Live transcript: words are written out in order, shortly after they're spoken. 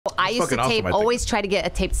I used to tape, always try to get a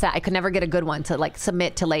taped set. I could never get a good one to like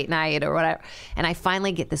submit to late night or whatever. And I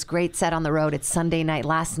finally get this great set on the road. It's Sunday night,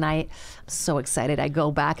 last night. I'm so excited. I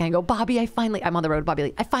go back and I go, Bobby, I'm on the road.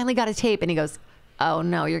 Bobby, I finally got a tape. And he goes, oh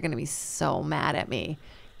no, you're going to be so mad at me.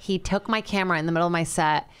 He took my camera in the middle of my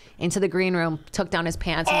set into the green room, took down his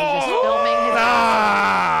pants, and was just filming his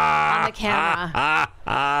on the camera.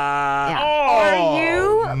 Are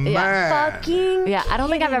you fucking I don't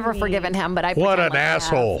think I've ever forgiven him, but I What an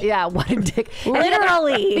asshole. Yeah, what a dick.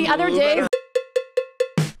 Literally. The other day.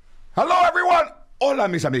 Hello, everyone. Hola,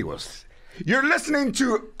 mis amigos. You're listening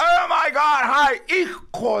to Oh My God Hi,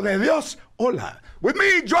 Hijo de Dios. Hola. With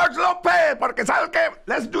me, George Lopez, porque ¿sabes qué?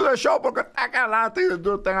 Let's do the show, porque I got a lot of things to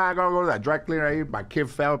do. I gotta go to that dry cleaner ahí. My kid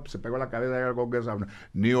fell, se pegó la cabeza. I gotta go get some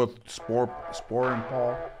Neosporin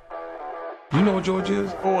Paul. You know what George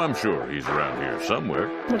is? Oh, I'm sure he's around here somewhere.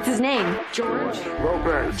 What's his name? George?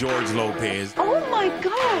 Lopez. George Lopez. Oh my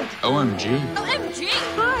God. OMG. OMG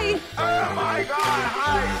Hi. Oh my God,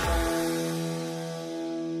 hi.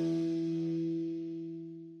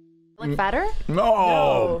 Look better?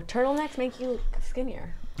 No. Turtlenecks make you look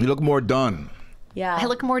skinnier. You look more done. Yeah. I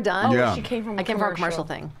look more done? Oh, Yeah. she came from I came from a commercial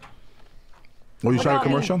thing. Oh, you shot a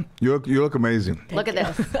commercial? You look amazing. Look at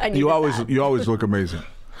this. You always look amazing.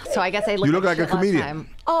 So I guess I look You look like a shit last comedian. time.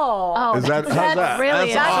 Oh. Is that, how's that?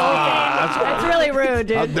 Really, that's really rude,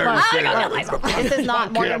 dude. How dare you say that? This is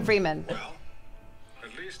not Morgan Freeman. Well,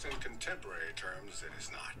 at least in contemporary terms, it is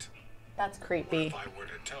not. That's creepy. If I were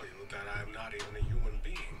to tell you that I am not even a human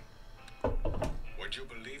being, would you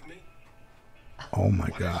believe me? Oh my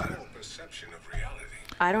What is God. your perception of reality?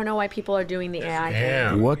 I don't know why people are doing the AI thing.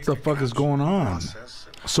 Damn. What the fuck is going on? Process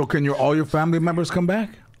and So can all your family members come back?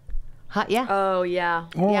 Huh, yeah. Oh, yeah.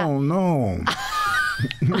 Oh Yeah. no.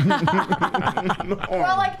 We're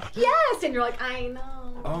all like, yes, and you're like, I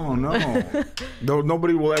know. Oh no. No,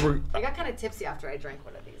 nobody will ever. I got kind of tipsy after I drank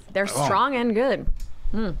one of these. They're strong and good.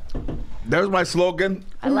 There's my slogan.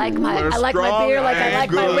 I like my beer like I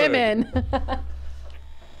like my women.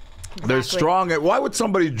 They're strong. Why would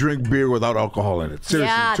somebody drink beer without alcohol in it? Seriously.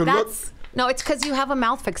 Yeah, To look- no, it's because you have a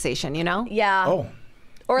mouth fixation, you know? Yeah. Oh.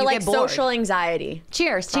 Or You like get bored. social anxiety.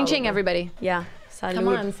 Cheers. Ching ching, everybody. Yeah. Salud. Come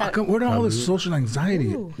on. How come, where did all this social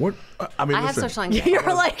anxiety? What? I mean, I have listen, social anxiety.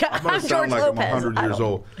 You're like, I'm gonna I'm sound George like Lopez. I'm 100 years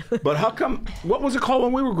old. But how come? What was it called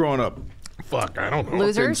when we were growing up? Fuck, I don't know.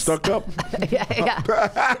 Losers? Stuck up.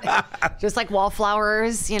 yeah. Just like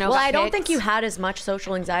wallflowers, you know. Well, got I don't pics. think you had as much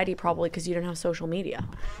social anxiety probably because you didn't have social media.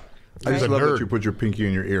 I just He's a love that nerd. you put your pinky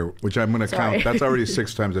in your ear, which I'm going to Sorry. count. That's already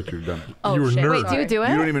 6 times that you've done it. Oh, You were shit. nerd. Wait, do you do it?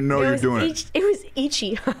 You don't even know you're doing it. It was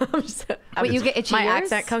itchy. Wait, you get itchy My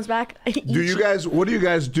ears? accent comes back. Do you guys? What do you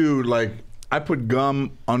guys do? Like, I put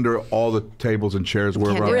gum under all the tables and chairs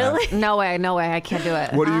wherever I'm at. Really? No way, I can't do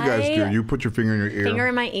it. What do you guys do? I- You put your finger in your ear. Finger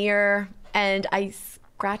in my ear, and I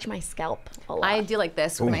scratch my scalp a lot. I do like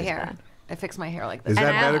this with my Ooh. hair. I fix my hair like this. Is and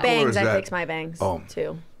that I have medical or bangs. is I that? fix my bangs Oh.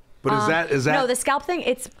 too. But is that? No, the scalp thing.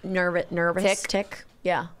 It's nervous tick.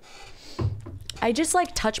 Yeah. I just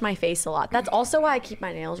like touch my face a lot. That's also why I keep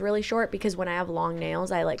my nails really short because when I have long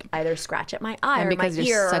nails, I like either scratch at my eye And or my because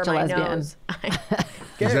you're ear such or a my lesbian. nose.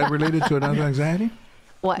 Is that related to another anxiety?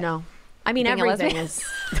 What? No. I mean, Being a everything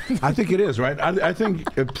lesbian? is. I think it is, right? I think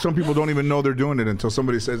if some people don't even know they're doing it until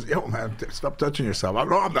somebody says, "Yo, man, stop touching yourself." I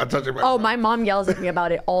know I'm not touching myself. Oh, my mom yells at me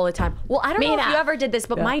about it all the time. Well, I don't know if Mina. you ever did this,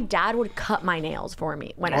 but my dad would cut my nails for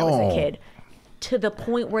me when I was Oh. a kid to the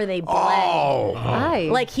point where they bled. Oh. Hi.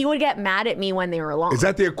 Like, he would get mad at me when they were long. Is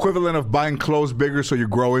that the equivalent of buying clothes bigger so you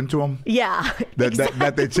grow into them? Yeah.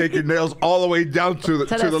 That they take your nails all the way down to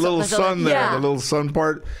the little sun there, Yeah. the little sun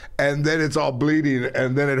part, and then it's all bleeding,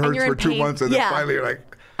 and then it hurts you're for in 2 pain. months, and then Yeah. finally you're like,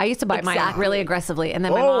 I used to bite mine Exactly. really aggressively, and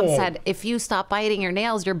then my mom Oh. said, "If you stop biting your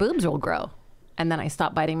nails, your boobs will grow." And then I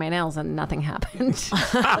stopped biting my nails, and nothing happened.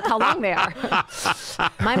 Look how long they are.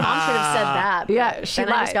 My mom should have said that. but Yeah, she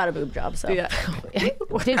then I just lied. got a boob job, so. Did you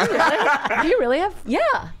really? Do you really have? Yeah.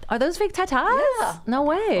 Are those fake tatas? Yeah. No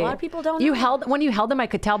way. A lot of people don't You know. when you held them, I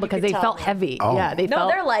could tell because could they tell. felt heavy. Oh. Yeah, they No,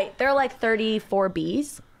 felt. they're light. They're like 34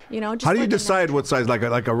 Bs. You know, just how do you like a decide what size? Like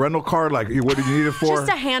a rental car? Like what do you need it for? Just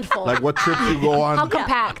a handful. Like what trips you go on? How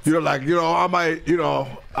compact? You're like, I might,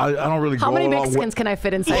 I don't really How go many along Mexicans can I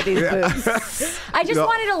fit inside these boobs? I just know-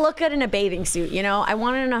 wanted to look good in a bathing suit, you know? I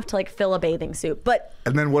wanted enough to like fill a bathing suit. But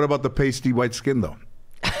And then what about the pasty white skin though?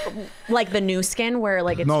 like the new skin where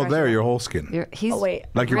like it's No, stretched there, out. your whole skin. He's Oh, wait.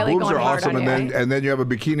 Like your really boobs going are hard awesome, on and you. then you have a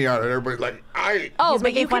bikini on, and everybody's like, Oh, He's but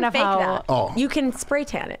making you fun can of fake how- that. Oh. You can spray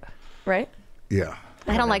tan it, right? yeah.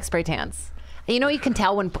 I don't like spray tans. You know, you can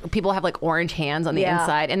tell when people have like orange hands on the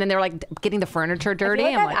inside, and then they're like getting the furniture dirty.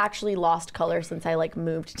 I feel like I've actually lost color since I like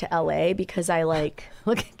moved to LA because I like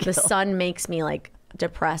Look at the Gil. sun makes me like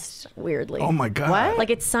depressed weirdly. Oh my God. What? Like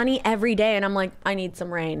it's sunny every day, and I'm like, I need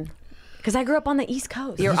some rain because I grew up on the East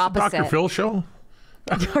Coast. You're opposite. Dr. Phil show?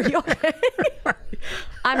 Are you okay?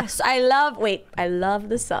 I love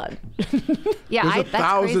the sun. Yeah, There's that's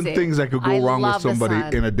 1,000 crazy. things that could go I wrong with love the somebody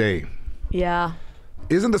sun. in a day. Yeah.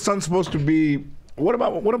 Isn't the sun supposed to be? What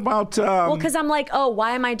about? Well, because I'm like, oh,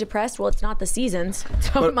 why am I depressed? Well, it's not the seasons,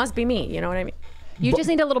 so it must be me. You know what I mean? You just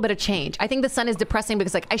need a little bit of change. I think the sun is depressing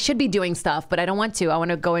because like I should be doing stuff, but I don't want to. I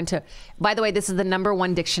want to go into. By the way, this is the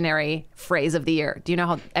 #1 dictionary phrase of the year. Do you know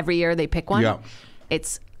how every year they pick one? Yeah.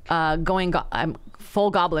 It's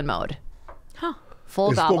full goblin mode. Huh.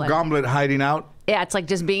 Full Is goblin. full goblet hiding out? Yeah, it's like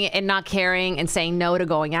just being and not caring and saying no to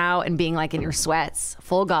going out and being like in your sweats.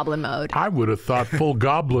 Full goblin mode. I would have thought full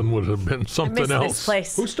goblin would have been I something miss else. this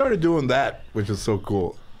place. Who started doing that? Which is so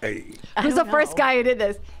cool. Hey, Who's the don't first know. guy who did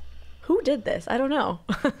this? Who did this? I don't know.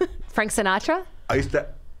 Frank Sinatra? I used to.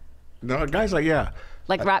 No, guys like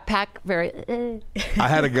Like Rat Pack? Very. I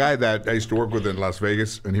had a guy that I used to work with in Las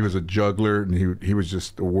Vegas, and he was a juggler, and he was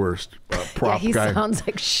just the worst Yeah, prop he guy. sounds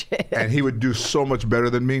like shit. And he would do so much better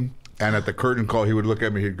than me. And at the curtain call, he would look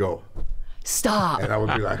at me, he'd go, Stop. and I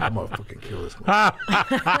would be like, I'm gonna fucking kill this man.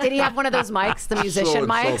 Did he have one of those mics, the musician So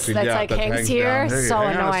mics insulting. that's Yeah, like that hangs here? down. Hey, So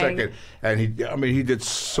hang on a annoying. second. And he did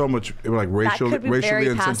so much, it was like That racially could be very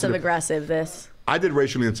passive insensitive. aggressive. This. I did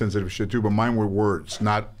racially insensitive shit too, but mine were words,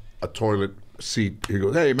 not a toilet seat. He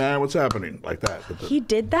goes, hey man, what's happening? Like that. But He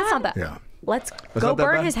did that. That's not that. yeah. Let's not go that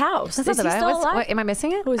burn bad? his house. That's Is not he that still bad. alive? What, am I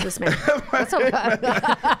missing it? Who is this man? That's so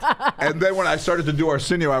bad. And then when I started to do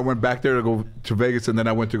Arsenio, I went back there to go to Vegas, and then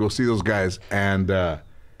I went to go see those guys. And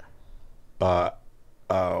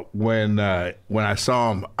when I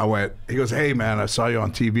saw him, I went. He goes, "Hey man, I saw you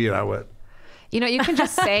on TV," and I went. You know, you can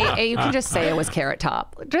just say it was Carrot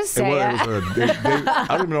Top. Just say it. I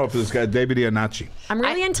don't even know if this guy David Iannacci. I'm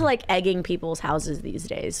really into like egging people's houses these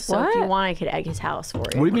days. So if you What? want, I could egg his house for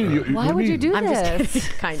you. What do you mean? Why would you do I'm just this?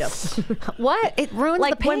 kidding. Kind of. What? It ruins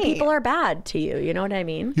Like the paint. when people are bad to you. You know what I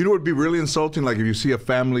mean? You know what would be really insulting? Like if you see a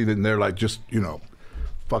family that they're like just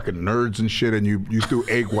fucking nerds and shit, and you threw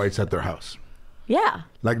egg whites at their house, Yeah.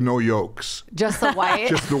 like no yolks, just the white.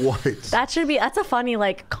 just the whites. That's a funny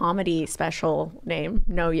like comedy special name.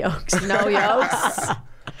 No yolks. No yolks.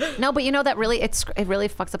 No, but you know that really it really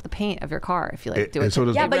fucks up the paint of your car if you like do it. And so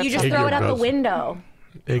does Yeah, the- but you just Egg throw yolk it out the does. window.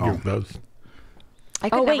 Egg does. I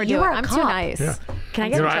could Oh, never wait, do you it. are a I'm too cop. nice. Yeah. Can I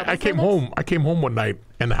get You know, in trouble I for came this? home. I came home one night,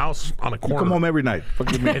 and the house on a corner. Come home every night.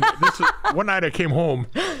 Fuck you mean? And one night I came home,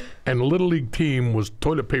 and the little league team was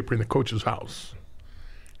toilet papering the coach's house,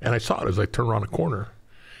 and I saw it as I turned around the corner,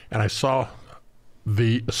 and I saw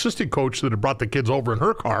the assistant coach that had brought the kids over in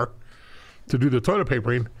her car to do the toilet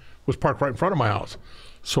papering was parked right in front of my house.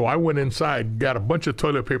 So I went inside, got a bunch of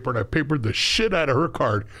toilet paper, and I papered the shit out of her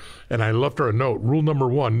car, and I left her a note. Rule number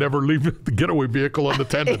 1, never leave the getaway vehicle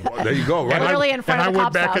unattended. There you go. Right. Literally in front and of the I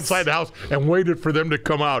cop's went back house. inside the house and waited for them to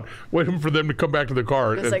come out, waiting for them to come back to the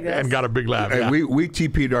car, Just like this. and got a big laugh. And Yeah. we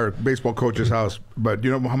TP'd our baseball coach's house, but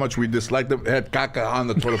you know how much we disliked them? It had caca on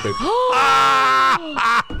the toilet paper.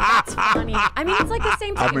 That's funny. I mean, it's like the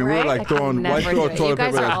same thing, I mean, we right? were like throwing never white do throw it. You toilet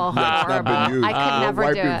guys paper are all that's not been horrible. used. I could never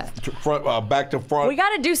do wiping it. Front, back to front. We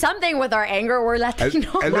got to do something with our anger. We're and,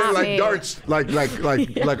 Latino. and then Not like me. darts,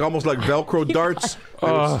 like almost like Velcro darts,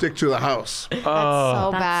 they would stick to the house. so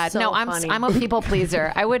bad. so No, funny. I'm a people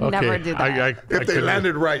pleaser. I would never do that. If they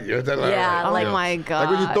landed right, Yeah, oh like- my god. Like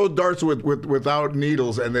when you throw darts without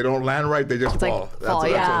needles and they don't land right, they just It's like fall. fall,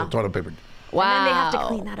 That's yeah. on the toilet paper. wow. And then they have to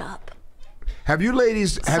clean that up. Have you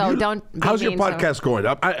ladies? So don't be How's your mean, so- podcast going?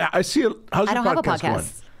 I see it. How's I your don't have a podcast going?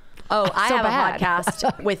 podcast. Oh, I So have bad. a podcast.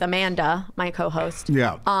 podcast with Amanda, my co-host.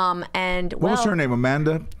 Yeah. And What was her name?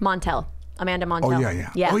 Amanda? Montel. Amanda Montel. Oh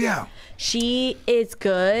yeah. Oh yeah. She is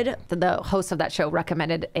good. The host of that show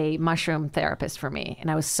recommended a mushroom therapist for me, and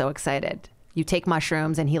I was so excited. You take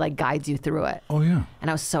mushrooms, and he like guides you through it. Oh yeah. And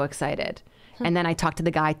I was so excited. And then I talked to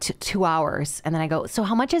the guy 2 hours, and then I go, "So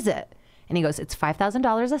how much is it?" And he goes, "It's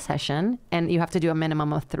 $5,000 a session, and you have to do a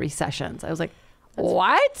minimum of 3 sessions." I was like,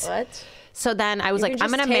 "What?" What? So then I was You like, can "I'm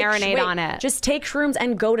just gonna take- marinate wait, on it." Just take shrooms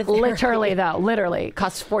and go to therapy. Literally though, literally it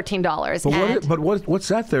costs $14. And What's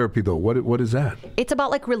that therapy though? What is that? it's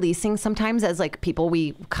about like releasing. Sometimes as like people,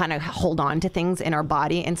 we kind of hold on to things in our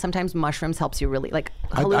body, and sometimes mushrooms helps you really like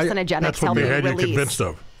hallucinogenics That's what help they you had you release. convinced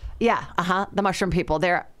of. Yeah, the mushroom people,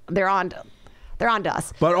 they're on They're on to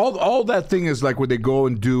us. But all that thing is like where they go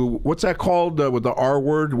and do, what's that called with the R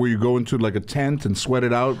word, where you go into like a tent and sweat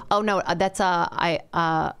it out? Oh no, that's oh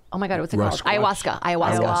my God, what's it called? Ayahuasca.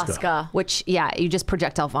 Ayahuasca. Which you just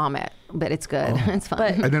projectile vomit, but it's good. It's fun.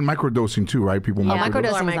 But- And then microdosing too, right? People Yeah, microdose. people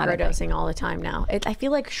are Microdosing is not a thing. microdosing all the time now. I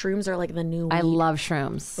feel like shrooms are like the new weed. I love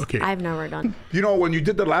shrooms. Okay. I've never done. You know, when you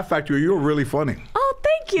did the Laugh Factory, you were really funny. Oh,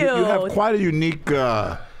 thank you. You have quite a unique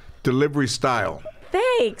delivery style.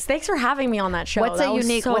 Thanks for having me on that show. What's that a was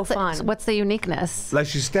unique? so fun. What's the uniqueness? Like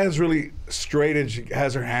she stands really straight and she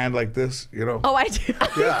has her hand like this, you know? Oh, I do.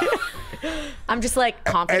 Yeah. I'm just like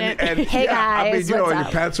confident. Hey, I mean, guys, you know, what's your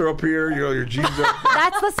up? pants are up here, you know, your jeans are up.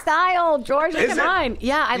 That's the style, George. Look Is at it? mine.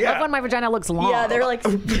 Yeah, I Yeah. love when my vagina looks long. Yeah, they're like.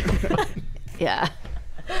 Yeah.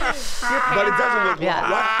 But it doesn't look Yeah.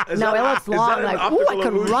 long. What? No, it looks is that long, an like, ooh, optical I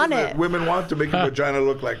could illusion run that it. women want to make your vagina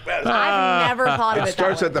look like that. I've never thought of It it.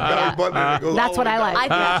 starts that at the way. belly button and it goes That's all what the way I down.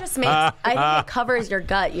 like. I think it just makes. I think it covers your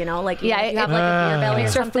gut. You know, like Yeah, you have like a beer belly or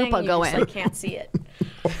makes your something. fupa You go just, in. like, can't see it.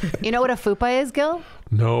 You know what a fupa is, Gil?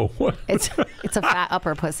 No. It's a fat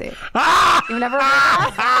upper pussy. You've never heard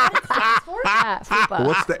of that? Yeah, fupa.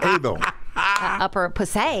 What's the A though? Upper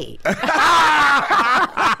pussy.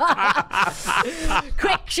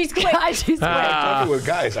 Quick, she's quick. She's quick. Talking with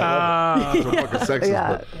guys, I love it. They're fucking sexist, Yeah.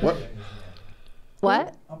 but what?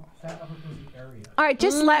 What? All right,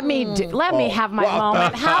 just let me have my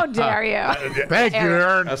moment. How dare you? Thank you,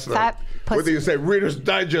 Aaron. That's the, Fat what do you say? Reader's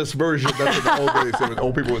Digest version. That's what the old days said.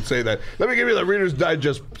 Old people would say that. Let me give you the Reader's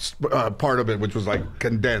Digest part of it, which was like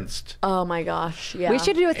condensed. Oh my gosh, yeah. We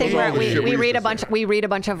should do a thing Those are where all the we, shit we we used read to a bunch. say. We read a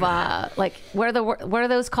bunch of like what are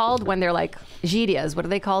those called when they're like gidias? What are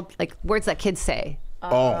they called? Like words that kids say.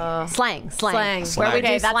 Slang. Slang. Where we Okay,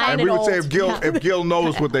 do that's slang. And we would say old. if Gil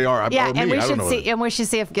knows what they are. Yeah, or me, and we I don't should know see. it. And we should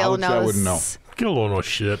see if Gil would say I knows. wouldn't know. Gil don't know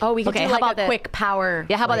shit. Oh, we could Okay, do how like about a the- quick power.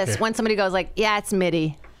 Yeah, how about this? Okay. When somebody goes like, "Yeah, it's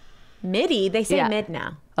MIDI." MIDI. They say Yeah. mid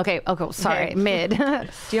now. Okay. Sorry, Okay. mid. Do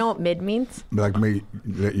you know what mid means? Like me.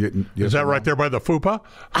 Is that right there by the fupa?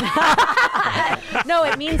 No,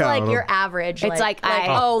 it means Yeah, I like don't your know. average. It's like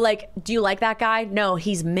do you like that guy? No,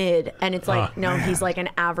 he's mid, and it's like no, he's like an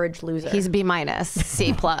average loser. He's B minus,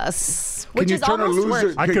 C plus. which Can you is turn a almost loser?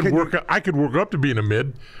 worse. I could work up to being a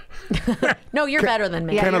mid. No, you're better than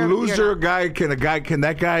me. Can a You're loser not. guy? Can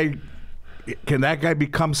that guy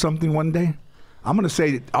become something one day? I'm gonna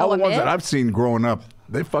say all a the ones mid? that I've seen growing up,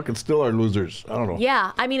 they fucking still are losers. I don't know.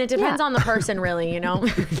 Yeah, I mean it depends Yeah. on the person, really. You know.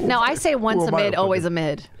 No, I say once Who a am I mid, to always fucking- a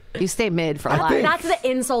mid. You stay mid for life. think- That's the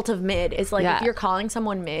insult of mid. It's like Yeah. if you're calling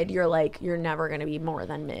someone mid, you're like you're never gonna be more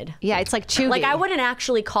than mid. Yeah, it's like cheugy. Like I wouldn't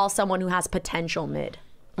actually call someone who has potential mid.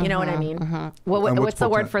 You know what I mean? And What's what's the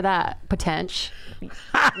word potent? for that? Potential.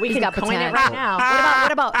 We can got coin it potential. right now.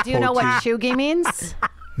 What about? Do you know what cheugy means?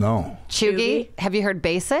 No. Cheugy. Have you heard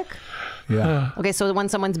basic? Yeah. Okay, so when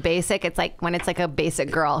someone's basic, it's like when it's like a basic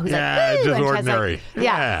girl who's Yeah, like, just "Ooh," and she has, ordinary. Like,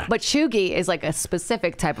 Yeah. But cheugy is like a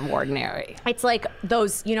specific type of ordinary. It's like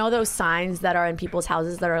those, you know, those signs that are in people's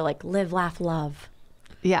houses that are like live, laugh, love.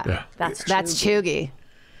 Yeah, Yeah. That's cheugy.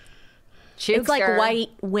 It's like white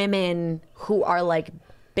women who are like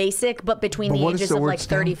basic, but between But the what does ages the of word like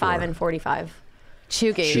stand 35 for? and 45.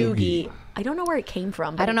 cheugy. Cheugy. I don't know where it came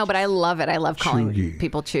from. I don't know, but I love it. I love calling Cheugy.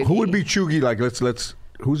 people cheugy. Who would be cheugy? Like let's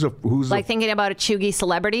who's like thinking about a cheugy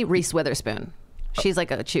celebrity? Reese Witherspoon. She's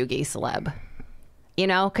like a cheugy celeb. You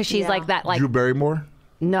know, because she's Yeah. like that. Like Drew Barrymore?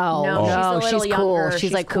 No, no, she's a little she's cool. younger. She's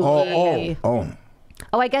She's like cool. kooky. Oh.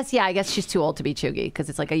 Oh, I guess she's too old to be cheugy because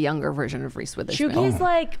it's like a younger version of Reese Witherspoon. Cheugy is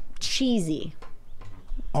like cheesy.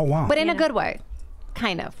 Oh wow. But in a good way,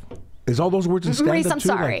 kind of. Is all those words in stand-up Reese, I'm too?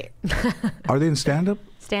 sorry. Like, are they in stand-up?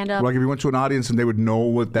 Stand up. Like if you went to an audience and they would know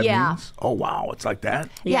what that Yeah. means? Oh wow, it's like that?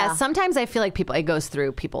 Yeah. Sometimes I feel like it goes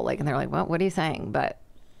through people like, and they're like, "Well, what are you saying?" But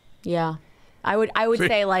Yeah. I would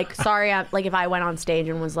say like, sorry, like if I went on stage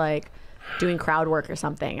and was like doing crowd work or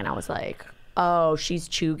something and I was like, oh, she's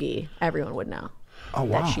cheugy, everyone would know. Oh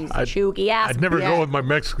wow. That she's a cheugy ass. I'd never bitch. go with my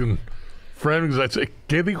Mexican friend because I'd say,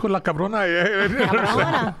 ¿Qué dijo la cabrona?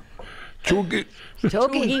 Cabrona. Cheugy.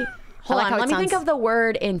 Cheugy. Hold I like on, how let it me think sounds- of the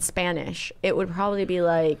word in Spanish. It would probably be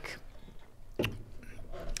like,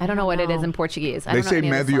 I don't know what it is in Portuguese. I They don't know say any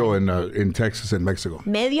of the medio slang. in Texas and Mexico.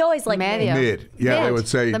 medio is like Medio. Mid. Yeah, they Mid. would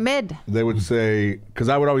say The mid. They would say because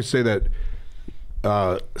I would always say that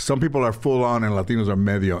some people are full on and Latinos are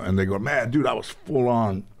medio, and they go, "Man, dude, I was full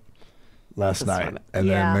on last night," and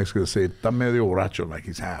Yeah. then Mexico say, "Está medio borracho," like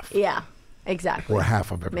he's half Yeah, exactly. or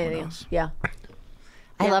half of everyone Medio. else. Yeah.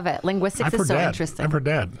 I love it. Linguistics is so interesting. I'm her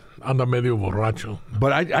dad. Anda medio borracho.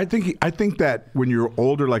 But I think that when you're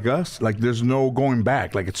older like us, like there's no going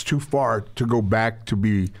back. Like it's too far to go back to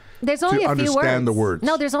be. There's only to a few understand words. the words.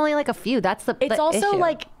 No, there's only like a few. That's the. It's the also issue.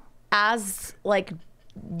 like as like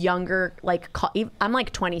younger, like I'm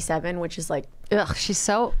like 27, which is like Ugh, she's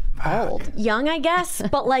so old. young, I guess.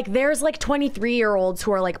 But like there's like 23-year-olds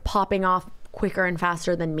who are like popping off quicker and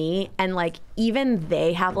faster than me, and like even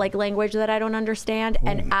they have like language that I don't understand.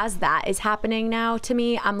 And as that is happening now to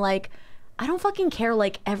me, I'm like, I don't fucking care.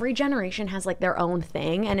 Like every generation has like their own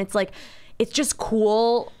thing, and it's like it's just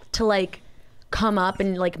cool to like come up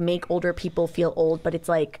and like make older people feel old, but it's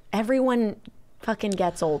like everyone fucking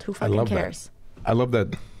gets old. Who fucking cares? I love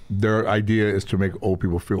that their idea is to make old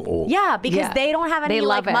people feel old. Yeah, because they don't have any They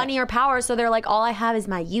like love it. money or power, so they're like, all I have is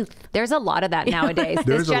my youth. There's a lot of that nowadays.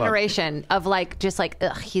 There's This a lot. generation of like, just like,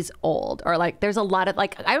 ugh, he's old. Or like, there's a lot of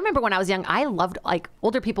like, I remember when I was young, I loved like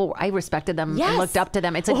older people. I respected them and looked up to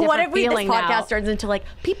them. It's a different What if feeling this now. podcast turns into like,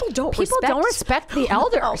 people don't respect the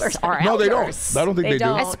elders. Or No, they don't. elders. I don't think they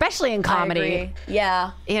do. Especially in I comedy. agree.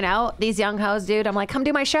 Yeah. You know, these young hoes, dude, I'm like, come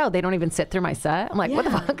do my show. They don't even sit through my set. I'm like, what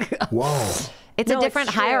the fuck? Whoa. It's No, a different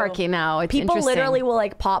true. hierarchy now. It's People interesting. literally will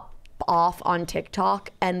like pop off on TikTok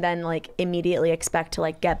and then like immediately expect to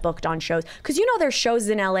like get booked on shows, because you know there's shows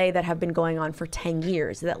in LA that have been going on for 10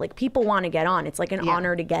 years that like people want to get on. It's like an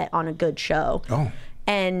honor to get on a good show. Oh.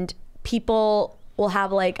 And people will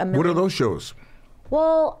have like a million. What are those shows?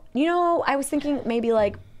 Well, you know, I was thinking maybe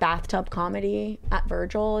like bathtub comedy at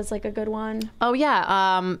Virgil is like a good one. Oh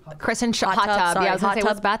yeah, Chris and Hot Hot Tub, Tub. sorry, Yeah, I was gonna Hot say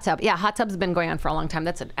what's Tub. Bathtub. Yeah, Hot Tub's been going on for a long time.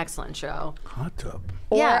 That's an excellent show. Hot tub.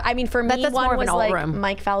 Or, Yeah, I mean, for that's me, more one of an was alt like room.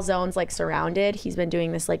 Mike Falzone's like Surrounded. He's been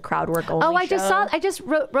doing this like crowd work only Oh, I just show. saw. I just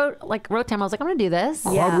wrote time. I was like, I'm gonna do this.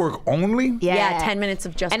 Crowd work only? Yeah, 10 minutes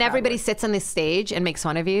of just and crowd everybody work. sits on this stage and makes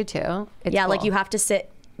fun of you too. It's Yeah, like cool. you have to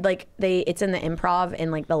sit like it's in the improv in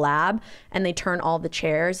like the lab, and they turn all the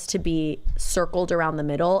chairs to be circled around the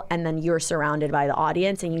middle, and then you're surrounded by the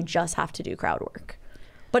audience, and you just have to do crowd work.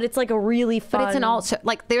 But it's like a really fun. But it's an alt show.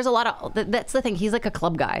 Like there's a lot of. That's the thing. He's like a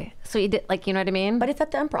club guy. So he did like, you know what I mean? But it's at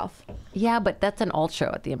the improv. yeah, but that's an alt show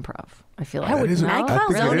at the Improv. I feel like. That is an- Mike I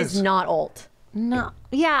think it Falzone is. is not alt. No.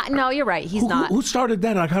 Yeah. No, you're right. He's Who, not. who started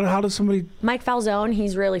that? Like, how does somebody? Mike Falzone,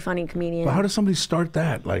 he's really funny comedian. How does somebody start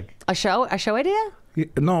that? Like, A show idea?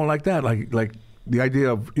 no, like that. Like the idea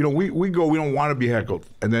of we go. We don't want to be heckled,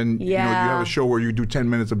 and then you Yeah. have a show where you do 10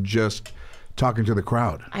 minutes of just talking to the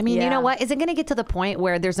crowd. I mean, you Yeah. know what? Is it going to get to the point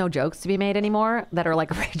where there's no jokes to be made anymore that are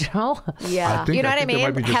like original? Yeah. You know what I there might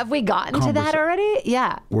mean? be just Have we gotten to that conversa- already?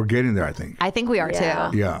 Yeah. We're getting there, I think. I think we are Yeah.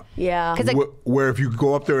 too. Yeah. Yeah. 'Cause, like- Where if you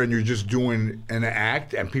go up there and you're just doing an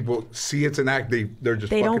act and people see it's an act, they're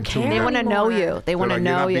just They fucking don't tuned care. They out. want to know Anymore. you. They want to like,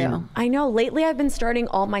 you're know not you. being- I know. Lately, I've been starting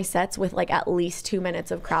all my sets with like at least 2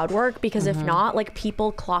 minutes of crowd work, because if not, like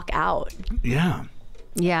people clock out. Yeah.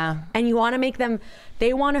 Yeah. And you want to make them,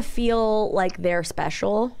 they want to feel like they're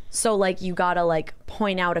special. So like you gotta like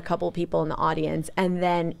point out a couple people in the audience and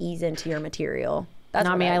then ease into your material. That's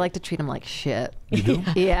Not what me. I like to treat them like shit. You do?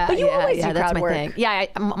 Yeah. But you yeah, always yeah, do that's crowd my work. thing. Yeah.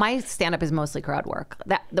 My stand up is mostly crowd work.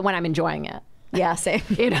 When I'm enjoying it. Yeah, same.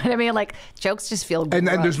 You know what I mean? Like jokes just feel And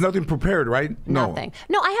gross. there's nothing prepared, right? No. Nothing.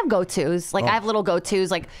 No, I have go-tos. Like Oh. I have little go-tos.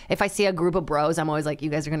 Like if I see a group of bros, I'm always like, you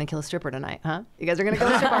guys are going to kill a stripper tonight, huh? You guys are going to kill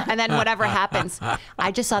a stripper. And then whatever happens.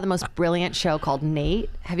 I just saw the most brilliant show called Nate.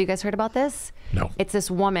 Have you guys heard about this? No. It's this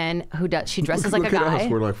woman who she dresses like Look a at guy. us.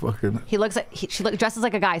 We're like fucking. He looks like she dresses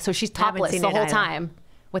like a guy, so she's haven't topless seen the it whole either. time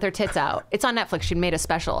with her tits out. It's on Netflix. She made a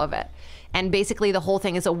special of it, and basically the whole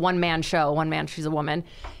thing is a one-man show. One man, she's a woman,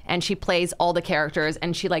 and she plays all the characters,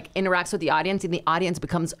 and she like interacts with the audience, and the audience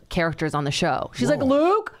becomes characters on the show. She's like,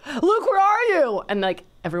 Luke, where are you? And like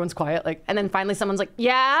everyone's quiet, like, and then finally someone's like,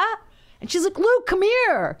 yeah, and she's like, Luke, come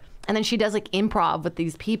here, and then she does like improv with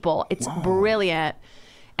these people. It's brilliant.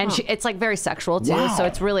 And it's like very sexual too, Wow. so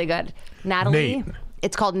it's really good. Natalie, Nate.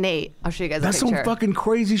 it's called Nate. I'll show you guys That's a picture. some fucking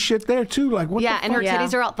crazy shit there too. Like what? Yeah, the and her fuck?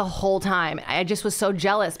 titties are out the whole time. I just was so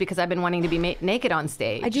jealous because I've been wanting to be naked on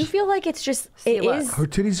stage. I do feel like it's just, it look. is. Her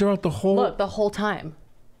titties are out the whole. Look, the whole time.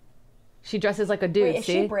 She dresses like a dude. Wait, is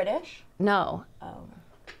see? she British? No. Oh.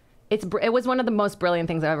 It was one of the most brilliant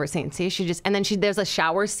things I've ever seen. See, and then there's a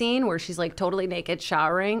shower scene where she's like totally naked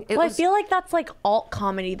showering. Well, I feel like that's like alt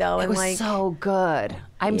comedy though. it And was like, so good.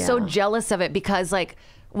 I'm so Yeah. jealous of it because like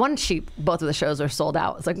both of the shows are sold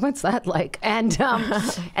out. It's like, what's that like? And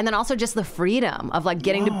and then also just the freedom of like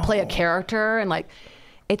getting to play a character and like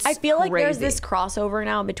it's I feel like there's crazy. this crossover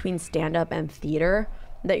now between stand up and theater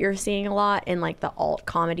that you're seeing a lot in like the alt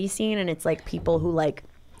comedy scene. And it's like people who like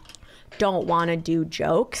don't want to do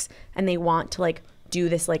jokes and they want to like do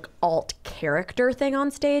this like alt character thing on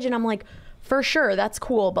stage. And I'm like, for sure, that's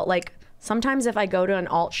cool. But like sometimes if I go to an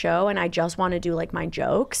alt show and I just want to do like my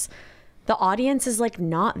jokes, the audience is like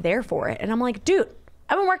not there for it. And I'm like, dude,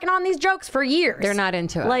 I've been working on these jokes for years. They're not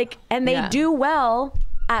into it. Like, and they do well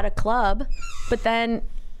at a club, but then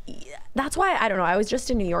that's why, I don't know, I was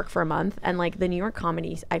just in New York for a month, and like the New York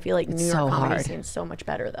comedy, I feel like New York comedy scene is so much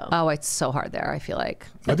better though. Oh, it's so hard there, I feel like.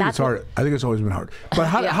 I think it's hard. I think it's always been hard. But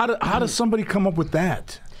how does somebody come up with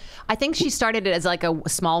that? I think she started it as like a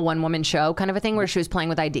small one-woman show kind of a thing where she was playing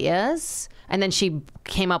with ideas, and then she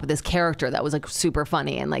came up with this character that was like super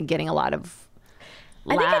funny and like getting a lot of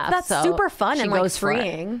I think laughs. that's super fun and like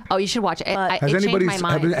freeing. Oh, you should watch it. It changed my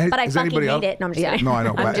mind. But I fucking hate it. No, I'm just kidding. No, I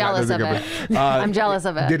know. I'm jealous of it. I'm jealous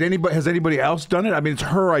of it. Has anybody else done it? I mean, it's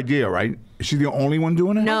her idea, right? Is she the only one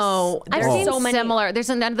doing it? No, I've seen so many. Similar. There's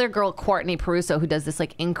another girl, Courtney Peruso, who does this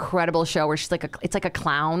like incredible show where she's like it's like a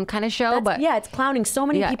clown kind of show. But yeah, it's clowning. So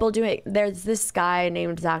many people do it. There's this guy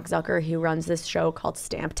named Zach Zucker who runs this show called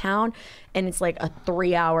Stamp Town, and it's like a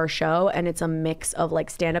 3-hour show, and it's a mix of like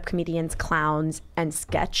stand-up comedians, clowns, and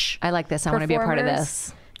sketch. I like this. I want to be a part of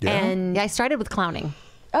this. Yeah. And I started with clowning.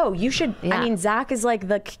 Oh, you should. Yeah. I mean, Zach is like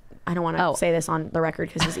the. I don't want to say this on the record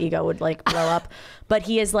because his ego would like blow up, but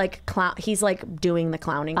he is like he's like doing the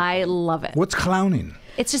clowning. I love it. What's clowning?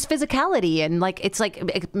 It's just physicality, and like it's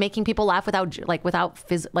like making people laugh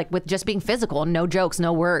with just being physical, no jokes,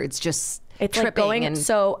 no words, just it's tripping. Like going.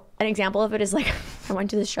 So an example of it is like I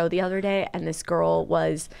went to the show the other day, and this girl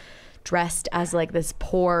was dressed as like this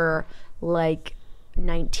poor like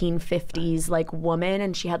 1950s like woman,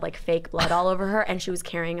 and she had like fake blood all over her, and she was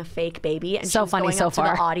carrying a fake baby, and so she was funny going so up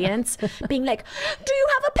far to the audience being like, do you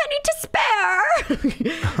have a penny to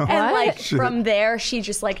spare? And like from there she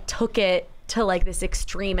just like took it to like this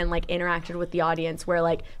extreme and like interacted with the audience where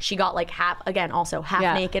like she got like half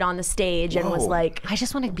naked on the stage and was like, I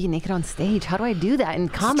just want to be naked on stage. How do I do that in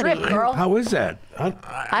comedy? Strip, girl. How is that?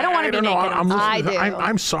 I don't want to be naked on stage.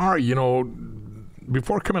 I'm sorry,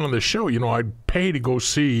 before coming on the show, I'd pay to go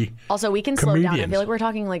see. Also, we can comedians. slow down. I feel like we're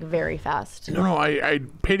talking like very fast. No, I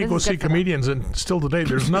pay to go see comedians, and still today,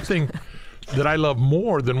 there's nothing that I love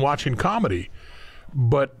more than watching comedy.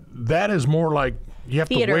 But that is more like you have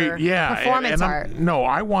theater, to wait. Yeah, performance art. No,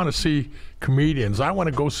 I want to see comedians. I want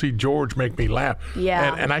to go see George make me laugh.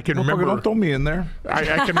 Yeah, and I can remember. Don't throw me in there. I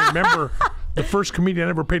can remember. The first comedian I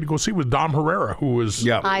ever paid to go see was Dom Herrera, who was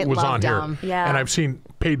on Dom. here. Yeah. And I've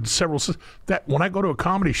paid several. That when I go to a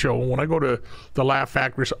comedy show, when I go to the Laugh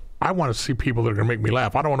Factory, I want to see people that are going to make me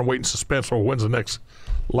laugh. I don't want to wait in suspense for when's the next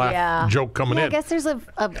laugh joke coming in. I guess there's a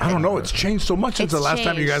I don't know. It's changed so much since the last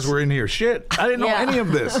time you guys were in here. Shit, I didn't know any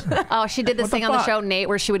of this. Oh, she did this thing on the show, Nate,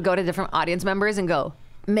 where she would go to different audience members and go,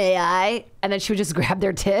 may I? And then she would just grab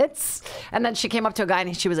their tits. And then she came up to a guy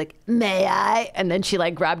and she was like, may I? And then she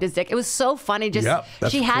like grabbed his dick. It was so funny. Just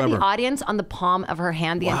she had the audience on the palm of her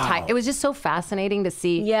hand the entire. It was just so fascinating to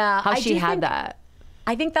see how she had that.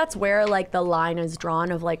 I think that's where like the line is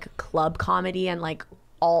drawn of like club comedy and like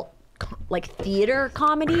like theater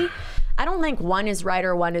comedy. I don't think one is right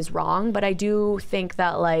or one is wrong, but I do think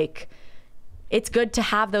that like it's good to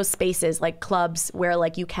have those spaces like clubs where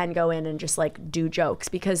like you can go in and just like do jokes,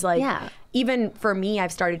 because like even for me,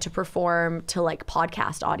 I've started to perform to like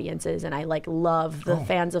podcast audiences, and I like love the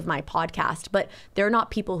fans of my podcast, but they're not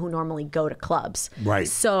people who normally go to clubs. Right.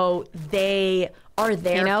 So they are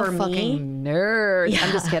there for fucking nerds.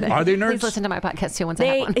 I'm just kidding. Are they nerds? Please listen to my podcast too once I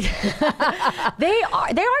have one. They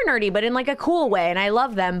are nerdy, but in like a cool way, and I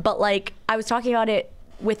love them. But like I was talking about it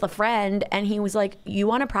with a friend, and he was like, you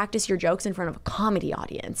want to practice your jokes in front of a comedy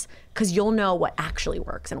audience because you'll know what actually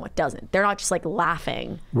works and what doesn't. They're not just like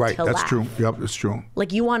laughing. Right, to that's laugh. true. Yep, that's true.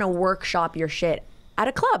 Like you want to workshop your shit at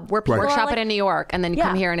a club where people are workshop like, it in New York and then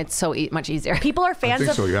come here and it's so much easier. People are fans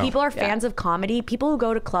of people are fans Yeah. of comedy. People who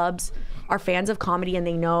go to clubs are fans of comedy, and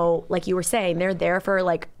they know, like you were saying, they're there for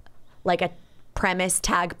like a premise,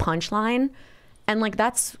 tag, punchline, and like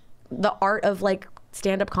that's the art of like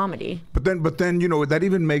stand-up comedy. But then that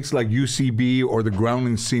even makes like UCB or the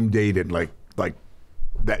Groundlings seem dated, like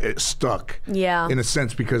that it's stuck. Yeah. In a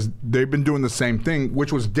sense, because they've been doing the same thing,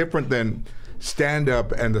 which was different than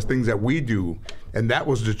stand-up and the things that we do, and that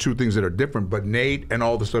was the two things that are different. But Nate and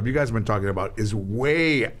all the stuff you guys have been talking about is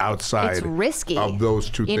way outside. It's risky of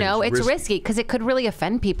those two things. It's risky because it could really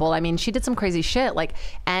offend people. I mean, she did some crazy shit, like,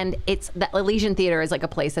 and it's that Elysian Theater is like a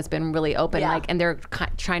place that's been really open, like, and they're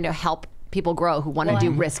trying to help people grow who want to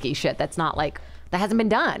do risky shit that's not like that hasn't been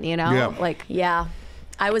done, like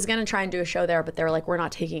I was gonna try and do a show there, but they were like, we're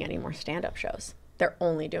not taking any more stand-up shows. they're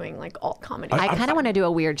only doing like alt comedy. I kind of want to do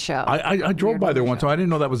a weird show. I drove by there one time. I didn't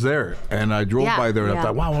know that was there, and I drove Yeah. by there and I Yeah.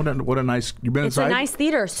 thought, wow, what a nice. You've been It's inside. a nice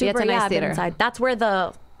theater. Super. it's a nice I've been theater. inside. That's where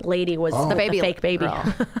the lady was. The baby the fake baby.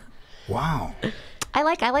 girl. Wow. I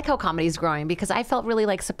like how comedy's growing because I felt really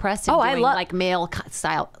like suppressed in Oh, I doing love- like male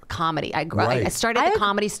style comedy. I Right. started at the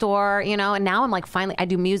Comedy Store, you know, and now I'm like finally I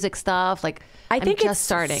do music stuff. Like I think I'm just it's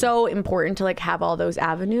starting. so important to like have all those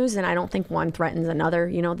avenues, and I don't think one threatens another.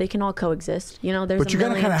 You know, they can all coexist. You know, there's But a you're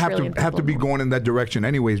gonna million kind of trillion have to be people. going in that direction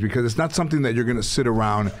anyways, because it's not something that you're gonna sit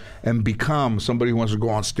around and become somebody who wants to go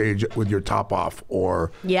on stage with your top off,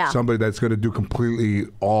 or somebody that's gonna do completely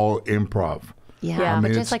all improv. yeah, Yeah. I but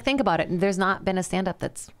mean, just it's- like think about it. There's not been a stand up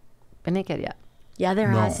that's been naked yet. Yeah, there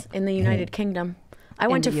No. has in the United Kingdom. I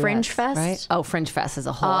went In to the Fringe US, Fest. right? Oh, Fringe Fest is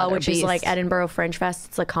a whole other which is beast. like Edinburgh Fringe Fest.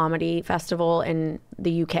 It's a comedy festival in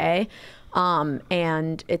the UK.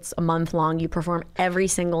 And it's a month long. You perform every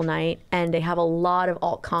single night, and they have a lot of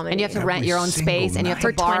alt comedy. And you have to rent your own single space, and you have to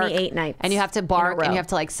night. For bark, 28 nights and you have to in a bark, and row. you have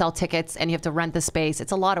to like sell tickets, and you have to rent the space.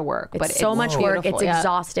 It's a lot of work, It's but so much work. beautiful, It's yeah.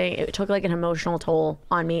 exhausting. It took like an emotional toll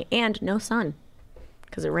on me, and no sun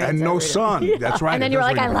because it rains. And no every day. sun. That's right. And then It you were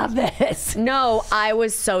does like, I rain. love this. No, I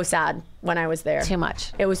was so sad when I was there. Too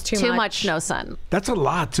much. It was too much. No sun. That's a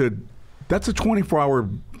lot to. That's a 24-hour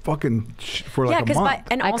fucking for like Yeah, a because month.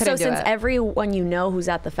 and I also couldn't do since it. everyone you know who's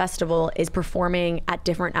at the festival is performing at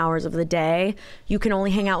different hours of the day, you can only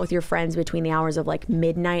hang out with your friends between the hours of like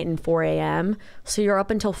midnight and 4 a.m. So you're up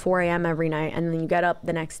until 4 a.m. every night, and then you get up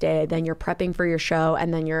the next day. Then you're prepping for your show,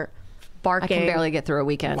 and then you're I barking. can barely get through a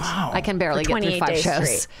weekend. Wow. I can barely For get through 28 5 days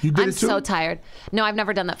shows. straight. You did I'm it too? so tired. No, I've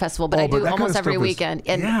never done that festival, but Oh, I but do that kind almost of every stuff is- weekend.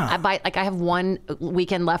 And yeah. I have one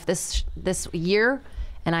weekend left this year,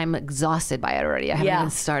 and I'm exhausted by it already. I haven't Yeah.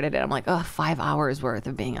 even started it. I'm like, oh, 5 hours worth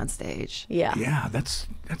of being on stage. Yeah. Yeah, that's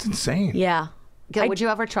insane. Yeah. Gil, would you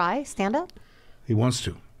ever try stand up? He wants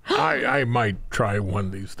to. I might try one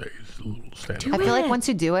of these days. A little stand-up. I feel like once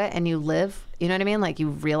you do it and you live, you know what I mean? Like you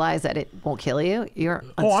realize that it won't kill you. You're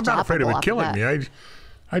Oh, I'm not afraid of it unstoppable killing after me.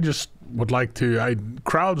 I just would like to.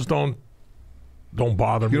 Crowds don't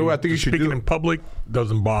bother me. You know what I think you should Speaking do? in public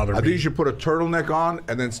doesn't bother I me. think you should put a turtleneck on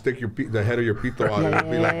and then stick the head of your pito on it.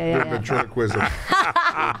 It'd be like ventriloquism.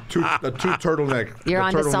 The two turtleneck. You're the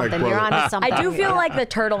onto turtleneck something. brother. You're onto something. I do feel like the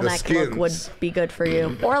turtleneck look would skins. be good for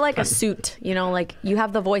you, or like a suit. You know, like you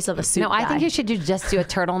have the voice of a suit. No, I think guy. you should just do a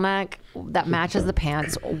turtleneck that matches the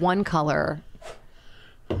pants, one color.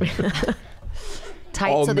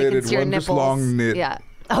 Tight All so they can knitted, see your one just nipples. long knit. Yeah.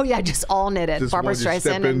 Oh yeah, just all knitted. Just Barbara one, you Streisand.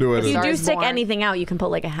 step and into it If you Star do is stick Born. anything out, you can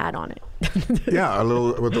put like a hat on it. Yeah,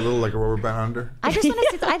 with a little like a rubber band under. I just want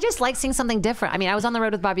to see. I just like seeing something different. I mean, I was on the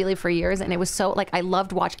road with Bobby Lee for years, and it was so like I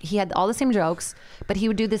loved watching. He had all the same jokes, but he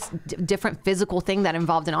would do this different physical thing that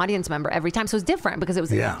involved an audience member every time. So it was different because it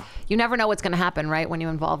was. Yeah. You never know what's going to happen, right? When you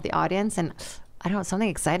involve the audience, and I don't know, something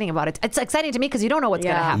exciting about it. It's exciting to me because you don't know what's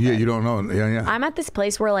going to Yeah. happen. Yeah, you don't know. Yeah. I'm at this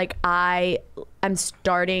place where like I'm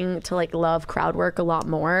starting to like love crowd work a lot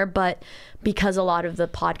more, but because a lot of the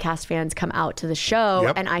podcast fans come out to the show,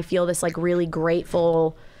 Yep. and I feel this like really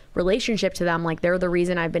grateful relationship to them. Like they're the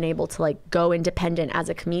reason I've been able to like go independent as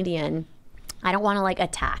a comedian. I don't want to like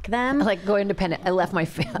attack them. I like go independent. I left my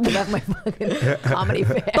fucking comedy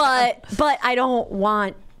fan. but I don't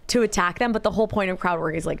want to attack them. But the whole point of crowd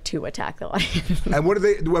work is like to attack the audience. And what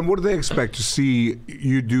do they expect to see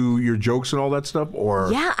you do your jokes and all that stuff, or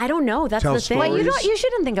Yeah, I don't know. That's Tell the thing. stories? You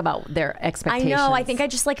shouldn't think about their I expectations. know. I think I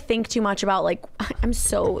just like think too much about like I'm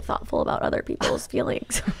so thoughtful about other people's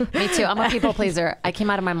feelings. Me too. I'm a people pleaser. I came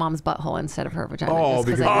out of my mom's butthole instead of her vagina. Oh, just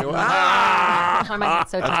because that's why my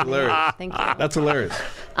head's so That's tiny. hilarious. Thank you. That's hilarious.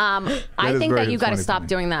 I is think very that you got to funny to stop me.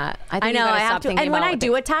 doing that. I think I know. you gotta I have stop to. thinking And when about I what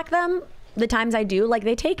do attack them, the times I do, like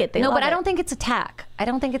they take it. They No, love but I it. don't think it's attack. I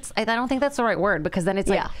don't think that's the right word because then it's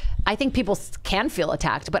like Yeah. I think people can feel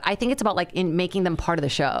attacked, but I think it's about like in making them part of the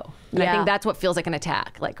show. And I Yeah. think that's what feels like an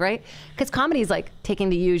attack, like right? Because comedy is like taking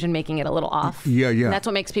the huge and making it a little off. Yeah. And that's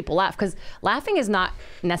what makes people laugh because laughing is not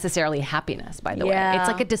necessarily happiness. By the way, Yeah. it's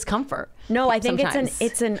like a discomfort. No, I think sometimes.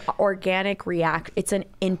 it's an organic react. It's an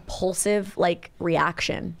impulsive like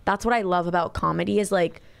reaction. That's what I love about comedy is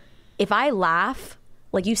like if I laugh,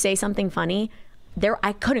 like you say something funny,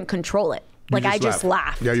 I couldn't control it. You Like I just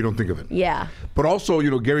laughed. Yeah, you don't think of it. Yeah. But also,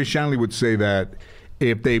 Gary Shanley would say that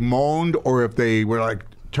if they moaned or if they were like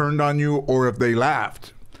turned on you or if they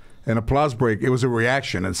laughed, an applause break, it was a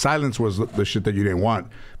reaction, and silence was the shit that you didn't want.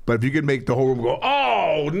 But if you could make the whole room go,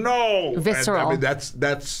 oh no, Visceral. I mean,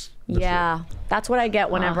 that's Yeah, that's what I get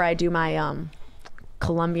whenever I do my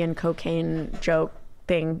Colombian cocaine joke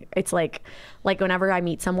thing. It's like whenever I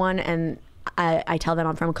meet someone and I tell them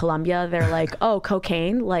I'm from Colombia, they're like, oh,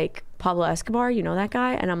 cocaine, like Pablo Escobar, you know that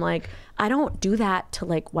guy? And I'm like, I don't do that to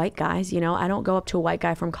like white guys, you know? I don't go up to a white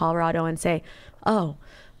guy from Colorado and say, oh,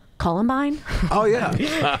 Columbine? Oh yeah.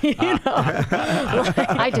 You know?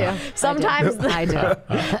 I do. Sometimes I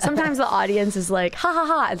do. sometimes the audience is like, ha ha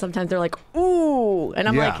ha, and sometimes they're like, ooh. And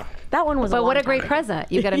I'm Yeah. like, that one was But a what long a great time ago.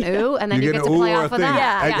 present. You get an ooh, and then you get an to play ooh or off a of thing.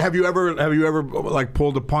 that. Yeah. Have you ever like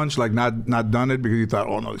pulled a punch, like not done it because you thought,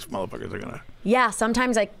 oh no, these motherfuckers are gonna. Yeah,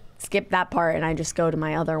 sometimes I skip that part and I just go to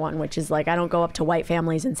my other one, which is like, I don't go up to white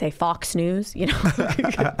families and say Fox News, you know?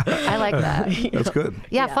 I like that. That's good.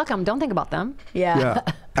 Yeah, fuck them. Don't think about them. Yeah.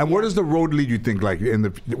 And where does the road lead? You think like in the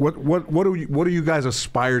what do you guys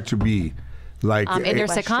aspire to be? Like In your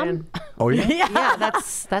sitcom? Oh yeah. Yeah,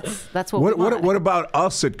 that's what we want. What about a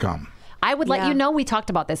sitcom? I would let Yeah. you know we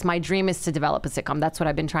talked about this. My dream is to develop a sitcom. That's what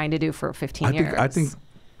I've been trying to do for 15 years. I think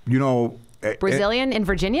you know. Brazilian in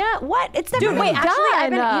Virginia? What? It's never Dude, wait, been actually,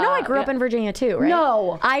 done. you know I grew up in Virginia too, right?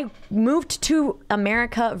 No. I moved to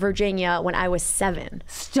America, Virginia when I was 7.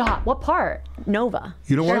 Stop. What part? Nova.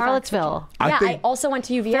 You know what? Charlottesville. I think. also went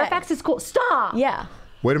to UVA. Fairfax is cool. Stop. Yeah.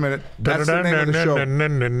 Wait a minute. That's the name of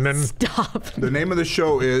the show. Stop. The name of the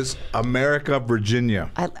show is America, Virginia.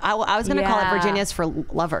 I was going to call it Yeah. Virginia's for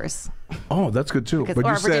lovers. Oh, that's good too. But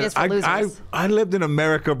or you Virginia's said for losers. I lived in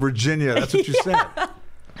America, Virginia. That's what you said.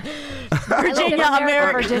 Virginia,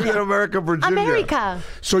 America. You lived in America, Virginia. America.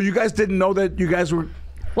 So you guys didn't know that you guys were.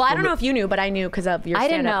 Well, I don't know if you knew, but I knew because of your I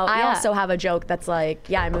didn't stand-up. know, I yeah. also have a joke that's like,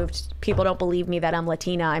 yeah, I moved. People don't believe me that I'm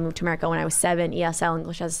Latina. I moved to America when I was 7, ESL,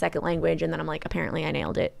 English as a second language. And then I'm like, apparently I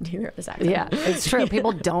nailed it. You hear this accent? Yeah, it's true.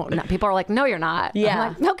 People don't. People are like, no, you're not.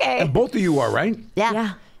 Yeah. I'm like, okay. And both of you are, right? Yeah.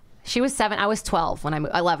 Yeah. She was 7. I was 12 when I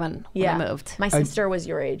moved. 11 Yeah. when I moved. My sister was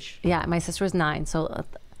your age. Yeah, my sister was 9. So,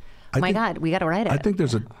 I my think- God, we got to write it. I think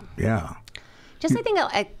there's a yeah.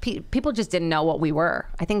 I think people just didn't know what we were.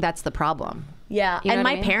 I think that's the problem. Yeah, You know and what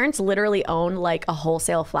I my mean? parents literally own like a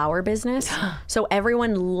wholesale flower business, so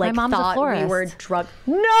everyone like mom's a thought we florist. were drug.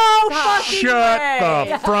 No fucking Shut way.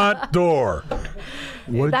 the front door.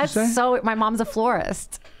 What did That's you say? so. My mom's a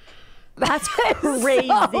florist. That's crazy.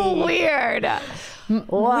 So weird. We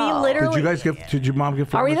literally. Did you guys get? Did your mom get Are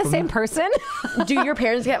flowers? we the from same them? person? Do your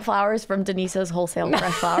parents get flowers from Denise's wholesale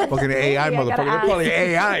fresh flowers? Fucking AI I gotta motherfucker. They're ask. probably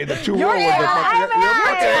AI. The two You're world with the AI. fucking. You're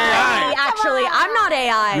fucking AI. Actually, I'm not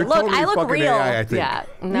AI. You're Look, totally I look fucking real. AI, I think. Yeah.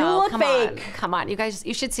 No, look come fake. on. Come on. You guys,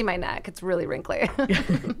 you should see my neck. It's really wrinkly.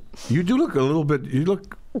 You do look a little bit. You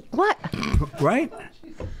look What? right.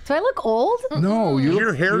 Do I look old? No, you Your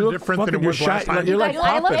look, hair you look different than fucking- it was you're last time? You're like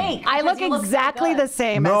I look, popping. I look exactly the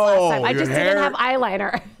same No, as last time. I your just hair- didn't have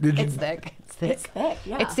eyeliner. Did you- It's thick. It's thick. It's thick,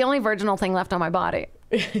 yeah. It's the only virginal thing left on my body.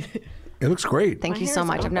 It looks great. Thank you so hair's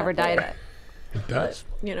much. not I've never that dyed thick. it. It does.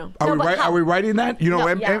 You know. Are, No, we but right, how- are we writing that? You know,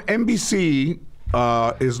 No, yeah. NBC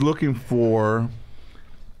is looking for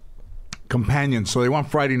companions, so they want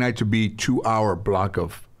Friday night to be 2-hour block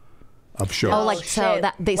of shows. Oh, like so shit.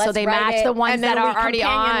 that they Let's they write match it, the ones and then that we are already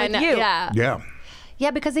on. companion with you. Yeah. yeah. Yeah,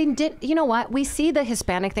 because they did. You know what? We see the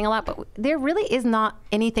Hispanic thing a lot, but there really is not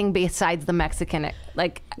anything besides the Mexican.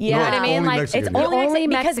 Like, you know Yeah. what I mean? Only Like, Mexican, it's yeah. only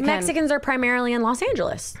because Mexican. Mexicans are primarily in Los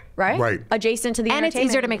Angeles, right? Right. Adjacent to the and it's entertainment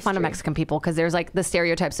easier to make fun of industry. Mexican people because there's like the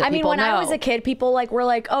stereotypes that I mean, people when know. I was a kid, people like were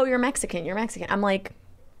like, "Oh, you're Mexican. You're Mexican." I'm like,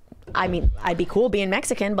 I mean, I'd be cool being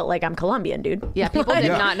Mexican, but like I'm Colombian, dude. Yeah, people did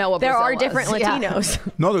not know what there Brazil are was. different Yeah. Latinos.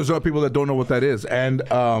 No, there's other people that don't know what that is, and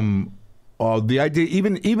the idea,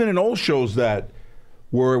 even in old shows that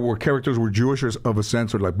where characters were Jewish or of a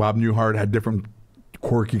sense, or like Bob Newhart had different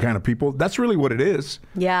quirky kind of people. That's really what it is.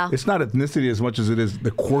 Yeah. It's not ethnicity as much as it is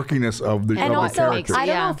the quirkiness of the And of also, the character. I don't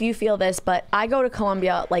Yeah. know if you feel this, but I go to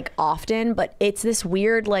Colombia like often, but it's this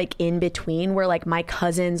weird like in between where like my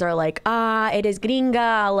cousins are like, it is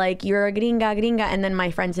gringa, like you're a gringa, and then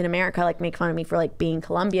my friends in America like make fun of me for like being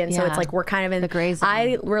Colombian. So Yeah. it's like we're kind of in The gray zone.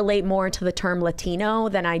 I relate more to the term Latino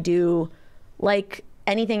than I do like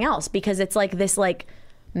anything else because it's like this like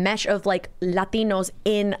mesh of like Latinos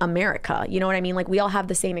in America. You know what I mean? Like we all have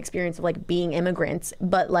the same experience of like being immigrants,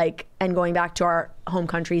 but like, and going back to our home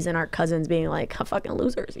countries and our cousins being like fucking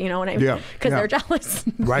losers. You know what I mean? Yeah, Because yeah. they're jealous.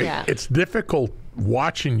 Right. Yeah. It's difficult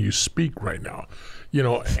watching you speak right now, you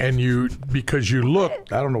know, and you because you look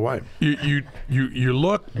I don't know why. you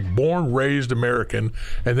look born raised American,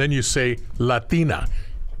 and then you say Latina.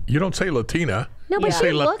 You don't say Latina. No, but you she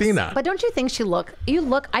say looks. Latina. But don't you think she look? You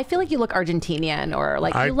look. I feel like you look Argentinian, or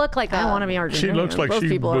like you look like I want to be Argentinian. she looks like Both she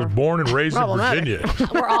people was are born and raised in problematic.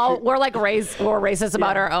 Virginia. we're like we're racist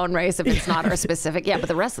about our own race if it's not our specific. Yeah, but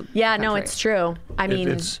the rest. Of the Yeah, no, country. it's true. I mean,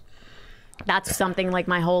 It's that's something like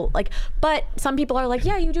my whole like. But some people are like,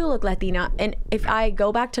 yeah, you do look Latina. And if I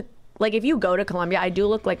go back to like if you go to Colombia, I do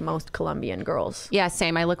look like most Colombian girls. Yeah,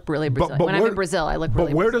 same. I look really Brazilian. When I'm in Brazil, I look really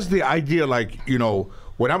But where Brazilian. does the idea, like, you know,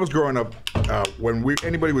 when I was growing up,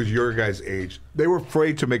 anybody was your guys' age, they were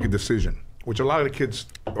afraid to make a decision, which a lot of the kids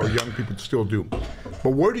or young people still do. But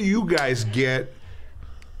where do you guys get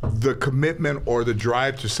the commitment or the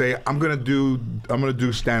drive to say, I'm gonna do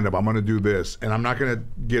stand up, I'm gonna do this, and I'm not gonna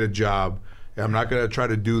get a job, and I'm not gonna try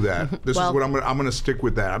to do that. This is what I'm gonna stick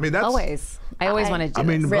with that. I mean, that's Always. I always wanted to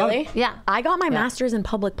do this. Really? Yeah. I got my master's in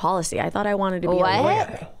public policy. I thought I wanted to be a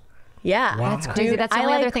lawyer. Yeah. That's crazy. Dude, That's the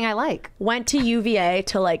only other thing I like. Went to UVA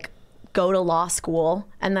to like go to law school,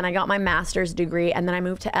 and then I got my master's degree, and then I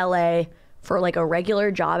moved to LA for like a regular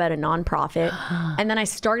job at a nonprofit. And then I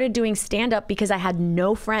started doing stand up because I had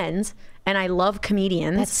no friends and I love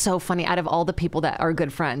comedians. That's so funny. Out of all the people that are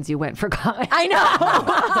good friends, you went for comedy. I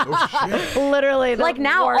know. Literally. Like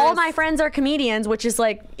now all my friends are comedians, which is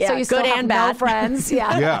like so you good and bad no friends.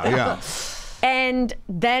 Yeah. yeah. And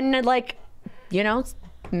then like, you know,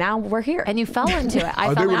 now we're here. And you fell into it. I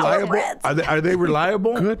Are fell they into reliable? it. Are they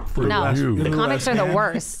reliable? Good for No, you. the comics are the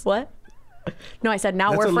worst. What? No, I said now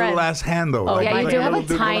That's we're a friends. little ass hand though. Oh, right? yeah, you Like do a have little a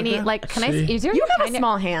dude tiny, that? like, can I, See? is your You have a kind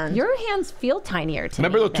small hand. Your hands feel tinier to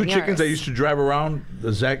Remember me those two than chickens that yours. used to drive around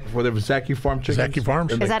the Zaki Farm chickens? Zaki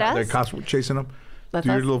Farms? And Is that us? The cops were chasing them. That's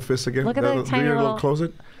Do your us? little fist again. Look at the Do tiny your little- close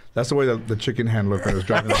it. That's the way the chicken hand looked when it was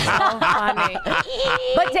driving. So funny.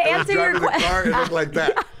 But to answer your driving the car, question, it looked like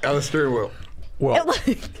that on the steering wheel. Well,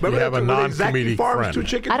 you have a Remember the Zaki non-comedic Farms friend. two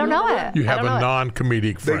chickens? I don't know Remember it. You I have don't a know it.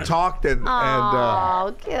 non-comedic that? They friend. talked and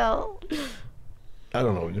Oh, Gil. I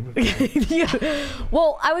don't know.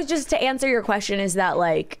 well, I was just to answer your question is that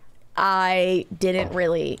like I didn't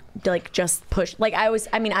really like just push like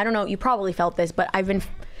I mean, I don't know, you probably felt this, but I've been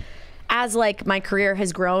as like my career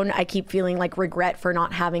has grown, I keep feeling like regret for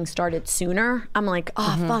not having started sooner. I'm like,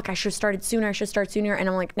 oh fuck, I should have started sooner. I should start sooner. And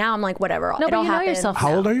I'm like, now I'm like, whatever. No, it but all you know happened. yourself.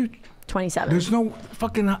 How old are you? 27. There's no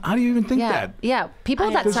fucking. How do you even think Yeah. that? Yeah.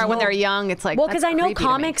 People that There's start when no- they're young, it's like, Well, that's because I know creepy to me.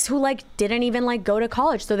 comics who like didn't even like go to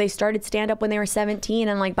college, so they started stand up when they were 17,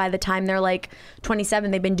 and like by the time they're like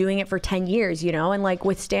 27, they've been doing it for 10 years, you know. And like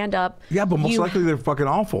with stand up, Yeah, but most likely they're fucking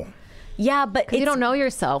awful. yeah, but You don't know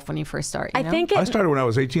yourself when you first start. You I know? think I it, started when I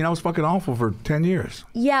was 18. I was fucking awful for 10 years.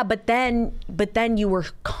 yeah, but then you were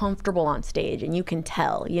comfortable on stage, and you can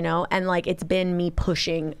tell, you know. And like it's been me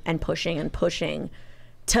pushing and pushing and pushing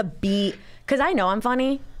to be, because I know I'm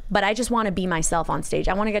funny, but I just want to be myself on stage.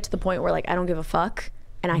 I want to get to the point where like I don't give a fuck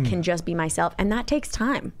and I can just be myself, and that takes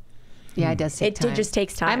time. Yeah, it does take time. It just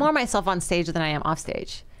takes time. I'm more myself on stage than I am off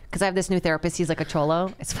stage. Because I have this new therapist. He's like a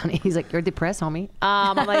cholo. It's funny. He's like, "You're depressed, homie."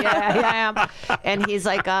 I'm like, "Yeah, I am." And he's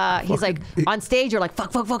like, on stage, you're like,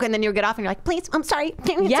 "Fuck, fuck, fuck," and then you get off, and you're like, "Please, I'm sorry."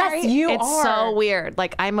 Yes, sorry. you It's are. so weird.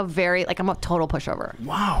 Like I'm a total pushover.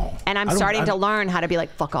 Wow. And I'm starting to learn how to be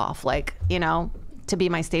like, "Fuck off," like to be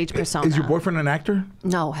my stage persona. Is your boyfriend an actor?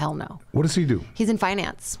 No, hell no. What does he do? He's in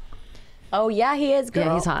finance. Oh yeah, he is. Girl.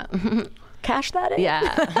 Yeah, he's hot. Cash that in.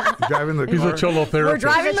 Yeah. Driving the He's car? a cholo therapist. We're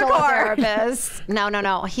driving the Cholo car. therapist.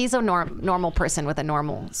 No. He's a normal person with a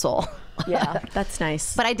normal soul. Yeah, that's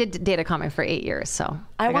nice. But I did date a comic for 8 years, so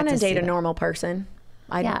I got want to see date a that. normal person.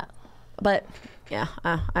 Yeah. But yeah,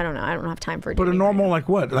 I don't know. I don't have time for But a dating normal like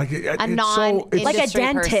what? Like A it's non-industry Like a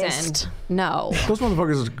dentist. person. No. those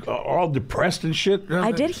motherfuckers are all depressed and shit.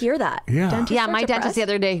 I did hear that. Yeah. Dentists Yeah, are my dentist the depressed.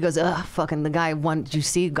 other day, he goes, ugh, fucking the guy won, did you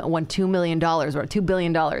see, won $2 million or $2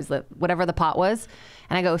 billion, whatever the pot was.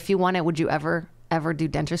 And I go, if you won it, would you ever do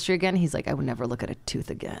dentistry again? He's like, I would never look at a tooth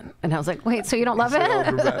again. And I was like, wait, so you don't love it?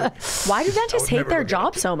 Why do dentists hate their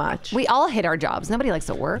job so much? We all hate our jobs. Nobody likes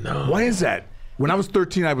to work. Why is that? When I was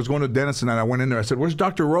 13, I was going to a dentist and I went in there. I said, "Where's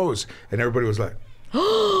Dr. Rose?" And everybody was like,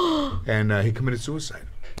 and he committed suicide.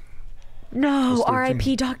 No, 13.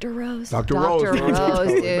 R.I.P. Dr. Rose. Dr. Dr. Rose. Rose,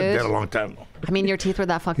 He's been dude. dead a long time. I mean, your teeth were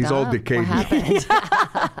that fucked He's up. all decayed. What happened?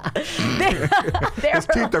 His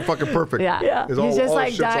teeth are fucking perfect. Yeah. His He's just all like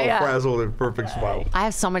shit's that, all yeah. frazzled and perfect smile. I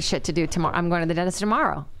have so much shit to do tomorrow. I'm going to the dentist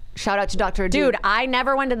tomorrow. Shout out to Dr. Dude, I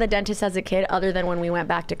never went to the dentist as a kid other than when we went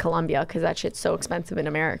back to Colombia because that shit's so expensive in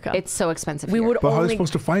America. It's so expensive. we here. would But how are they only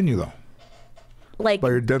supposed to find you though? like By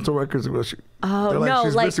your dental records? Well, Oh, they're like, no,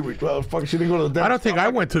 she's like- missing. Well, fuck, she didn't go to the dentist. I don't think I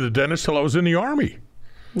went to the dentist till I was in the Army.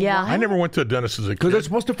 yeah. I never went to a dentist as a Because kid. they're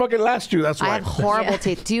supposed to fucking last you. That's I why. have horrible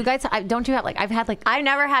teeth. Do you guys? Don't you have like? I've had like. I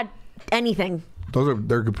never had anything.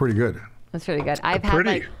 They're pretty good. That's pretty good. I've had pretty.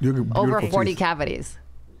 like You have over beautiful 40 teeth. cavities.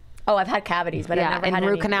 Oh, I've had cavities, but I've Yeah, never and had root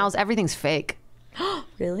anything. canals. Everything's fake.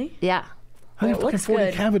 Really? Yeah. How do you It fucking looks 40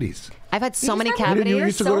 good. cavities? I've had so many just have- cavities. You're so you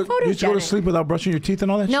used to go to photogenic. sleep without brushing your teeth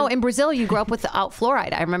and all that No, shit? in Brazil, you grow up without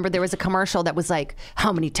fluoride. I remember there was a commercial that was like,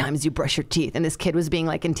 how many times do you brush your teeth? And this kid was being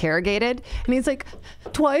like interrogated. And he's like,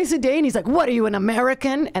 twice a day. And he's like, what are you, an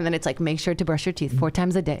American? And then it's like, make sure to brush your teeth 4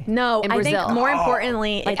 times a day. No, in I Brazil. think more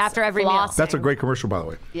importantly, Like it's after every meal. flossing. That's a great commercial, by the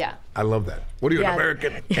way. Yeah. I love that. What are you, Yeah. an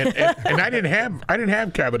American? And I didn't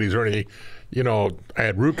have cavities or anything. You know, I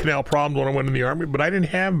had root canal problems when I went in the Army, but I didn't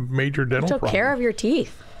have major dental Took problems. care of your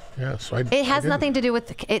teeth. Yeah, so It has nothing to do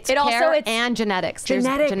with it's It also- care it's and genetics. There's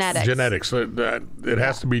genetics. genetics. It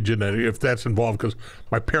has to be genetic if that's involved, because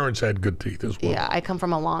my parents had good teeth as well. Yeah, I come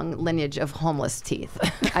from a long lineage of homeless teeth,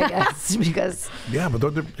 I guess, because Yeah, but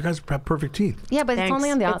you guys have perfect teeth. yeah, but Thanks. it's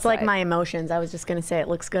only on the outside. It's like my emotions. I was just gonna say it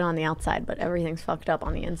looks good on the outside, but everything's fucked up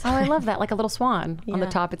on the inside. Oh, I love that, like a little swan on the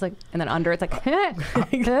Yeah. top. It's like, and then under it's like,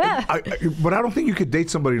 But I don't think you could date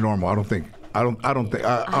somebody normal. I don't think. I don't think.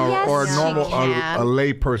 Yes, or a you normal, can. a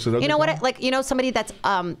lay person. You know what? Like, you know, somebody that's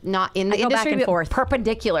not in the I go back industry, and but forth.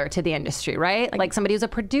 perpendicular to the industry, right? Like somebody who's a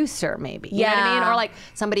producer, maybe. You know what I mean? Yeah. Or like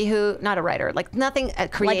somebody who, not a writer, like nothing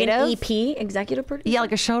Like creative. an EP, executive producer. Yeah,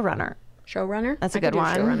 like a showrunner. Showrunner. That's a I could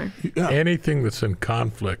good do one. Showrunner. Anything that's in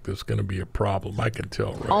conflict is going to be a problem. I can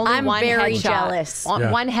tell. Right? Only I'm one very headshot. jealous.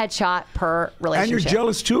 Yeah. One headshot per And relationship. you're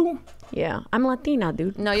jealous too? Yeah, I'm Latina,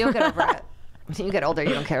 dude. No, you'll get over it. When you get older,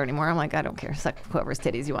 you don't care anymore. I'm like, I don't care. Suck whoever's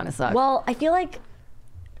titties you want to suck. Well, I feel like,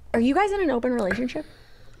 are you guys in an open relationship?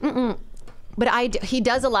 but he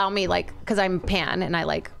does allow me, like, because I'm pan and I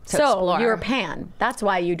like to So explore. you're pan. That's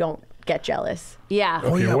why you don't get jealous. Yeah.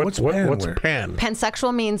 Oh, yeah, what- what's what- pan what's wear? pan?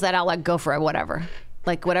 Pansexual means that I'll like go for whatever.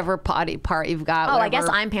 Like whatever body part you've got. Oh, I whatever- guess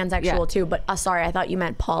I'm pansexual Yeah. too, but sorry, I thought you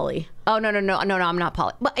meant poly. Oh, no, I'm not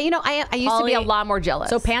poly. But, you know, I used to be a Poly- lot more jealous.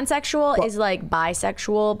 So pansexual is like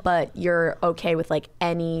bisexual, but you're okay with like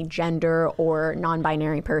any gender or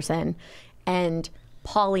non-binary person. And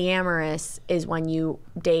polyamorous is when you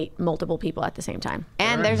date multiple people at the same time.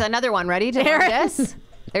 And there's another one. Ready to learn this?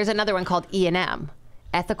 There's another one called E&M.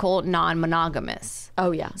 Ethical non-monogamous.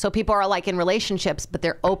 Oh, yeah. So people are like in relationships, but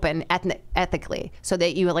they're open ethically, so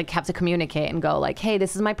that you like have to communicate and go like, "Hey,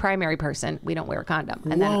 this is my primary person. We don't wear a condom."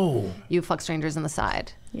 And Whoa. then you fuck strangers on the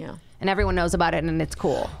side. Yeah. And everyone knows about it, and it's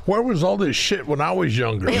cool. Where was all this shit when I was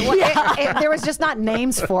younger? There was just not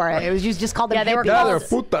names for it. It was just called. Yeah, they were hippies. Yeah, called-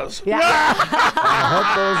 they're putas.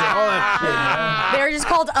 They're just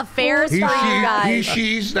called affairs for you guys. He,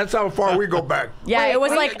 she's. That's how far we go back. Yeah, it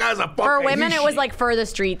was like that guy's a for fucking women he, it was she. like for the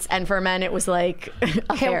streets, and for men it was like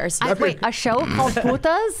affairs. Wait, a show called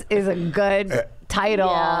Putas is a good title.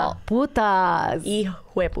 Yeah. Putas.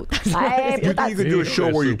 Hijueputas. Ay, Do you think you could do a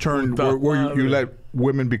show where you turn, where you let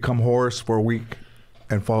women become whores for a week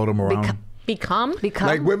and follow them around? Become?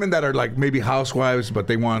 Like women that are like maybe housewives, but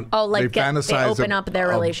they want Oh, like they they fantasize open up their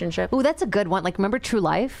relationship. Ooh, that's a good one. Like, remember True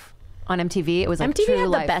Life on MTV? It was like MTV True had the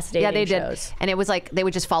Life. best Yeah, dating they did. shows. And it was like they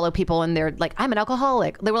would just follow people, and they're like, "I'm an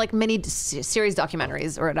alcoholic." They were like mini series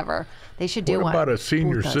documentaries or whatever. They should do What one. about a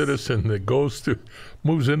senior Putas. citizen that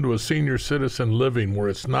moves into a senior citizen living where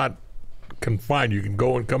it's not confined? You can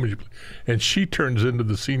go and come, and she turns into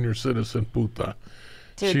the senior citizen puta.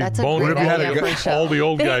 Dude, She's that's a boning great idea for a show. all the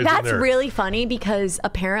old guys in That's there. really funny because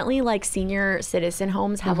apparently like senior citizen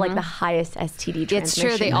homes have like the highest STD transmission. It's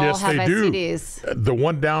true. They all Yes, have they do. STDs. The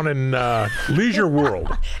one down in Leisure World.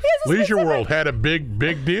 Leisure World had a big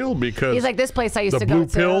deal because He's like, "This place I used the to blue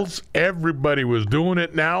go to." pills, everybody was doing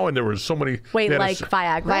it now, and there was so many. Wait, they had a like s-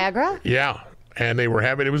 Viagra? Viagra? Yeah. And they were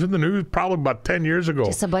having, it was in the news probably about 10 years ago.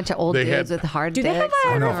 Just a bunch of old They dudes had- with hard Do they have dicks.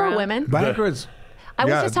 Viagra for women? Viagra is. I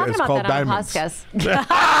was Yeah, just talking it's about called that on diamonds. the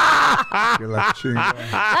podcast. You're like, she-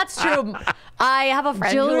 That's true. I have a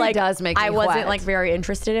friend who Jewelry like does make I me wasn't wet. like very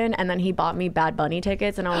interested in, and then he bought me Bad Bunny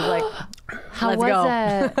tickets, and I was like, How "Let's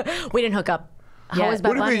was go." it? We didn't hook up. How was yet. Bad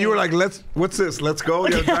What do you mean? Bunny? You were like, what's this? Let's go.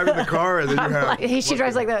 You're driving the car, and then you have. She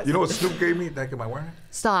drives like this. You know what Snoop gave me? That am I wearing it?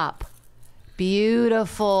 Stop.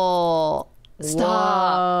 Beautiful.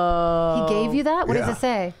 Stop. He gave you that? What does Yeah. it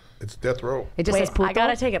say? It's death row. It just Wait, says puto? I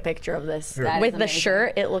gotta take a picture of this That is with the amazing.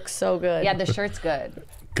 shirt. It looks so good. Yeah, the shirt's good.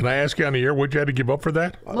 Can I ask you on the air what you had to give up for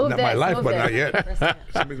that? Move Not my this, life, move but this. not yet.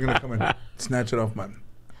 Somebody's gonna come and snatch it off my.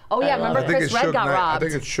 Oh, yeah, remember I think Chris it's Red Suge got Knight. I robbed.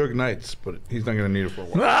 think it's Suge Knight's, but he's not gonna need it for a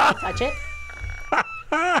while. Touch it.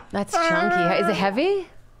 That's chunky. Is it heavy?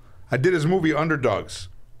 I did his movie Underdogs,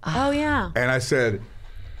 Oh yeah. and I said,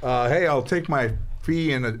 "Hey, I'll take my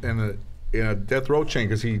fee in a death row chain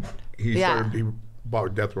because he Yeah. he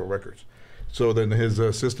bought Death Row Records." So then his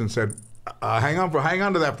assistant said, hang on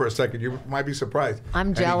to that for a second. You might be surprised." I'm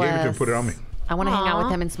And jealous. he gave it to me, put it on me. I want to hang out with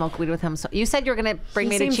Aw. him and smoke weed with him. So you said you were going to bring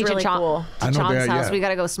He me to seems Cheech really and cool. Chong's house. yeah. We got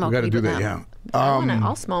to go smoke We got to weed do with that, him. yeah.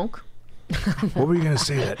 I'll smoke. What were you gonna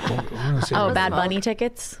say? Bad Bunny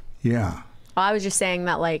tickets. Yeah. I was just saying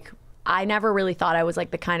that like I never really thought I was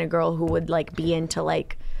like the kind of girl who would like be into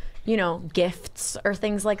like, you know, gifts or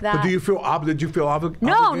things like that. But do you feel did you feel obligated?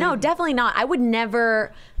 No, definitely not. I would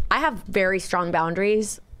never. I have very strong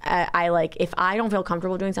boundaries. I like if I don't feel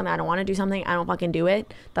comfortable doing something, I don't want to do something, I don't fucking do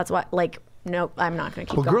it. That's what like. No, I'm not going to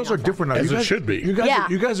keep going. Well, girls are different now. As it should be. You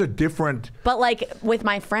guys are different. But like with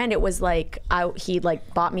my friend, it was like he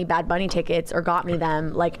like bought me Bad Bunny tickets or got me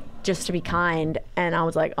them like just to be kind, and I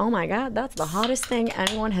was like, oh my god, that's the hottest thing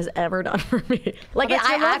anyone has ever done for me. Like Well, that's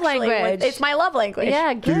your love language. It's my love language.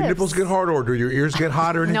 Yeah, Do your nipples get hard, or do your ears get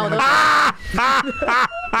hot, or anything? No, like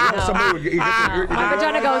those somebody would my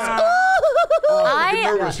vagina goes.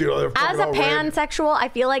 nervous, you know, they're As fucking a all red. pansexual, I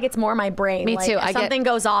feel like it's more my brain. Me Like, too. if I get- something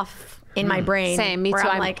goes off in my brain. Same, me too. where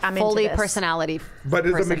I'm like, I'm fully into this. personality. But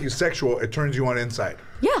it doesn't person. make you sexual. It turns you on inside,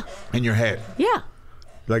 Yeah, in your head, yeah.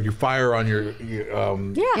 like you fire on your. Yeah,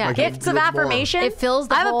 like gifts you of look more- affirmation. It fills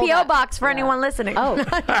the I have a hole PO that- box for anyone listening. Oh.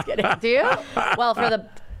 Just kidding. Do you? Well,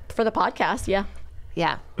 for the podcast, yeah.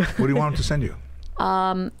 Yeah. What do you want them to send you?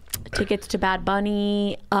 Tickets to Bad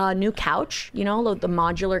Bunny, new couch. You know the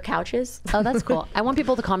modular couches. Oh, that's cool. I want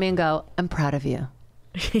people to call me and go, I'm proud of you.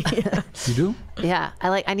 You do? Yeah.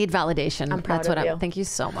 I need validation. I'm proud That's what of you. Thank you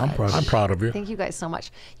so much. I'm proud of you. Thank you guys so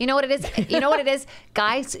much. You know what it is? You know what it is?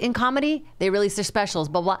 Guys in comedy, they release their specials,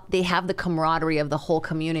 but they have the camaraderie of the whole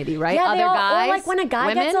community, right? Yeah, Other guys. or like when a guy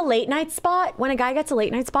women, gets a late night spot. When a guy gets a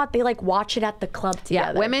late night spot, they like watch it at the club Yeah,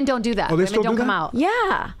 together. women don't do that. Oh, they Women still don't do come that? out.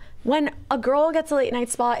 Yeah, when a girl gets a late night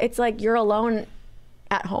spot, it's like you're alone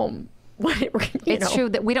at home. It's true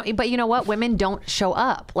that we don't, but you know what? Women don't show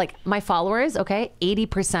up. Like my followers, okay,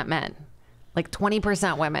 80% men, like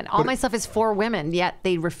 20% women. All my stuff is for women, yet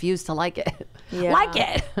they refuse to like it. Yeah. Like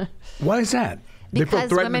it. Why is that? They feel Because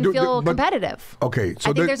threatened women to do- feel but- competitive. Okay,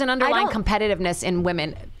 so I think there's an underlying don't- competitiveness in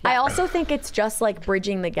women. I also think it's just like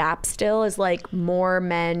bridging the gap. Still, is like more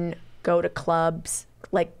men go to clubs.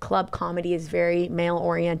 Like club comedy is very male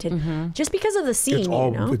oriented, just because of the scene. It's you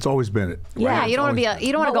know? always been it. Yeah, right? you don't want to be.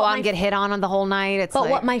 You don't want to But go what out and my- get hit on the whole night. It's But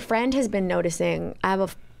like, what my friend has been noticing, I have a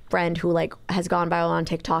friend who like has gone viral on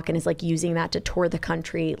TikTok and is like using that to tour the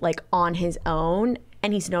country like on his own.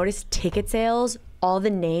 And he's noticed ticket sales, all the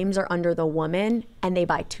names are under the woman and they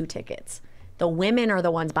buy 2 tickets. The women are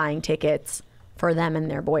the ones buying tickets for them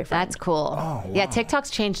and their boyfriend. That's cool. Yeah, TikTok's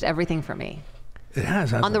changed everything for me. It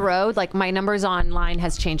has. On the road, like my numbers online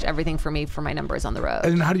has changed everything for me for my numbers on the road.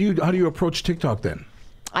 And how do you approach TikTok then?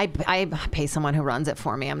 I pay someone who runs it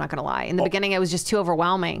for me. I'm not gonna lie. In the beginning, it was just too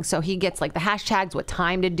overwhelming. So he gets like the hashtags, what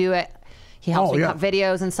time to do it. He helps me cut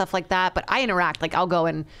videos and stuff like that. But I interact. Like I'll go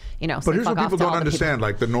and But say here's fuck what off people to all don't the people. understand: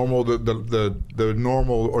 like the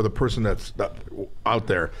normal or the person that's out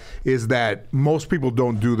there is that most people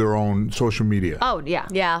don't do their own social media. Oh yeah.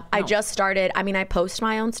 Yeah, I just started. I mean, I post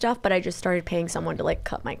my own stuff, but I just started paying someone to like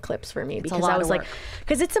cut my clips for me because lot I of was like, work.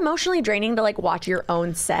 because it's emotionally draining to like watch your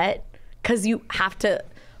own set because you have to.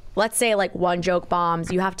 Let's say like one joke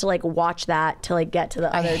bombs, you have to like watch that to like get to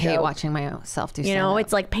the I other hate joke. watching myself do. You know,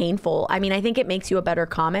 it's like painful. I mean, I think it makes you a better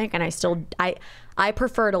comic, and I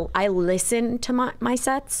prefer to. I listen to my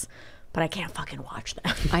sets, but I can't fucking watch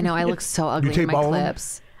them. I know I look so ugly in tape my all of them?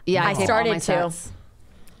 clips. Yeah, I tape all started my to. sets.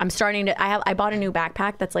 I'm starting to. I bought a new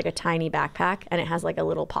backpack that's like a tiny backpack, and it has like a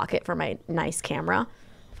little pocket for my nice camera.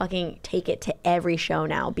 Fucking take it to every show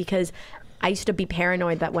now because I used to be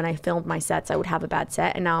paranoid that when I filmed my sets, I would have a bad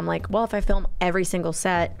set, and now I'm like, well, if I film every single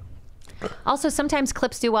set, Also, sometimes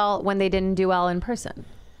clips do well when they didn't do well in person.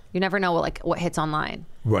 You never know what hits online.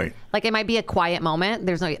 Right. Like it might be a quiet moment.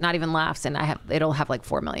 There's not even laughs, and it'll have like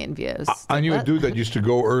 4 million views. I knew a What? dude that used to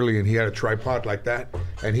go early, and he had a tripod like that,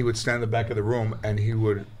 and he would stand in the back of the room, and he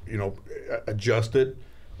would, adjust it,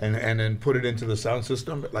 and then put it into the sound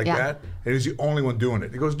system like Yeah. that. And he's the only one doing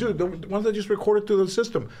it. He goes, dude, why don't they just record it through the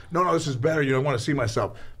system? No, this is better. You don't want to see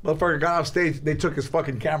myself. Motherfucker got off stage. They took his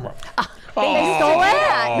fucking camera. they stole it.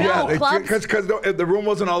 Yeah, No, clubs. because the room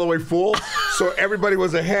wasn't all the way full, so everybody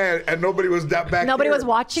was ahead and nobody was that back. Nobody here. was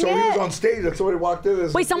watching So he was it? on stage and somebody walked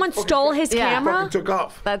in. Wait, someone stole his camera? Fucking took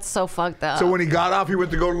off. That's so fucked up. So when he got off, he went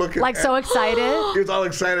to go look at. Like so excited. He was all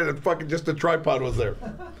excited and fucking just the tripod was there.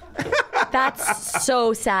 That's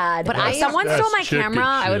so sad. But I- if someone That's stole my chicken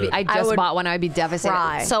camera, shit. I just bought one. I would be devastated.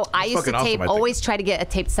 cry. So I used fucking to tape, awesome, I think. always try to get a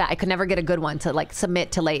taped set. I could never get a good one to like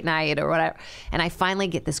submit to late night or whatever. And I finally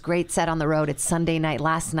get this great set on the road. It's Sunday night,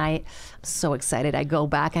 last night. I'm so excited. I go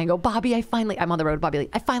back and I go, Bobby, I'm on the road. Bobby,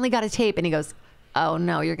 I finally got a tape. And he goes, oh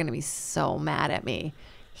no, you're going to be so mad at me.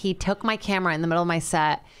 he took my camera in the middle of my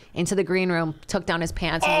set into the green room, took down his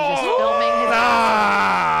pants, and was just filming his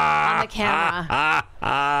ass on the camera.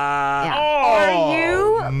 Are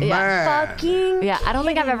you fucking? Yeah, I don't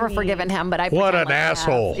think I've ever forgiven him, but I. What pretend an like I have.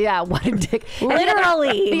 asshole. Yeah, what a dick.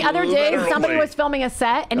 Literally. The other day, Literally. somebody was filming a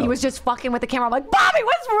set, and he was just fucking with the camera. I'm like, Bobby,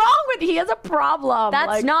 what's wrong with you? He has a problem. That's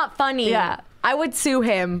Like, not funny. Yeah. I would sue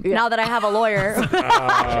him now that I have a lawyer.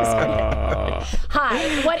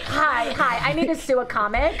 Hi. I need to sue a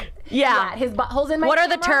comic. Yeah. His butthole's in my What are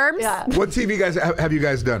the camera. terms? Yeah. What TV guys have you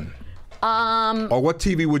guys done? Or what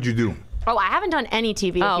TV would you do? Oh, I haven't done any TV.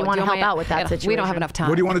 If you want to do help my- out with that situation. We don't have enough time.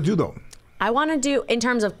 What do you want to do though? I want to do, in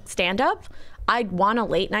terms of stand-up, I'd want a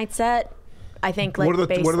late night set. I think like What are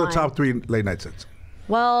the baseline. top 3 late night sets?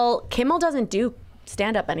 Well, Kimmel doesn't do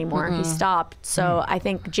stand-up anymore. He stopped. So I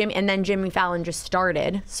think Jimmy Fallon just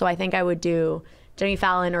started. So I think I would do Jimmy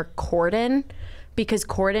Fallon or Corden, because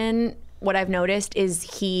Corden, what I've noticed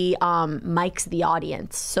is he mics the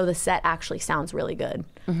audience, so the set actually sounds really good.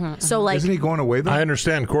 So like, Isn't he going away though? I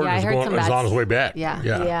understand Corden Yeah, I is heard some is bad- on his way back. Yeah.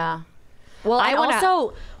 yeah. Well, I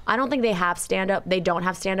wanna- I don't think they have stand-up. They don't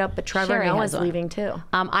have stand-up, but Trevor Sherry Noah's has one. leaving too.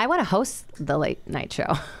 I want to host the late night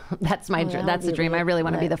show. That's my that that's would the be dream. I really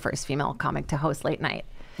want to be lit. the first female comic to host late night.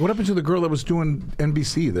 What happened to the girl that was doing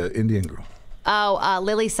NBC, the Indian girl? Oh,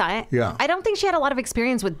 Lily Sy. Yeah. I don't think she had a lot of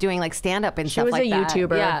experience with doing like stand up and stuff was like a that.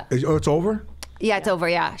 YouTuber. Yeah. Oh, it's over? Yeah, it's over.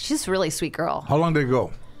 Yeah. She's a really sweet girl. How long did it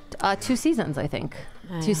go? 2 seasons, I think.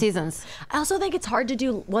 2 seasons. I also think it's hard to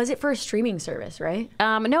do. Was it for a streaming service, right?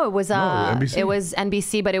 No, it was NBC. it was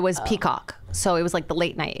NBC, but it was Peacock. So it was like the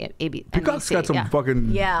late night Peacock's NBC, got some yeah. fucking.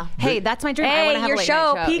 Yeah. Hey, that's my dream. I Hey, want to have your a late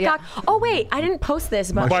show, night Peacock. Yeah. Oh wait, I didn't post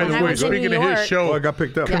this, but By when the I way, was in speaking New of York, his show, Oh, I got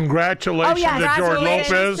picked up. congratulations Oh, yeah, to George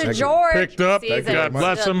congratulations Lopez. to George. Picked up. Season God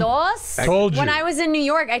bless him. dos. Told you. when I was in New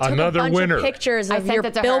York, I took Another a bunch winner. of pictures I of sent your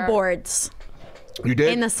it to her. billboards You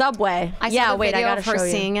did? in the subway. I saw yeah, the wait, I video gotta of her show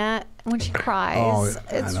you. seeing it when she cries. Oh,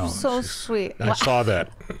 I it's know. so She's- sweet. I saw that.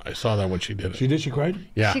 I saw that when she did it. She did? She cried?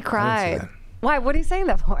 Yeah. She cried. that. Why? What are you saying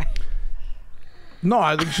that for? No,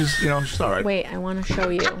 I think she's all right. Wait, I want to show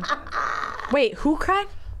you. Wait, who cried?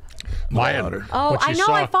 Maya. daughter. Oh, When she I know.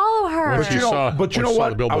 saw- I follow her. when she saw- But you when know she saw what?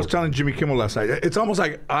 the I billboard. was telling Jimmy Kimmel last night. It's almost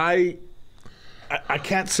like I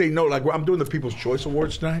can't say no. Like I'm doing the People's Choice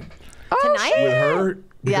Awards tonight Tonight? with her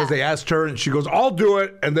because Yeah. they asked her and she goes, "I'll do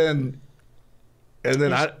it," and then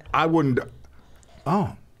I wouldn't.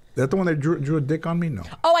 Oh, that the one that drew a dick on me? No.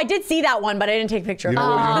 Oh, I did see that one, but I didn't take a picture. You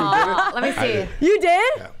know what? You did it? Let me see. You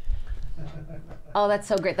did? Oh, that's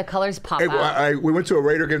so great. The colors pop Hey, out. we went to a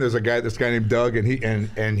Raider game. There's this guy named Doug, and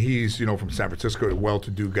he's from San Francisco, a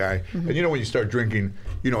well-to-do guy. And when you start drinking,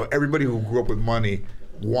 everybody who grew up with money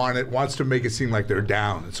wants to make it seem like they're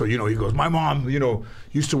down. And so he goes, my mom,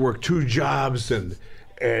 used to work 2 jobs, and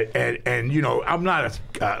I'm not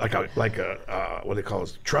like a what they call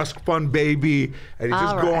it, trust fund baby, and he's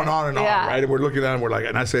just All going right. on and on, Yeah. right? And we're looking at him, we're like,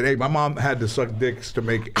 and I said, hey, my mom had to suck dicks to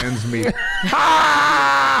make ends meet.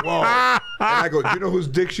 Whoa. And I go, do you know whose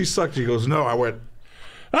dick she sucked? He goes, no. I went,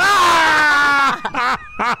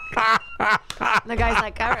 The guy's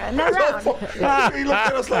like, all right, another round. he looked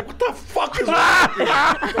at us like, what the fuck is wrong with you?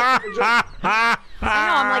 I know.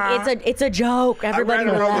 I'm like, it's a joke. Everybody I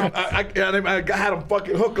ran around. relax. I had him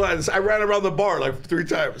fucking hook lines. I ran around the bar like 3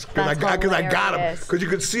 times because I got him. hilarious. Because you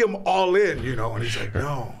could see him all in, and he's like,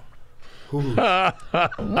 no. Who? I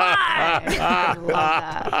love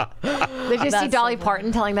that. Did you see Dolly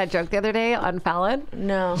Parton telling that joke the other day on Fallon?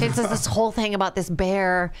 No. She says this whole thing about this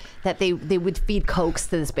bear that they would feed Cokes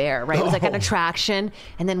to this bear, right? It was like an attraction.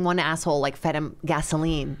 And then one asshole like fed him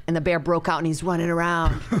gasoline and the bear broke out and he's running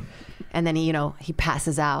around. And then he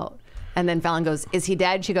passes out. And then Fallon goes, is he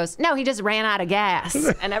dead? She goes, no, he just ran out of gas. And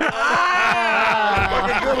everyone's like,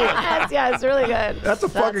 yeah, it's really good. That's a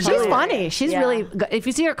fucking She's good one. funny. She's really good. If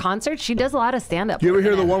you see her concert, she does a lot of stand-up. You ever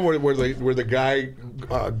hear the one where the guy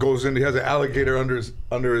goes in? He has an alligator under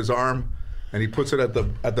his arm, and he puts it at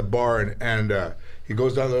the bar, and he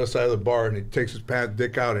goes down the other side of the bar, and he takes his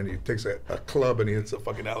dick out, and he takes a club, and he hits a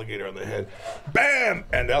fucking alligator on the head. Bam!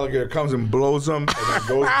 And the alligator comes and blows him, and then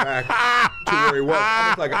goes back to where he was.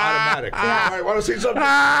 Almost like automatic. All right, want to see something?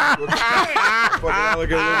 Fucking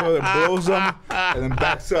alligator and blows him, and then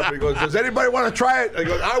backs up. And he goes, does anybody want to try it? And he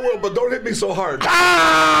goes, I will, but don't hit me so hard.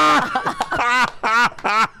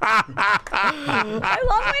 I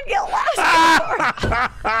love when Gil laughs.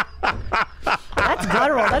 That's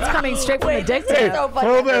guttural. That's coming straight from the dick. Hey,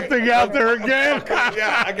 throw that thing out there again.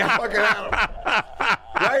 Yeah, I got fucking at him.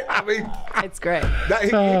 Right? I mean, It's great. he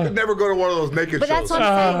could never go to one of those naked But shows. that's what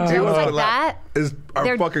I'm saying. He Jokes wants to like laugh. that.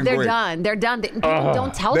 Are fucking they're great. done. They're done. People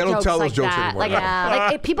don't tell They don't jokes tell those like jokes that. anymore.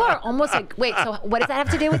 Like if people are almost like, wait, so what does that have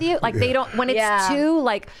to do with you? Like they don't, when it's too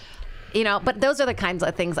like, you know, but those are the kinds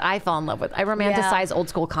of things I fell in love with. I romanticize old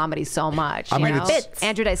school comedy so much. I mean, you know?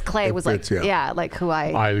 Andrew Dice Clay was fits, like, like who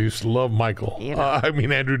I used to love Michael. You know.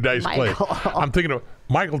 Andrew Dice Clay. Michael. I'm thinking of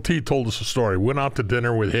Michael T. told us a story. Went out to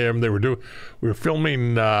dinner with him. We were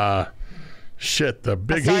filming the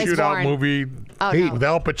big Star is shootout Born. movie with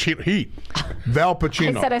Al Pacino. Heat. Val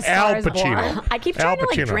Pacino. I said a Al Star is Pacino. Born. I keep Al trying to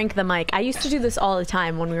like Pacino. drink the mic. I used to do this all the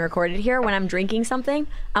time when we recorded here. When I'm drinking something,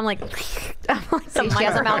 I'm like, the she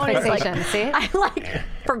has a mouth microphone is like- fixation. See? I like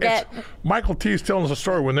forget. Michael T. is telling us a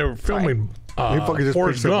story when they were filming He fucking just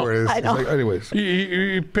Forrest picks up Gump. where it is. I know. He's like, anyways.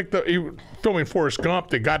 He picked up. He was filming Forrest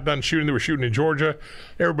Gump. They got done shooting. They were shooting in Georgia.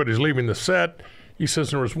 Everybody's leaving the set. He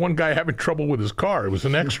says there was one guy having trouble with his car. It was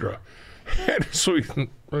an extra. And so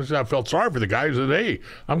I felt sorry for the guy. He said, "Hey,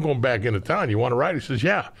 I'm going back into town. You want to ride?" He says,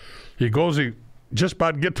 "Yeah." He goes. He just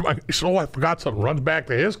about to get to my. He said, "Oh, I forgot something." Runs back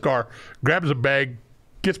to his car, grabs a bag,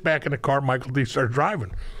 gets back in the car. Michael D. starts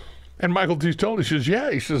driving, and Michael D. told him, he says,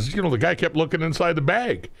 "Yeah." He says, "You know, the guy kept looking inside the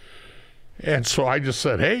bag." And so I just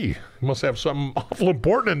said, "Hey, you must have something awful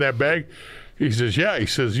important in that bag." He says, "Yeah." He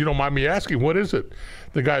says, "You don't mind me asking, what is it?"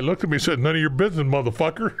 The guy looked at me and said, "None of your business,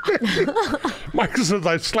 motherfucker." Michael says,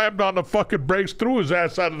 I slammed on the fucking brakes, threw his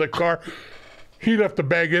ass out of the car. He left the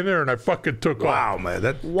bag in there, and I fucking took off. Wow, man.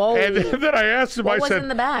 Whoa. And then I asked him, What I was said, in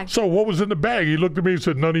the bag? "So what was in the bag?" He looked at me and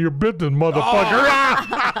said, "None of your business,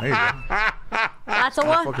 motherfucker." There you go. That's a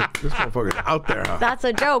one. This motherfucker's out there, huh? That's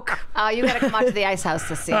a joke. Oh, you got to come out to the Ice House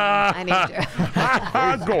to see. I need you.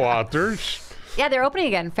 I'd go out there. Yeah, they're opening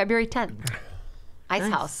again February 10th. Ice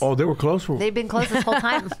House. Oh, they were close for They've been closed this whole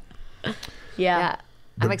time. Yeah.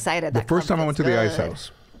 I'm excited. The first time I went to the Ice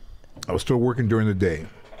House, I was still working during the day.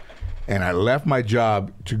 And I left my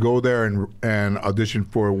job to go there and audition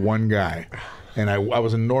for one guy. And I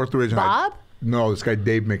was in Northridge. Bob? No, this guy,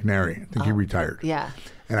 Dave McNary. I think he retired. Yeah.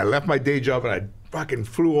 And I left my day job and I fucking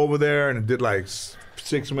flew over there and did like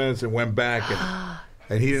 6 minutes and went back.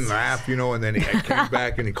 And he didn't laugh, you know. And then I came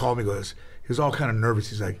back and he called me, he was all kind of nervous.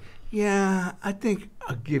 He's like, "Yeah, I think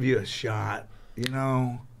I'll give you a shot, you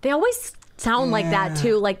know." They always sound like that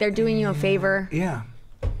too, like they're doing you a favor. Yeah.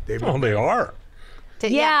 Dave Oh, they are.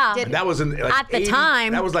 Yeah. That was in like At the 80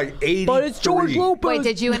 time. That was like 80. But it's George Lopez. Wait,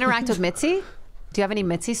 did you interact with Mitzi? Do you have any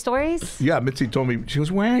Mitzi stories? Yeah, Mitzi told me, she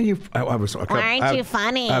goes, "Where are you?" I was, Why aren't you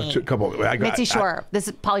funny? I have a couple. Mitzi Shore. This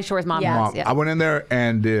is Pauly Shore's mom. Yeah. Mom, I went in there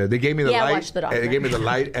and they gave me the Yeah, I light. watched the They gave me the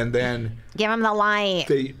light, and then Give him the light.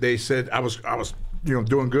 they said I was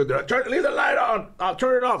doing good. They're like, "Leave the light on. I'll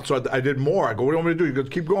turn it off." So I did more. I go, "What do you want me to do?" He goes,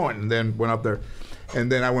 "Keep going." And then went up there,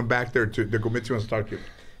 and then I went back there to go. Mitzi wants to talk to you.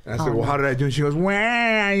 And I said, "Well, how did I do?" And she goes,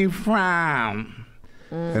 "Where are you from?"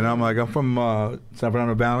 And I'm like, "I'm from San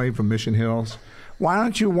Fernando Valley, from Mission Hills." "Why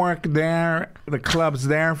don't you work there, the clubs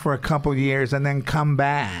there, for a couple years and then come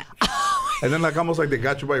back?" And then almost like they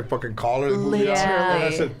got you by your fucking collar. They moved you out. And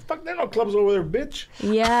I said, "Fuck, there are no clubs over there, bitch."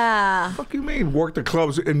 Yeah. Fuck you mean? Work the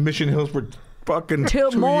clubs in Mission Hills for fucking 2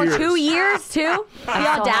 years. 2 years too? The happy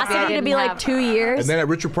I audacity to be didn't like have- 2 years. And then at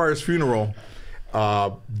Richard Pryor's funeral,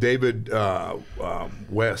 David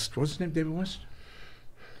West. What's his name? David West?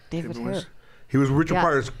 David who? West. He was Richard Yeah.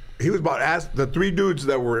 Pryor's. He was about the three dudes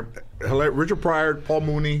that were Richard Pryor, Paul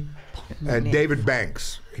Mooney, and David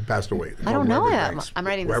Banks. He passed away. I don't know Reverend him. Banks. I'm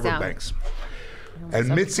writing this Reverend down. Banks. And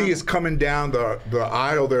Mitzi is coming down the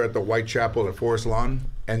aisle there at the Whitechapel at Forest Lawn,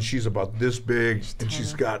 and she's about this big, and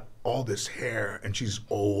she's got all this hair, and she's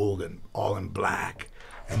old and all in black,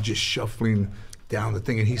 and just shuffling down the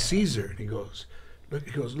thing. And he sees her, and he goes,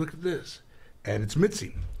 "Look at this," and it's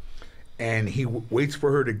Mitzi. And he waits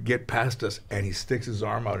for her to get past us, and he sticks his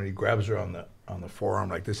arm out and he grabs her on the forearm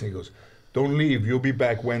like this, and he goes, "Don't leave. You'll be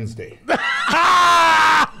back Wednesday."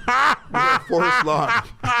 Forest Lawn.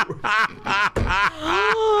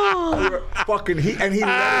 Fucking he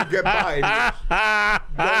let her get by. And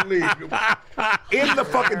he goes, "Don't leave." In the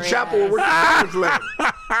fucking chapel where we're laying.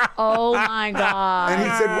 Oh my God. And he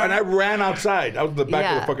said, and I ran outside. I was in the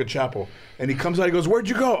back of the fucking chapel. And he comes out, he goes, "Where'd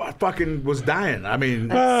you go?" I fucking was dying. I mean,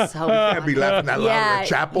 That's so you can't be laughing that loud in a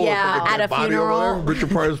chapel. yeah, with a at dead a body over funeral. there. Richard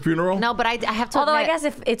Pryor's funeral. No, but I have to Although I admit, guess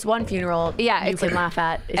if it's one funeral, Yeah, you it's can laugh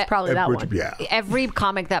at. It's probably that one. Yeah. every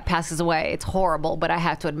comic that passes away, it's horrible. But I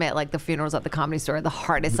have to admit, like the funerals at the Comedy Store, are the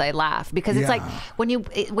hardest I laugh because it's like when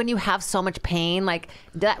you have so much pain, like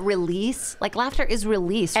that release, like laughter is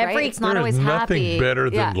release, right? Every- It's not There's always nothing happy. better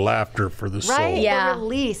than Yeah. laughing for the soul. Right? Yeah. The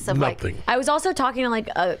release of Nothing. I was also talking to like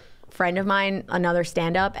a friend of mine, another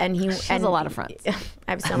stand-up, and he has a lot of friends. I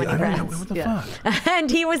have so many I don't know. friends. What the fuck? And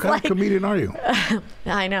he was What kind like, of comedian are you?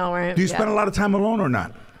 I know, right? Do you spend a lot of time alone or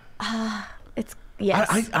not? It's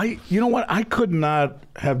yes. You know what? I could not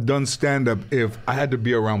have done stand-up if I had to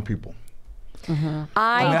be around people. I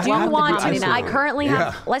I do have to want be to. I isolated. currently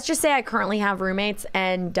have. Yeah. Let's just say I currently have roommates,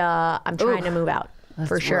 and I'm trying to move out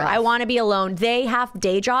for sure. rough. I want to be alone. They have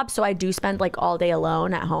day jobs, so I do spend like all day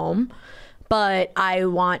alone at home, but I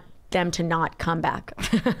want them to not come back.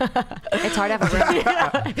 It's hard to have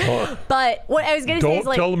a roommate. But what I was gonna say Don't is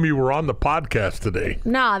like, tell them you were on the podcast today.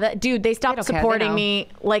 nah, dude, they stopped don't care, they supporting know. me.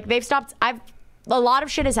 Like they've stopped. A lot of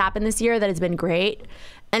shit has happened this year that has been great.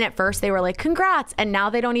 And at first they were like, congrats. And now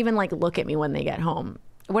they don't even like look at me when they get home.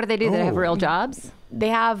 What do? They have real jobs? They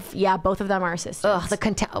have, yeah, both of them are assistants. Ugh,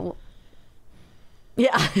 the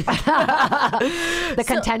Yeah. the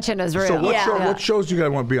contention is real. So what, Yeah. what shows do you guys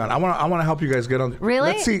want to be on? I want to help you guys get on.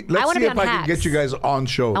 Really? Let's see. I Let's wanna see be if on I can Hacks. get you guys on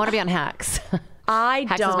shows. I want to be on Hacks. I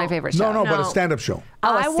Hacks don't. is my favorite show. No, but a No. stand-up show. Oh,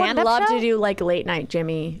 a I would stand-up love show? to do like late night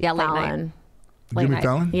Jimmy Yeah, late night. Fallon. Late Jimmy night.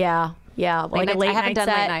 Fallon? Yeah. Yeah. Like nights. a late I haven't night done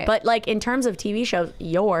late set. night. But like in terms of TV shows,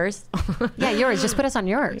 yours. Yeah, yours. Just put us on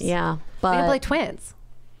yours. Yeah. We But can play twins.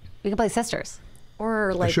 We can play sisters.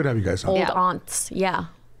 or I like should have you guys on. old Yeah. aunts. Yeah.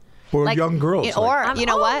 Or Like, young girls. Or like- you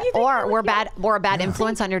know what? you think Or that would- we're bad. We're a bad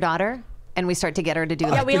influence on your daughter, and we start to get her to do.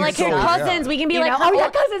 Yeah, we think like so, his yeah. cousins. We can be You like, know? Oh, yeah,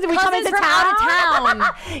 cousins. We come into from out of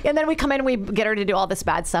town. And then we come in and we get her to do all this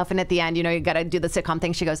bad stuff. And at the end, you got to do the sitcom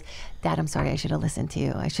thing. She goes, Dad, I'm sorry. I should have listened to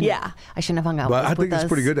you. I shouldn't. Yeah. I shouldn't have hung out But with I think it's us."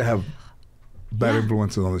 pretty good to have bad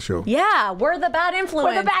influences on the show. Yeah, we're the bad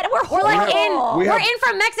influence. We're the bad- we're like horrible. We we're have- in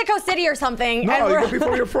from Mexico City or something. No, and you we're,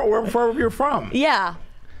 gotta be from wherever you're from. yeah.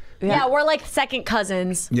 Yeah, we're like second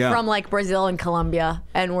cousins Yeah. from like Brazil and Colombia,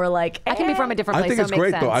 and we're like, I can be from a different I place. think so it's it makes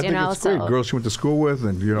great sense, though. I think it's great. so- Girls she went to school with,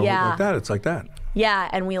 and Yeah. like that. It's like that. yeah,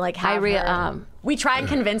 and we like have re- her. We try and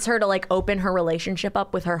convince her to like open her relationship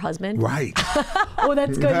up with her husband. Right. Oh,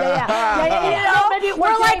 that's good. Yeah. You know? Maybe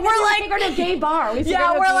we're like take her to a gay bar.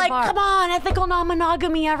 yeah, we're like, come on, ethical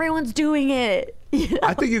non-monogamy. Everyone's doing it.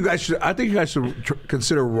 I think you guys should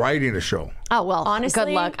consider writing a show. Oh well, Honestly-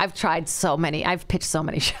 good luck. I've tried so many. I've pitched so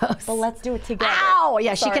many shows. Well, let's do it together. Ow!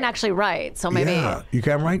 Yeah, she Sorry. can actually write. So maybe Yeah, you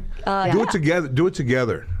can write. Do it together. Do it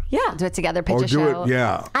together. Yeah. do it together. Pitch Or a do show. it.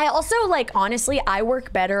 Yeah. I also like honestly, I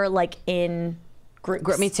work better like in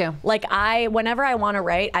groups. Me too. Like whenever I want to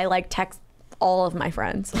write, I like text all of my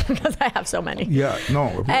friends because I have so many. Yeah.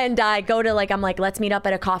 No. And I go to I'm like, let's meet up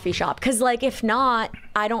at a coffee shop. Cause like, if not,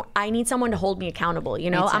 I need someone to hold me accountable.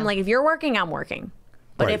 You know, too. I'm like, if you're working, I'm working.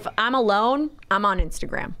 But Right. if I'm alone, I'm on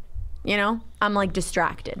Instagram. You know, I'm like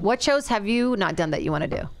distracted. What shows have you not done that you want to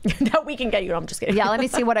do? That we can get you. I'm just kidding. Yeah, let me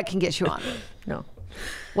see what I can get you on. No.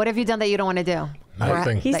 What have you done that you don't want to do?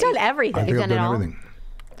 Nothing. He's That done you- everything. I think You've I've done it done all? everything.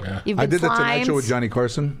 You've I been did the Tonight Slimed. Show with Johnny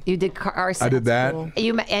Carson. You did Carson. I did that.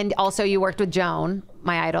 And also you worked with Joan,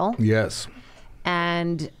 my idol, Yes.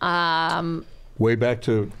 and Way back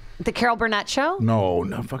to the Carol Burnett show. no,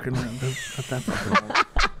 not fucking not that fucking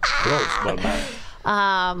close,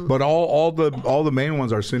 but all the main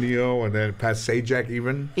ones, Arsenio and then Pat Sajak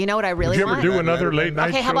even. You know what I really Did you ever want? do another late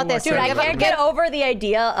night show? Okay, how about this? Dude, I Give can't a- get over the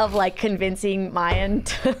idea of like convincing Mayan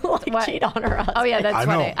to like cheat on her husband. Oh yeah, that's I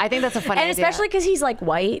funny. know. I think that's a funny and idea. especially because he's like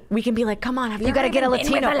white, we can be like, come on, have you got to get a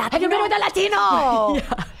Latino. Have you been with a Latino?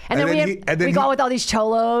 And then we go out with all these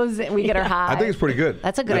cholos and we get her high. I think it's pretty good.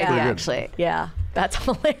 That's a good That's idea, pretty good. actually. Yeah, that's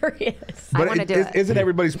hilarious. But wanna do it. isn't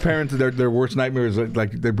everybody's parents their worst nightmare is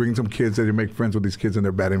like they bring some kids that they make friends with these kids and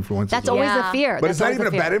they're bad influences. That's always the Yeah. fear. But That's it's not always even a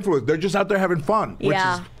the fear. bad influence. They're just out there having fun, which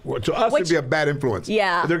Yeah. is to us it'd be a bad influence.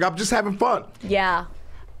 Yeah. They're just having fun. Yeah.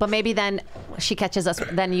 But maybe then she catches us.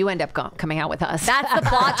 Then you end up coming out with us. That's the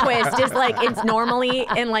plot twist. Is like it's normally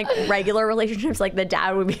in like regular relationships, like the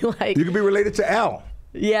dad would be like, You can be related to Al.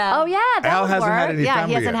 yeah, Oh yeah, that Al would hasn't work. had any yeah, family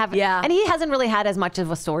he hasn't yet. have. Yeah. and he hasn't really had as much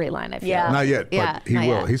of a storyline. I feel. Yeah. Not yet, but Yeah, he not will.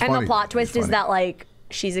 yet. He's And funny. the plot twist He's is funny. that like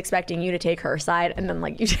she's expecting you to take her side, and then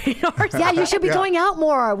like you take ours. Yeah, you should be Yeah. going out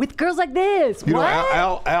more with girls like this. You know,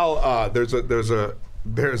 What? Al. There's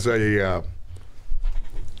a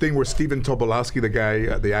thing where Stephen Tobolowsky, the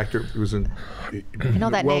guy, the actor, who was in, I know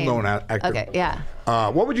that name. well-known actor. Okay, yeah.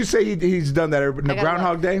 What would you say he's done that? No, gotta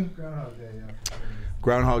Groundhog look. Day.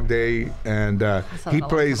 Groundhog Day, and saw he that a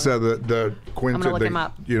plays long the Quentin. I'm gonna look him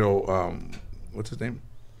up. You know, what's his name?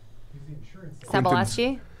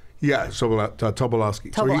 Sabolowski. Yeah,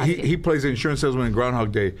 Tobolowsky. So Tobolowsky. he plays the insurance salesman in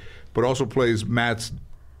Groundhog Day, but also plays Matt's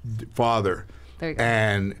father. There you go.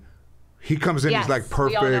 And he comes in, Yes, he's like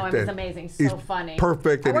perfect. we all know him. He's and amazing. So he's funny.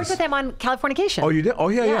 Perfect. I and worked he's- with him on Californication. Oh, you did? Oh,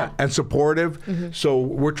 yeah. Yeah. And supportive. So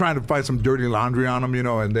we're trying to find some dirty laundry on him, you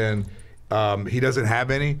know, and then He doesn't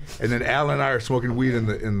have any, and then Al and I are smoking weed in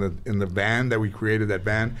the van that we created, that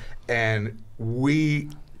van, and we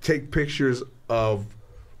take pictures of.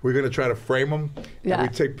 We're gonna try to frame them. Yeah. And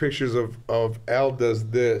we take pictures of Al does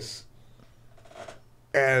this,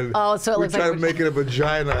 and so it we looks try like to make it a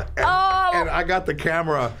vagina. And I got the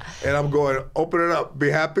camera, and I'm going, open it up, be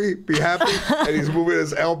happy, and he's moving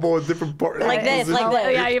his elbow in different parts. Like this, like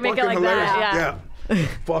this. Yeah, you make it like that. Yeah.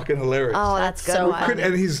 Fucking hilarious. Oh, that's good. so one.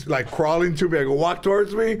 And he's like crawling to me. I go, walk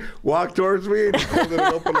towards me. And he's holding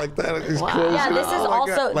it open like that. And he's closing Yeah, it. this is Oh my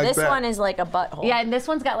also God, like this that. one is like a butthole. Yeah, and this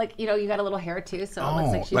one's got like, you got a little hair too, so it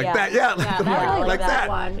looks like she. like that. Yeah, like that.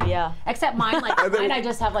 one. Yeah. Except mine, like And then- mine, I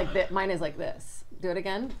just have like mine is like this. Do it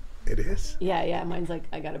again. It is. Yeah, mine's like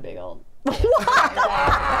I got a big old.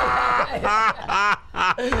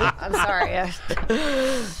 I'm sorry.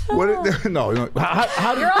 What? No.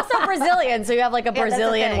 How do You're also Brazilian, so you have like a Yeah, that's the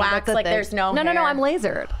Brazilian thing, wax. that's the Like thing. there's no. No, hair. I'm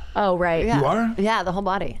lasered. Oh right. Yeah. you are? Yeah, the whole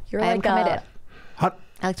body. You're I am like committed. How,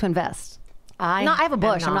 I like to invest. I I have a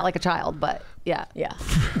bush. am I'm not like a child, but yeah. Yeah.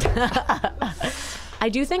 I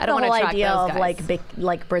do think I the don't whole wanna attract idea those of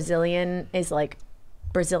like Brazilian is like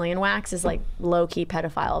Brazilian wax is like low key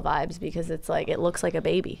pedophile vibes because it's like it looks like a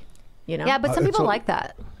baby, you know? Yeah, but some it's people a- like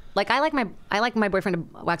that. Like I like my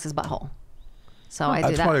boyfriend to wax his butthole. So I do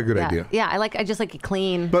That's that. probably a good Yeah. idea. Yeah, I just like it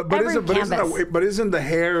clean. but Every isn't the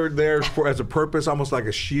hair there for as a purpose, almost like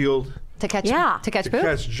a shield to catch to catch to poop?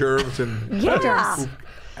 catch germs and Yeah.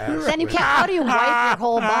 Then you can't. How do you wipe your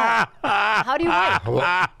whole butt? How do you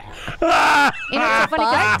wipe? It's so funny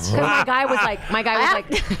because my guy was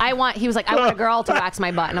like, he was like, I want a girl to wax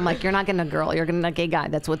my butt, and I'm like, you're not getting a girl, you're getting a gay guy.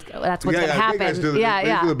 That's what's gonna Gay guys happen. do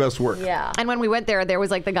they do the best work. Yeah. And when we went there was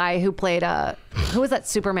like the guy who played who was that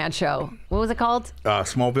Superman show? What was it called?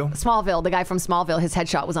 Smallville. Smallville. The guy from Smallville. His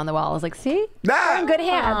headshot was on the wall. I was like, see, Nah, You're in good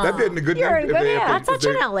hands. That'd be in a good. You're in good hands. If That's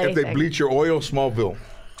such an LA If they thing. bleach your oil, Smallville.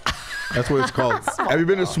 That's what it's called. Have you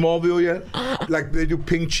been to Smallville yet? Like they do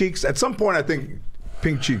pink cheeks. At some point, I think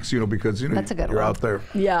pink cheeks. Because That's a good you're one. out there.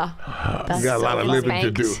 Yeah. You got a lot of living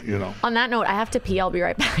to do. Spanked. On that note, I have to pee. I'll be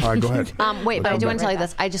right back. All right, go ahead. Wait, but I do want to back. tell you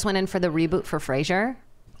this. I just went in for the reboot for Frasier.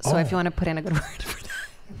 So if you want to put in a good word for that.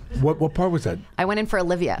 What part was that? I went in for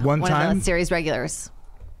Olivia, One of time? the series regulars.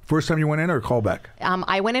 First time you went in or callback?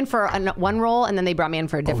 I went in for one role, and then they brought me in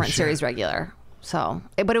for a different shit. series regular. So,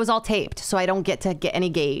 but it was all taped, so I don't get to get any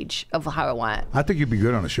gauge of how it went. I think you'd be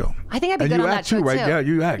good on the show. I think I'd be And good you on that act show too, right? too. Yeah,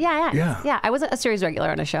 you act. Yeah. I was a series regular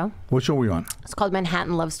on a show. What show were you on? It's called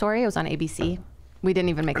Manhattan Love Story. It was on ABC. We didn't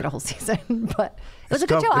even make it a whole season, but it was a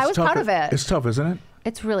good Tough. show. I It's was tough. proud of it. It's tough, isn't it?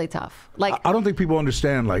 It's really tough. Like I don't think people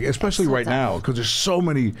understand, like, especially so right tough. now, because there's so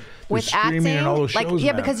many with streaming acting, and all those shows. like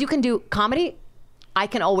yeah, now. because you can do comedy. I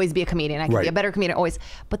can always be a comedian. I can be a Right. better comedian always.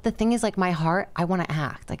 But the thing is, like, my heart, I want to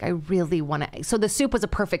act. Like, I really want to. So The Soup was a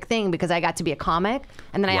perfect thing because I got to be a comic,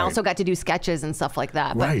 and then I Right. also got to do sketches and stuff like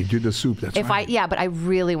that. But Right, you did The Soup. That's if right. but I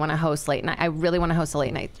really want to host late night. I really want to host a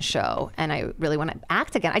late night show, and I really want to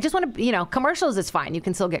act again. I just want to, commercials is fine. You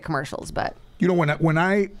can still get commercials, but when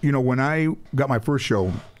I got my first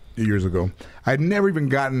show years ago, I'd never even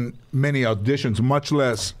gotten many auditions, much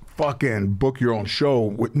less fucking book your own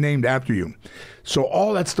show named after you. So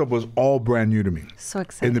all that stuff was all brand new to me. So In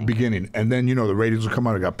exciting. the beginning. And then, the ratings would come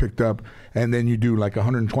out, it got picked up, and then you do like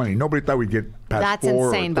 120. Nobody thought we'd get past that's 4 or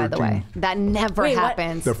insane, by the 13. way. That never Wait, what?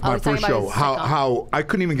 happens. My first show, how how I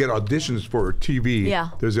couldn't even get auditions for TV. Yeah.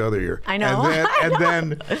 There's the other year. I know. And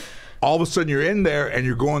then all of a sudden you're in there and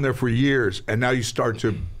you're going there for years, and now you start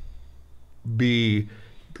to be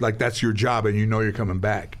like that's your job, and you're coming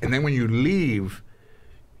back. And then when you leave,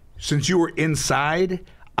 since you were inside,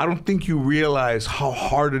 I don't think you realize how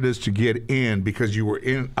hard it is to get in because you were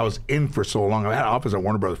in. I was in for so long. I had an office at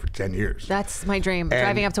Warner Brothers for 10 years. That's my dream. And-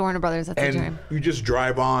 Driving up to Warner Brothers, that's a And dream. you just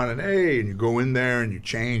drive on and you go in there and you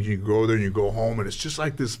change and you go there and you go home, and it's just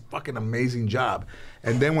like this fucking amazing job.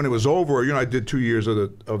 And then when it was over, I did 2 years of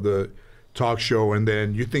the talk show, and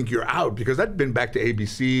then you think you're out because I'd been back to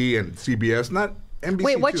ABC and CBS, not NBC.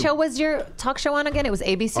 Wait, what too. show was your talk show on again? It was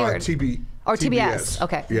ABC or Or TBS.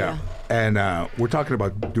 Okay. Yeah. And we're talking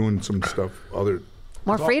about doing some stuff other.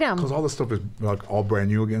 More freedom. Because all this stuff is like all brand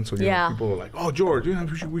new again. So Yeah. people are like, "Oh, George,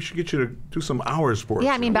 we should get you to do some hours for us."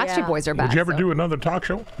 Yeah, I mean, Backstreet Yeah. Boys are back. Would you ever so- do another talk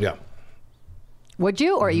show? Yeah, Would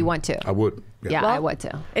you, or you want to? I would. Yeah, I would too.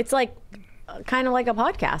 It's like kind of like a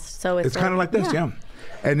podcast. So It's kind of like this, yeah.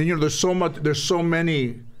 And then there's so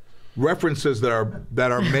many references that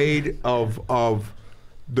are made of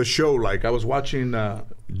the show. Like I was watching.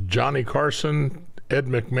 Johnny Carson, Ed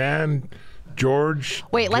McMahon, George.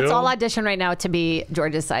 Wait, let's Gil. all audition right now to be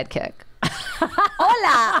George's sidekick.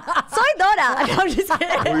 Hola, soy Dora. No, I'm just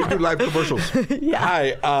kidding. Or you do live commercials.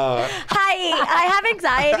 Hi. Hi, I have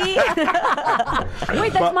anxiety.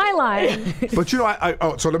 Wait, that's my line. But you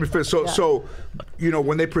know, so let me finish. So you know,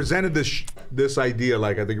 when they presented this idea,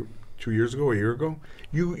 like I think 2 years ago, a year ago,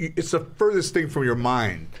 it's the furthest thing from your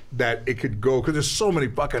mind that it could go, because there's so many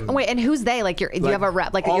fucking. Wait, and who's they? Like, do you have a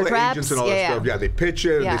rep? Like all your the reps? agents and all that stuff. Yeah, they pitch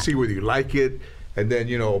it. And Yeah. they see whether you like it. And then,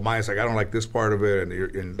 you know, Maya's like, I don't like this part of it, and you're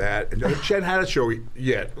in that. And she hadn't had a show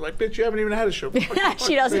yet. Like, bitch, you haven't even had a show.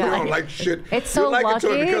 She doesn't You don't like like shit. It's so you like it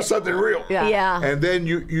till it lucky. becomes something real. Yeah. And then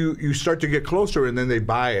you start to get closer, and then they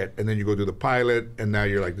buy it, and then you go do the pilot, and now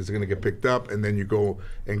you're like, this is going to get picked up, and then you go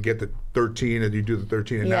and get the 13, and you do the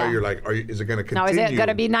 13, and now Yeah. you're like, is it going to continue? Now, is it going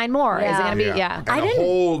to be 9 more? Is it going to be,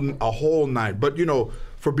 And a whole 9. But, you know,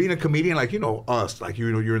 for being a comedian, like, you know, us, like,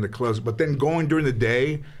 you know, you're in the clubs, but then going during the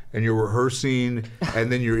day and you're rehearsing,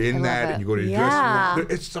 and then you're in that, and you go to your Yeah. dressing room.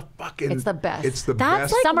 It's the fucking. It's the best. It's the That's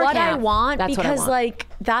best. like Summer what I camp. want, That's what I because want. like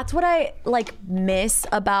that's what I like miss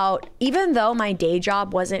about, even though my day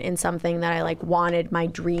job wasn't in something that I like wanted my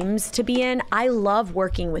dreams to be in. I love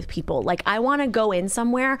working with people. Like I want to go in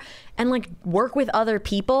somewhere and like work with other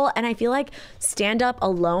people, and I feel like stand up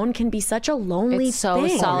alone can be such a lonely It's so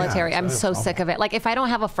thing. solitary. Yeah, I'm so sick of it. Like if I don't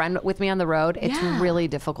have a friend with me on the road, it's Yeah. really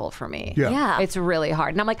difficult for me. Yeah. It's really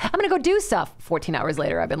hard. And I'm like, I'm going to go do stuff. 14 hours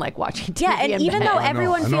later, I've been like watching TV. Yeah, and in even bed. though I know,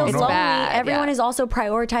 everyone I know, feels I know. lonely, Bad, everyone yeah. is also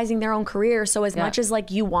prioritizing their own career. So as Yeah. much as like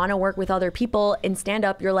you want to work with other people in stand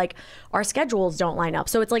up, you're like, our schedules don't line up.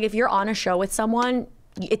 So it's like if you're on a show with someone,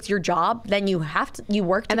 it's your job, then you have to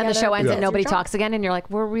work And together. then the show ends It's and your nobody job. talks again, and you're like,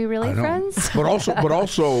 were we really I know. friends? But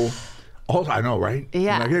also, I know, right?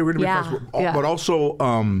 Yeah. Like, hey, we're gonna be Yeah. friends. Yeah. But also,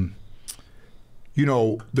 you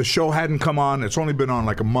know, the show hadn't come on. It's only been on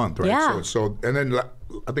like a month, right? Yeah. So and then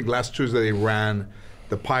I think last Tuesday they ran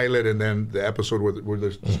the pilot and then the episode with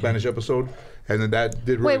the Spanish episode, and then that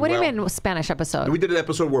did really Wait, what do well. you mean Spanish episode? We did an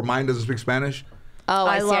episode where mine doesn't speak Spanish, Oh,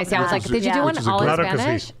 I see. I love see. I was that. like, did you Yeah. do one Which is a all in Claro que sí.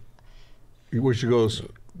 Spanish? where she goes,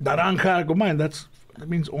 naranja. I go, mine, that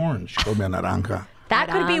means orange. She called me a naranja. That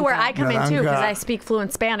could be where I come in too, because Naranja. I speak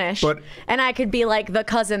fluent Spanish, But- and I could be like the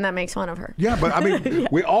cousin that makes fun of her. Yeah, but I mean,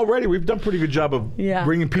 we've done a pretty good job of Yeah.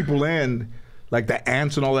 bringing people in, like the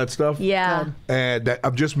ants and all that stuff. Yeah. And that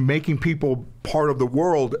of just making people part of the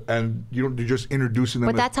world, and you're just introducing them.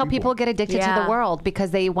 But as that's how people get addicted to Yeah. the world,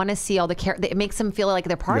 because they want to see all the it makes them feel like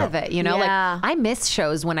they're part Yeah. of it. You know, Yeah. like I miss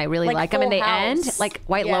shows when I really Like like them and Full they end. House. Like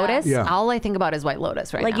White Yeah. Lotus. Yeah. All I think about is White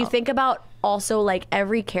Lotus right Like now. you think about also like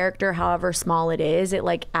every character, however small it is, it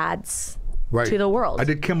like adds right. to the world. I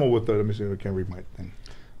did Kimmel with the. Let me see if I can read my thing.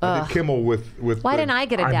 I did Kimmel with. Why the- didn't I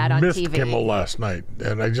get a dad I on missed TV? Kimmel last night,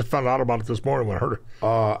 and I just found out about it this morning when I heard it.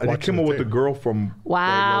 I did watching Kimmel the with the tape. girl from. Wow,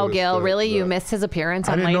 White Lotus, Gil, the- really? You the- missed his appearance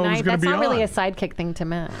I on didn't late know it was night? gonna That's be not really a on. sidekick thing to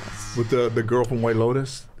miss. with the girl from White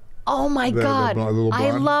Lotus. Oh my The God. little I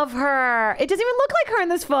blonde? love her. It doesn't even look like her in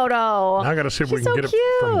this photo. Now I got to see if She's we can so get it cute.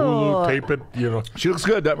 from Hulu, tape it. You know, She looks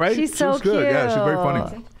good, right? She's she so looks good. Yeah, she's very cute.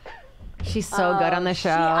 funny. She's so good on the show.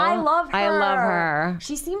 I love her. I love her.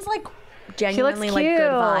 She seems like genuinely like cute.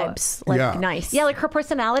 good vibes, like Yeah. nice. Yeah, like her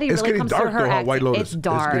personality It's really getting comes dark through her though. How acting. White Lotus. It's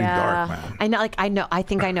dark. It's getting Yeah. dark, man. I know. I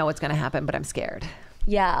think I know what's going to happen, but I'm scared.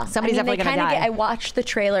 Yeah, Somebody's I mean, definitely gonna kinda die. I watched the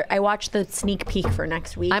trailer. I watched the sneak peek for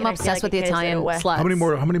next week. I'm and I feel obsessed like with the it gives it Italian away. sluts. How many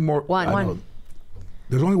more? One. I One. know.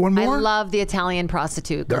 There's only one I more. love the Italian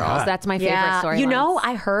prostitute They're girls. hot. That's my favorite Yeah, story. you know,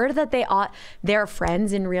 I heard that they're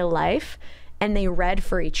friends in real life, and they read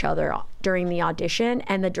for each other during the audition,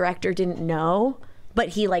 and the director didn't know, but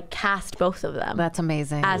he like cast both of them That's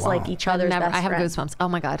amazing. as like each other's best I have friends. goosebumps. Oh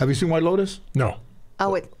my God. Have you seen White Lotus? no.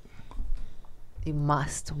 Oh, you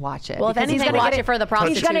must watch it. Well, if because he's anything, gonna watch get it for the He's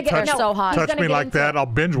prostitutes. gonna get They're no, so hot. he's Touch gonna me get like into that, I'll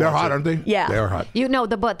binge watch They're hot, it. aren't they? Yeah. They're hot. You know,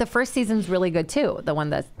 but the first season's really good too. The one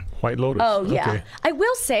that's White Lotus. Oh yeah, Okay. I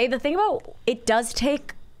will say the thing about it does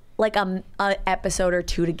take like a episode or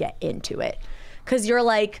two to get into it, because you're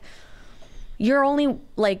only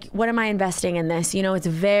like, what am I investing in this? You know, it's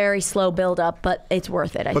very slow build up, but it's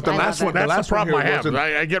worth it. But the I last love one, it. the That's last the problem one I here have. wasn't.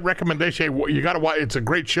 I get recommendation. Hey, you got to watch. It's a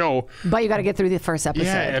great show. but you got to get through the first episode.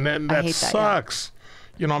 Yeah, and then I that hate that, yeah. sucks.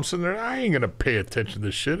 You know, I'm sitting there. I ain't gonna pay attention to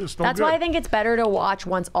this shit. It's no That's good. why I think it's better to watch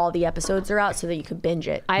once all the episodes are out, so that you can binge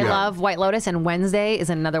it. I Yeah. love White Lotus, and Wednesday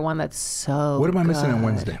is another one that's so. What am I missing on good.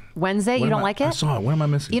 Wednesday? Wednesday, What you am don't I- like it? I saw it. What am I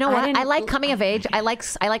missing? You know what? I didn't- like coming of age. I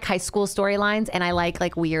like high school storylines, and I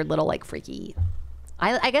like weird little like freaky.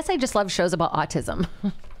 I guess I just love shows about autism.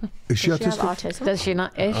 Is she She has autistic? autism. Does she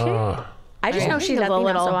not? Is she? I just know she's a a little.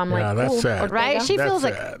 little- So I'm like, Yeah, that's cool. sad. Right? She That's feels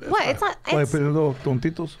like sad. what? It's not. Why, It's, pero little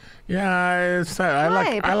tontitos? Yeah, it's sad.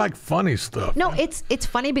 Why? I like funny stuff. no, it's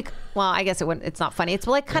funny because, well, I guess it's not funny. It's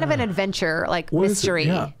like kind of an adventure, like What is it? mystery.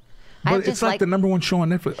 Yeah. I But it's like the number one show on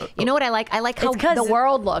Netflix. You know what I like? I like how It's 'cause- the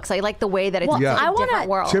world looks. I like the way that it's Well, a I different want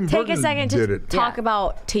world. Tim to take a Burton second did to it. talk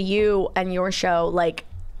about to you and your show. Like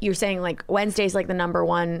you're saying, like Wednesday's like the number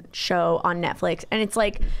one show on Netflix, and it's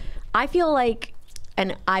like I feel like,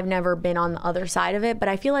 and I've never been on the other side of it, but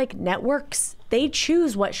I feel like networks, they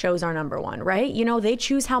choose what shows are number one, right? You know, they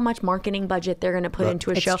choose how much marketing budget they're going to put into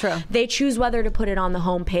a show. true. They choose whether to put it on the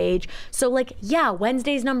homepage. So like, yeah,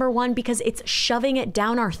 Wednesday's number one because it's shoving it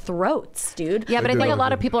down our throats, dude. Yeah, but I do think a that.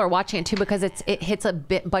 lot of people are watching it too because it hits a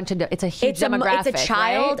bunch of it's a huge demographic. It's a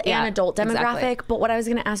child right? and Yeah, adult demographic. exactly. But what I was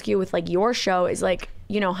going to ask you with like your show is like,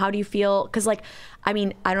 you know, how do you feel? Because like, I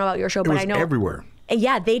mean, I don't know about your show, It but was I know everywhere.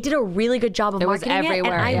 Yeah, they did a really good job of It was marketing it,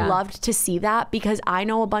 everywhere, and I yeah. loved to see that because I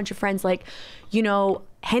know a bunch of friends like, you know,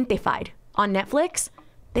 Gentefied on Netflix.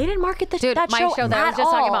 They didn't market Dude, that my show show that I was at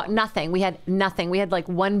just talking all. about, nothing. We had nothing. We had like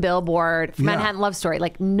one billboard, Manhattan Love Story.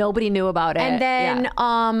 Like nobody knew about it. And then,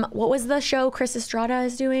 yeah. what was the show Chris Estrada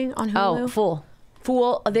is doing on Hulu? Oh, Fool.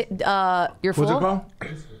 Fool. You're Fool? What's it called?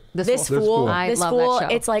 This Fool. Fool. I This love Fool. that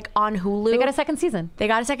show. It's like on Hulu. They got a second season. They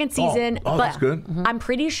got a second season. Oh, but that's good. I'm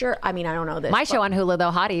pretty sure. I mean, I don't know this. My but show on Hulu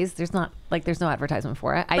though, Hotties. There's no advertisement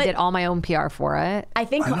for it. I did all my own PR for it. I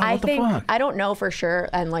think I know, what the fuck? I don't know for sure,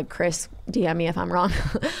 and like Chris, DM me if I'm wrong,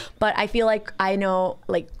 but I feel like I know.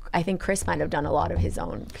 Like I think Chris might have done a lot of his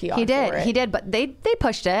own PR. He did. for it. He did. But they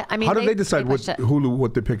pushed it. I mean, How do they decide what pushed it. Hulu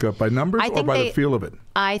what they pick up by numbers I or think by they- the feel of it?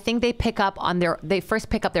 I think they pick up on they first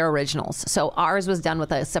pick up their originals. So ours was done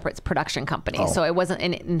with a separate production company. Oh. So it wasn't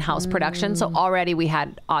an in-house production. So already we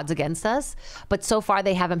had odds against us. But so far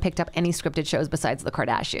they haven't picked up any scripted shows besides the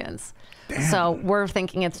Kardashians. So we're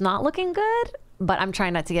thinking it's not looking good, but I'm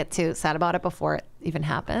trying not to get too sad about it before it even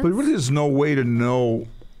happens. But really, there's no way to know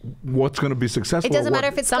what's going to be successful. It doesn't or matter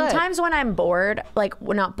what- if it's Sometimes when I'm bored, like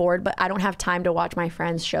well, not bored, but I don't have time to watch my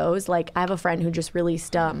friends' shows. Like I have a friend who just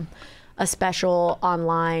released a special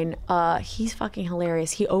online. He's fucking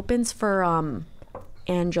hilarious. He opens for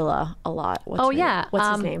Angela a lot. What's her name? yeah. What's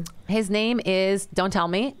his name? His name is Don't Tell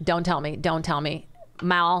Me.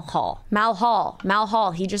 Mal Hall. Mal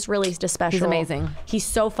Hall. He just released a special. He's amazing. He's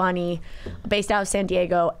so funny, based out of San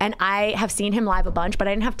Diego. And I have seen him live a bunch, but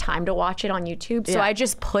I didn't have time to watch it on YouTube. So Yeah. I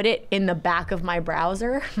just put it in the back of my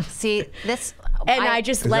browser. See, this And I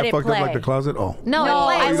just Is let that it fucked play. up like the closet? Oh. No, No,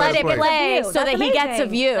 it I plays. let let it it play play. so that he gets a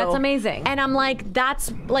view. That's amazing. And I'm like,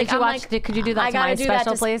 that's like, Could you I'm watch? like, Could you do that I to my gotta do that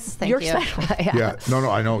special, to please? Thank your you. special. Yeah. No,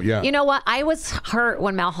 I know. Yeah. You know what? I was hurt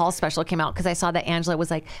when Mal Hall's special came out because I saw that Angela was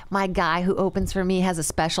like, my guy who opens for me has a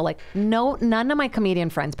special. Like, no, none of my comedian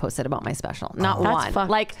friends posted about my special. Not That's one. fucked.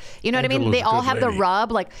 Like, you know what I mean? Angela's They all good have the lady.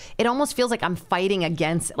 rub. Like, it almost feels like I'm fighting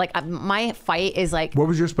against. Like, my fight is like. What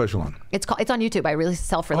was your special on? It's on YouTube. I really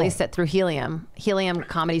self-released it through Helium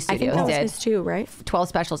Comedy I Studios. think that was did his too, right? 12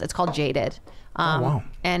 specials. It's called Jaded. wow.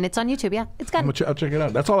 And it's on YouTube. Yeah, it's good. I'll check it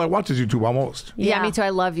out. That's all I watch is YouTube almost. Yeah, Yeah. me too. I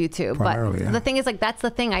love YouTube. But Primarily, yeah. the thing is, like, that's the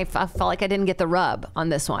thing. I felt like I didn't get the rub on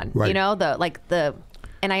this one. You Right. know,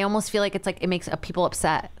 and I almost feel like it's like it makes people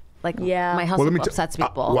upset. Like, Yeah. my Well, hustle let me upsets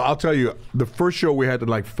people. well, I'll tell you, the first show we had to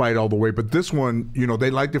like fight all the way, but this one, you know, they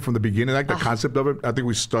liked it from the beginning. Like the concept of it. I think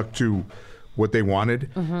we stuck to what they wanted,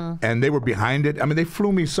 and they were behind it. I mean, they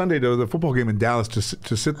flew me Sunday to the football game in Dallas to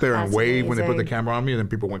sit there and That's wave when they put the amazing. camera on me, and then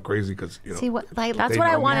people went crazy because you know. See what? Like, That's They what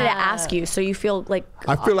I know me. wanted to ask you. So you feel like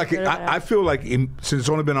I feel like since it's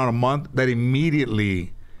only been on a month, that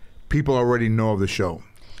immediately people already know of the show.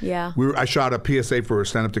 yeah. I shot a PSA for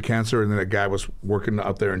Stand Up to Cancer, and then a guy was working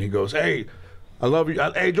out there, and he goes, "Hey, I love you.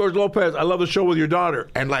 Hey, George Lopez, I love the show with your daughter."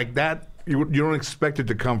 And like that, you don't expect it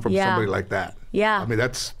to come from Yeah. somebody like that. Yeah. I mean,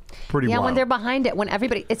 that's pretty yeah, wild. when they're behind it, when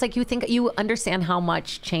everybody, it's like you understand how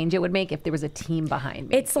much change it would make if there was a team behind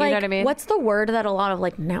me. It's you like, know what I mean? what's the word that a lot of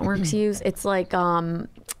like networks use? It's like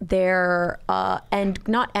their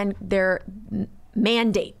their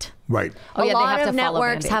mandate. Right. Oh, yeah, a they lot have of to follow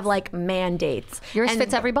networks have mandates. like mandates. Yours And-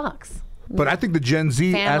 fits every box. But I think the Gen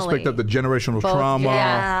Z Family. aspect of the generational Both, trauma,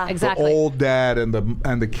 yeah, exactly. the old dad and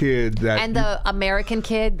the kid that And the American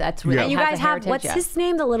kid, that's really Yeah. And you has guys a have heritage, what's yeah. his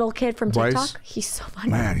name? The little kid from Bryce? TikTok. He's so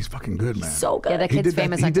funny. man, he's fucking good, man. So good. Yeah, the He kid's did that.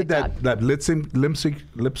 famous He on did TikTok. that lip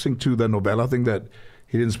sync to the novela thing that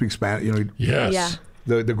he didn't speak Spanish. You know, Yes.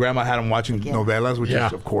 Yeah. the grandma had him watching novelas, which Yeah.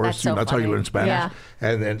 is of course, That's so that's how you funny. learn Spanish. Yeah.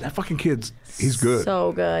 And that fucking kid's he's good.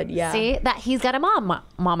 So good. Yeah. See that he's got a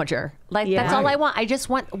momager. Like Yeah. that's all I want. I just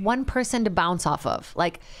want one person to bounce off of.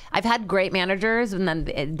 Like I've had great managers and then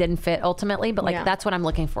it didn't fit ultimately, but like Yeah. that's what I'm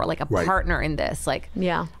looking for. Like a Right. partner in this. Like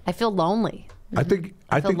Yeah. I feel lonely. I think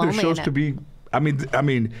feel there's lonely shows in to it. be. I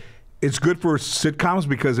mean, it's good for sitcoms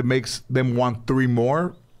because it makes them want 3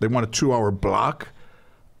 more. They want a 2-hour block.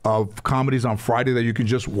 of comedies on Friday that you can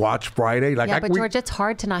just watch Friday. Like, Yeah, but George, it's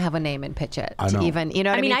hard to not have a name and pitch it. I to know. even, you know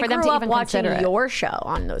what I mean? I For them grew to up even watching consider it. your show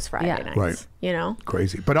on those Friday Yeah. nights. Right. You know?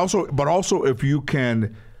 crazy. But also if you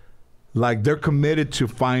can, like, they're committed to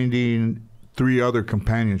finding 3 other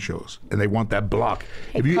companion shows, and they want that block.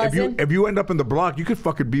 Hey, if you end up in the block, you could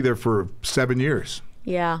fucking be there for 7 years.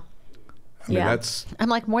 Yeah. I mean, that's. I'm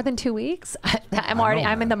like, more than 2 weeks?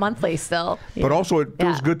 I'm in the monthly still. But also, it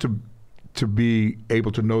feels Yeah. good to be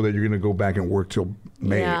able to know that you're going to go back and work till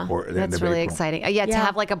May Yeah. or the end That's of really April. exciting. To Yeah.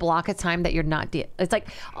 have like a block of time that you're not. It's like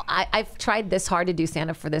I've tried this hard to do stand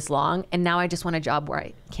up for this long, and now I just want a job where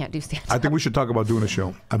I can't do stand up. I think we should talk about doing a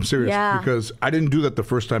show. I'm serious. Yeah. Because I didn't do that the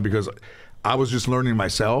first time because I was just learning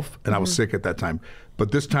myself, and I was sick at that time.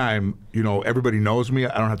 But this time, everybody knows me.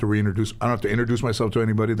 I don't have to introduce myself to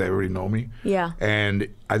anybody. They already know me. Yeah. And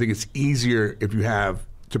I think it's easier if you have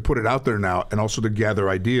to put it out there now, and also to gather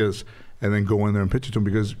ideas, and then go in there and pitch it to them,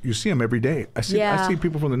 because you see them every day. I see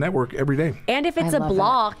people from the network every day. And if it's I a love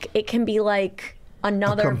block, it can be like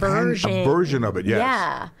another version. A version of it, yes.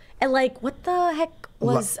 Yeah. And like, what the heck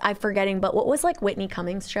was, I'm forgetting, but what was like Whitney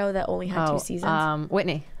Cummings' show that only had 2 seasons?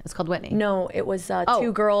 Whitney. It's called Whitney. No, it was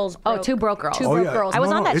 2 girls. Two broke girls. Two Oh, broke yeah. girls. I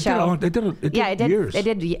was No, on that it show. It did Yeah, it did. years. It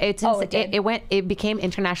did. It did. It became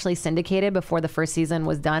internationally syndicated before the first season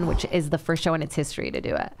was done, which is the first show in its history to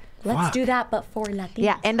do it. Let's Fuck. do that, but for Latinos.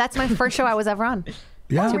 Yeah, and that's my first show I was ever on.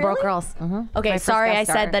 Yeah. Two Broke really? Girls. Okay, My first sorry, guest I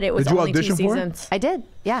star. said that it was Did you only 2 audition for it? seasons. I did.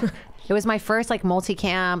 Yeah. It was my first like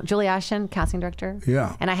multicam. Julie Ashton, casting director.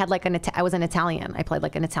 Yeah. And I had like I was an Italian. I played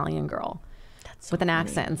like an Italian girl. With an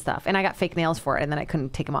accent and stuff, and I got fake nails for it, and then I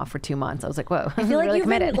couldn't take them off for 2 months. I was like, "Whoa!" I feel like really you've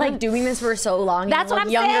committed. been like doing this for so long. That's You're, what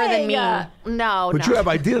like, I'm younger saying. than me. No, But no. you have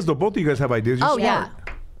ideas, though. Both of you guys have ideas. You're Oh smart.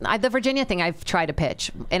 yeah. The Virginia thing I've tried to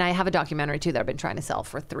pitch, and I have a documentary too that I've been trying to sell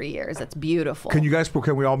for 3 years. That's beautiful. Can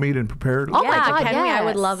we all meet and prepare? Oh my Yeah, God, can we? I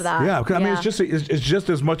would yes. love that. Yeah, 'cause I mean, it's just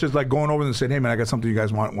as much as like going over and saying, "Hey, man, I got something you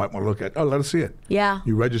guys want to look at." Oh, let us see it. Yeah.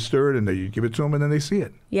 You register it, and then you give it to them, and then they see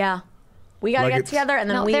it. Yeah. We gotta Like get it's- together, and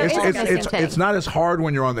then No, we. there It's, is all no gotta same get- thing. it's not as hard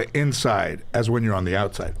when you're on the inside as when you're on the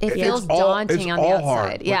outside. It It's feels all- daunting it's on the all outside.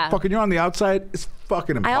 hard. Yeah. Like, fucking, you're on the outside. It's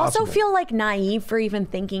fucking I impossible. also feel like naive for even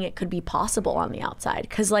thinking it could be possible on the outside,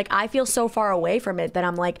 because like I feel so far away from it that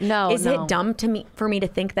I'm like, No, is no. it dumb for me to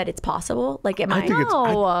think that it's possible? Like, am I I? think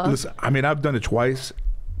No. listen, I mean, I've done it twice,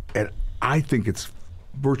 and I think it's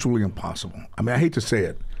virtually impossible. I mean, I hate to say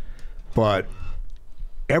it, but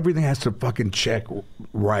everything has to fucking check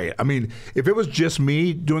right. I mean, if it was just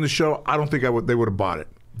me doing the show, I don't think they would have bought it.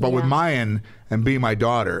 But with Mayan and being my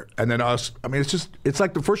daughter, and then us, I mean, it's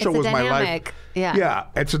like the first show It's a was my life. dynamic. Yeah. Yeah,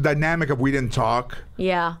 it's a dynamic of we didn't talk.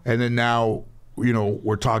 Yeah. And then now,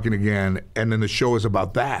 we're talking again, and then the show is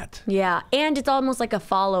about that. Yeah, and it's almost like a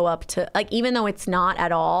follow up to, like, even though it's not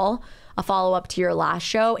at all a follow up to your last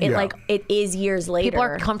show, it is years later. People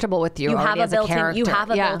are comfortable with you. You have already a as a built-in. You character. have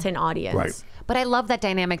a Yeah. built-in audience. Right. But I love that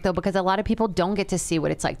dynamic though, because a lot of people don't get to see what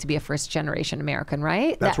it's like to be a first generation American,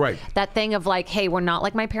 right? That's right. That thing of like, hey, we're not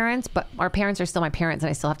like my parents, but our parents are still my parents, and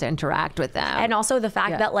I still have to interact with them. And also the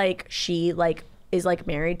fact that like she like is like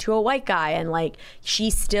married to a white guy, and like she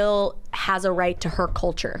still has a right to her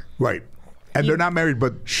culture. Right. And they're not married,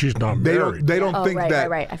 but She's not they married. don't Oh, think right, that.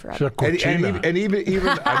 right. I forgot. She's a cochina. And even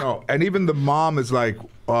I know, and even the mom is like,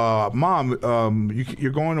 "Mom,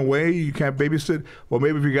 you're going away. You can't babysit. Well,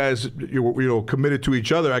 maybe if you guys you're committed to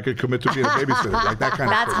each other, I could commit to being a babysitter, like that kind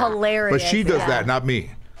of. That's shit. hilarious. But she does Yeah. that, not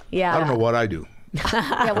me. Yeah. I don't know what I do.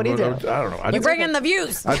 yeah, what do you do? I don't know. You bring in the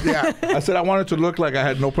views. I said I wanted to look like I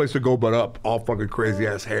had no place to go but up. All fucking crazy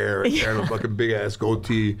ass hair and a fucking big ass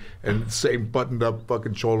goatee and same buttoned up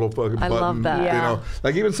fucking cholo fucking I button. love that. Yeah.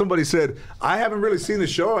 Like even somebody said, I haven't really seen the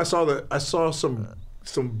show. I saw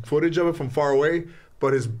some footage of it from far away,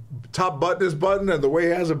 but his top button is buttoned and the way he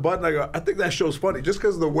has it buttoned, I go, I think that show's funny just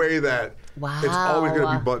because of the way that it's always going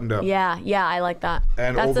to be buttoned up. Yeah, I like that.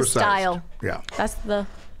 And that's oversized. the style. Yeah. That's the.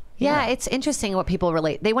 Yeah, it's interesting what people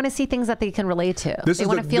relate. They want to see things that they can relate to. This They is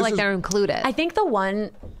want the- to feel this like is- they're included. I think the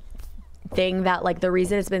one thing that like the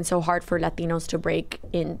reason it's been so hard for Latinos to break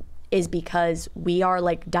in is because we are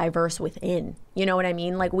like diverse within. You know what I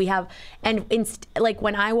mean? Like we have, and like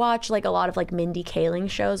when I watch like a lot of like Mindy Kaling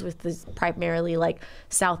shows with this primarily like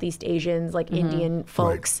Southeast Asians, like Indian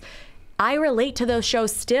folks. I relate to those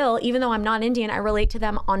shows still, even though I'm not Indian. I relate to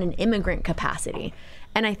them on an immigrant capacity,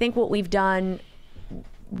 and I think what we've done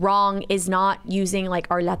wrong is not using like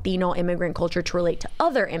our Latino immigrant culture to relate to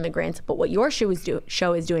other immigrants. But what your show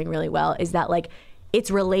is doing really well is that like it's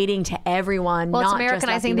relating to everyone, Well, it's not just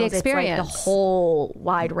Americanizing the Latinos. It's like the experience. whole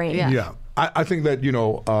wide range. Yeah. Yeah, I think that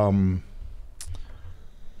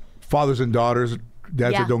fathers and daughters,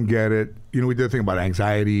 Dads Yeah. That Don't Get It. You know, we did a thing about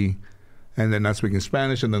anxiety, and then not speaking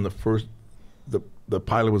Spanish, and then the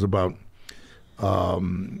pilot was about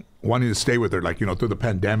wanting to stay with her, like, you know, through the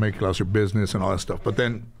pandemic, lost her business and all that stuff. But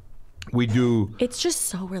then we do. It's just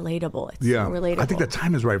so relatable. It's Yeah, so relatable. I think the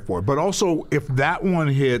time is right for it. But also, if that one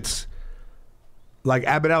hits, like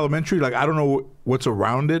Abbott Elementary, like I don't know what's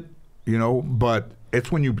around it, you know, but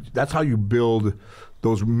it's when that's how you build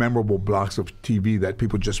those memorable blocks of TV that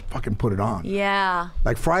people just fucking put it on. Yeah.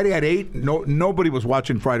 Like Friday at 8, nobody was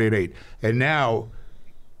watching Friday at 8. And now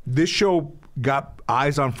this show got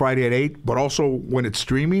eyes on Friday at 8, but also when it's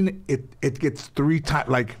streaming, it gets 3 times,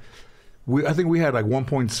 like, I think we had like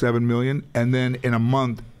 1.7 million, and then in a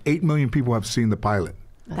month, 8 million people have seen the pilot.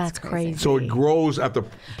 That's crazy. So it grows at the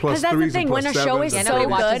plus that's the threes thing, and plus when a show is sevens. so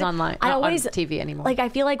Nobody watches good, online, I on always TV anymore. Like I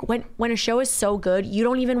feel like when a show is so good, you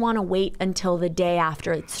don't even want to wait until the day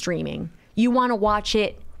after it's streaming. You want to watch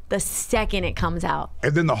it the second it comes out.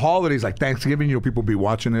 And then the holidays, like Thanksgiving, you know, people be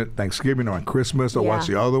watching it Thanksgiving or on Christmas. They'll watch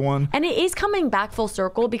the other one. And it is coming back full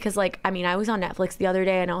circle because, like, I mean, I was on Netflix the other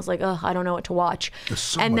day and I was like, ugh, I don't know what to watch. There's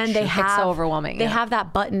so and much then they shit. have It's so overwhelming, They yeah. have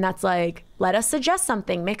that button that's like, let us suggest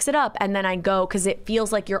something, mix it up, and then I go because it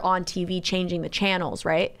feels like you're on TV changing the channels,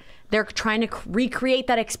 right? They're trying to recreate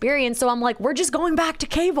that experience, so I'm like, we're just going back to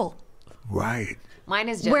cable, Right. Mine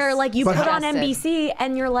is just where like you But put how- on NBC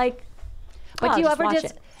and you're like, But oh, do you just ever watch just?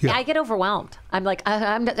 it. Yeah. I get overwhelmed. I'm like,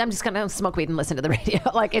 I'm just gonna smoke weed and listen to the radio.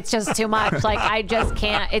 Like it's just too much. Like I just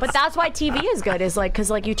can't. It's, But that's why TV is good. Is like because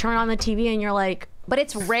like you turn on the TV and you're like, but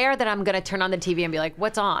it's rare that I'm gonna turn on the TV and be like,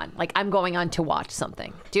 what's on? Like I'm going on to watch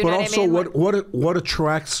something. Do you But know also, what I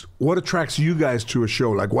mean? what attracts you guys to a show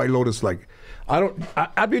like White Lotus? Like,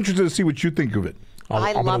 I'd be interested to see what you think of it. I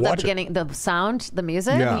I'm gonna love that watch it. beginning, the sound, the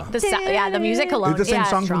music. Yeah. the music alone. Is the same yeah,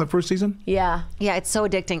 song from strong. the first season? Yeah. Yeah, it's so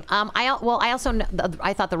addicting. I also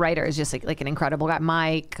I thought the writer is just like an incredible guy,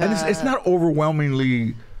 Mike. And it's not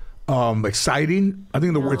overwhelmingly exciting. I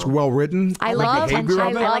think it's well written. I like love- the behavior I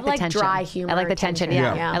of it. love the like tension. dry humor I like the tension. tension.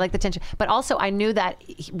 Yeah. Yeah. I like the tension. But also, I knew that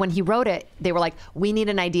when he wrote it, they were like, "We need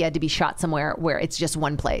an idea to be shot somewhere where it's just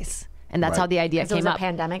one place," and that's Right. how the idea Because it came was a up.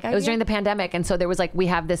 pandemic It was idea? during the pandemic, and so there was like, we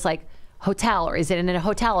have this like hotel, or is it in a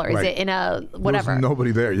hotel, or is Right. it in a whatever? There was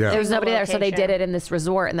nobody there. Yeah. There was No nobody there, so they location. did it in this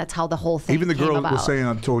resort, and that's how the whole thing. Even the came girl about. was saying,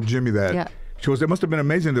 I told Jimmy that. Yeah. She goes, it must have been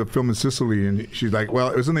amazing to film in Sicily. And she's like, well,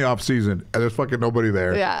 it was in the off season and there's fucking nobody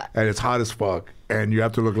there. Yeah. And it's hot as fuck. And you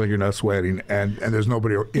have to look like you're not sweating. And there's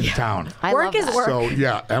nobody in town. I Work love is that. work. So,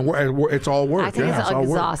 yeah. And it's all work. I think yeah, it's all work.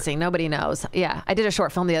 exhausting. Nobody knows. Yeah, I did a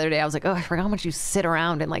short film the other day. I was like, oh, I forgot how much you sit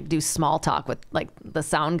around and like do small talk with like the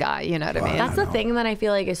sound guy. You know what I mean? That's the thing that I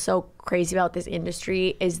feel like is so crazy about this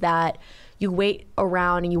industry is that you wait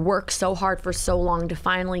around and you work so hard for so long to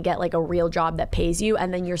finally get like a real job that pays you,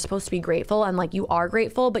 and then you're supposed to be grateful, and like you are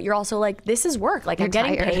grateful, but you're also like, this is work. Like You're I'm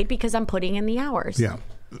getting tired. paid because I'm putting in the hours. Yeah.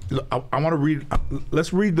 I want to read.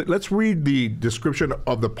 Let's read the description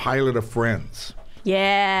of the pilot of Friends.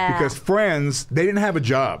 Yeah. Because Friends, they didn't have a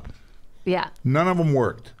job. Yeah. None of them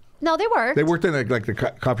worked. No, they worked. They worked in like the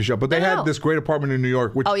coffee shop, but they No. had this great apartment in New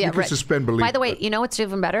York, which Oh yeah, you could right. suspend belief. By the way, you know what's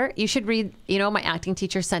even better? You should read. You know, my acting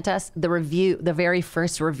teacher sent us the very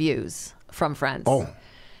first reviews from Friends. Oh.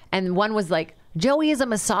 And one was like, Joey is a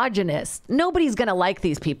misogynist. Nobody's gonna like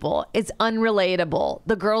these people. It's unrelatable.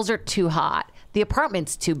 The girls are too hot. The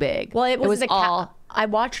apartment's too big. Well, it was all. I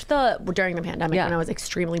watched during the pandemic Yeah. when I was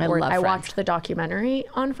extremely I bored. love I Friends. watched the documentary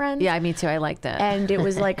on Friends. Yeah, me too. I liked it. And it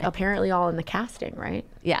was like apparently all in the casting, right?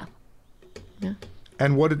 yeah.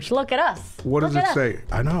 And what did Look at us. what does Look it at us. say?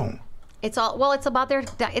 I know. It's all well. It's about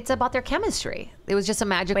their chemistry. It was just a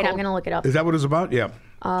magical. Wait, I'm gonna look it up. Is that what it's about? Yeah.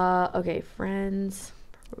 Okay, Friends.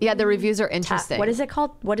 Yeah, the reviews are interesting. What is it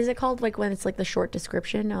called? What is it called? Like when it's like the short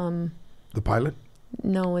description. The pilot.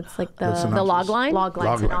 No, it's like The the synopsis. log line? log line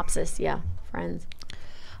Log line. synopsis. Yeah, Friends.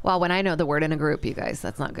 Well, when I know the word in a group, you guys,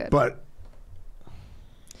 that's not good. But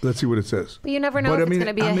let's see what it says. But you never know But if I mean- it's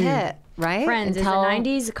going to be I a mean- hit, right? Friends Until- is a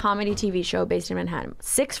 90s comedy TV show based in Manhattan.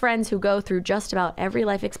 6 friends who go through just about every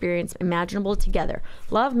life experience imaginable together.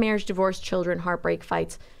 Love, marriage, divorce, children, heartbreak,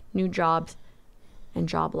 fights, new jobs, and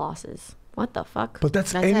job losses. What the fuck? But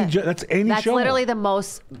that's That's any it. that's any That's show. literally the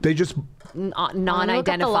most They just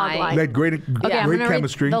non-identifying. they had great Okay, I'm great gonna read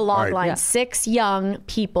chemistry. the All log right. line. Yeah. 6 young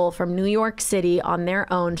people from New York City on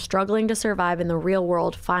their own, struggling to survive in the real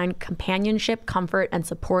world, find companionship, comfort, and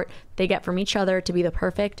support they get from each other to be the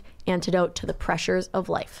perfect antidote to the pressures of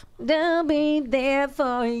life. They'll be there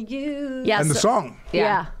for you. Yeah, And the so- song.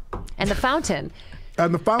 Yeah. And the fountain.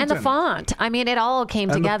 And the fountain. And the font. I mean, it all came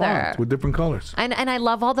And the together. font with different colors. And I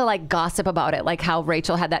love all the like gossip about it, like how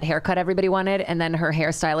Rachel had that haircut everybody wanted, and then her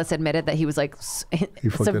hairstylist admitted that he was like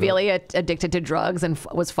severely addicted to drugs and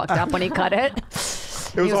was fucked up when he cut it.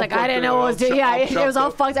 He was like, I didn't know what was doing. Yeah, it was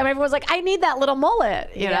all fucked up. Everyone was like, I need that little mullet,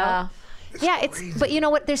 you know? Yeah, but you know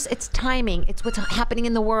what? It's timing. It's what's happening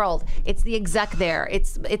in the world. It's the exec there.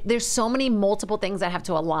 There's so many multiple things that have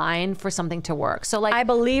to align for something to work. So like, I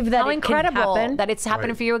believe that how it can incredible happen. that it's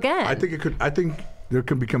happening for you again. I think there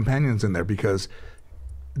could be companions in there because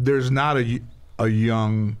there's not a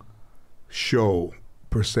young show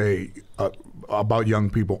per se about young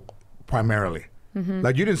people primarily.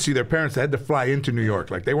 Like you didn't see their parents. They had to fly into New York.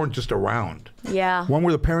 Like they weren't just around. Yeah. One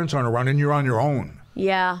where the parents aren't around and you're on your own.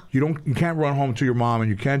 Yeah. You can't run home to your mom and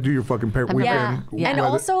you can't do your fucking weekend. And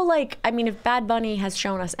also, like, I mean, if Bad Bunny has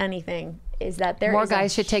shown us anything, is that there More is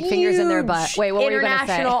guys should take fingers in their butt. Wait, what were you gonna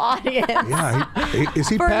say? International audience. Yeah, is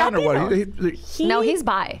he pan or what? No, he's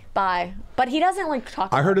bi. Bi, but he doesn't like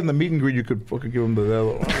talk. I heard in the meet and greet you could fucking give him the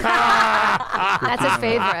little. That's his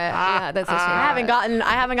favorite. Yeah, that's his favorite.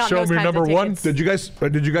 I haven't gotten Show those me kinds number of one. tickets.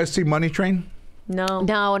 Did you guys see Money Train? No.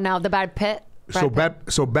 No, the Brad Pitt. So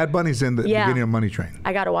Bad Bunny's in the beginning of Money Train.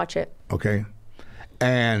 I gotta watch it. Okay,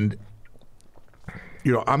 and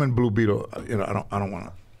you know I'm in Blue Beetle. You know I don't want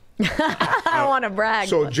to. I don't want to brag.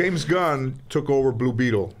 So James Gunn took over Blue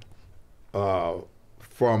Beetle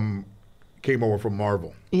came over from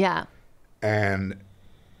Marvel. Yeah. And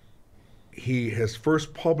his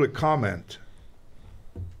first public comment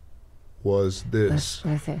was this.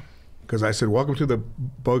 Let's see. Because I said, "Welcome to the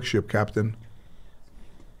bug ship, Captain."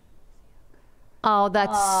 Oh,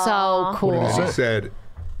 that's so cool. And he said,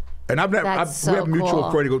 and we have mutual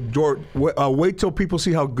cool. friend. He goes, "George, wait till people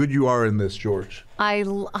see how good you are in this, George."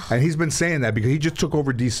 And he's been saying that because he just took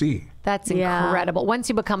over DC. That's incredible. Once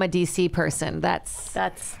you become a DC person, that's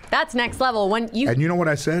next level. And you know what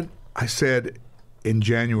I said? I said, in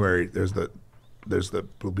January, there's the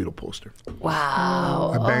Blue Beetle poster.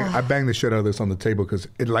 Wow. I banged the shit out of this on the table because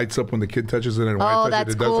it lights up when the kid touches it, and when I touch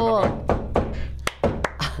it, it doesn't.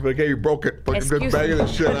 I'm like, hey, you broke it. Fucking good banging the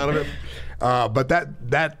shit out of it. But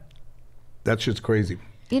that shit's crazy.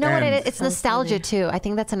 You know what it is? It's nostalgia too. I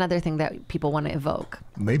think that's another thing that people want to evoke.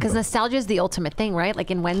 Maybe. Because nostalgia is the ultimate thing, right? Like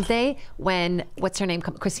in Wednesday, when what's her name,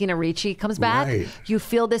 Christina Ricci comes back, Right. you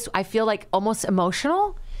feel this. I feel like almost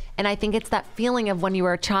emotional, and I think it's that feeling of when you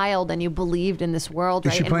were a child and you believed in this world,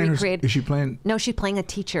 Is right? she playing? And Is she playing? No, she's playing a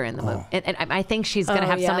teacher in the movie, and I think she's going to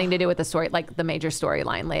have something to do with the story, like the major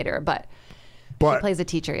storyline later. But she plays a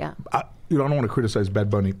teacher, yeah. I don't want to criticize Bad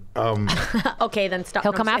Bunny. Okay, then stop.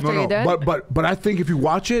 He'll come after you, dude. But I think if you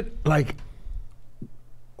watch it, like,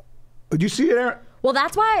 do you see it, Aaron? Well,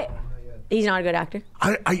 that's why he's not a good actor.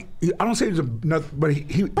 I don't say he's but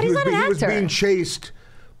he was being chased,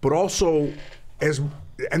 but also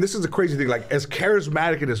and this is the crazy thing, like as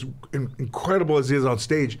charismatic and as incredible as he is on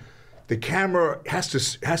stage, the camera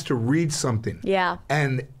has to read something. Yeah.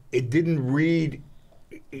 And it didn't read.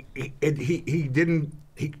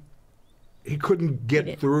 He couldn't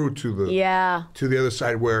get through to the other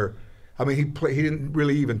side where, I mean, he didn't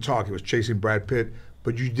really even talk. He was chasing Brad Pitt,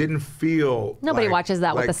 but you didn't feel. Nobody watches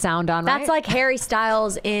that with the sound on, right? That's like Harry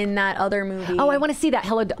Styles in that other movie. Oh, I want to see that.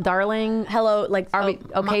 Hello, darling. Hello, like, Are we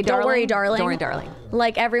okay, darling? Don't worry, darling. Don't worry, darling.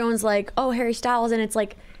 Like everyone's like, oh, Harry Styles, and it's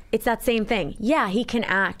like, it's that same thing. Yeah, he can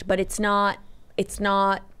act, but it's not.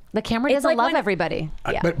 The camera It's doesn't like love when- everybody.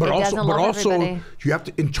 Yeah. But doesn't love also, everybody. you have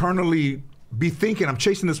to internally be thinking, I'm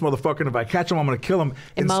chasing this motherfucker, and if I catch him, I'm going to kill him.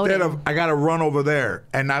 Emoting. Instead of I got to run over there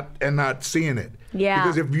and not seeing it. Yeah.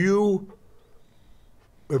 Because if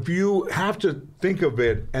you have to think of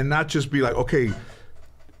it and not just be like, okay,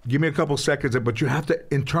 give me a couple seconds, but you have to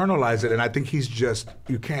internalize it. And I think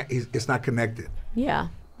it's not connected. Yeah.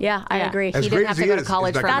 Yeah, I agree. As He great didn't have as to he go to is,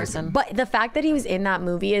 college it's for not accent. But the fact that he was in that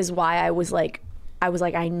movie is why I was like,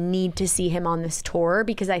 I need to see him on this tour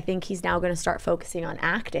because I think he's now going to start focusing on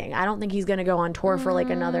acting. I don't think he's going to go on tour for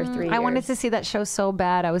like another 3 years. I wanted to see that show so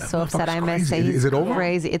bad. I was so upset. I missed it. Is it over?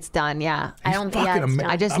 Crazy. It's done. Yeah. I don't think fucking it's done.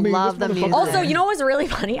 I just I mean, love this the music. motherfucker- Also, you know what was really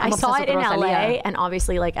funny? I saw obsessed it in with LA, Rosalia. and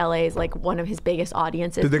obviously, like LA is like one of his biggest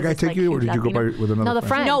audiences. Did the 'cause guy it's, take like, you, or huge did you go Latino. with another No, the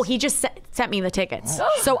friend. No, he just sent me the tickets.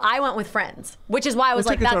 So I went with friends, which is why I was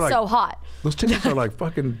Those like, tickets that's are like- so hot. Those tickets are like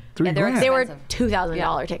fucking $3 they're grand. They were expensive.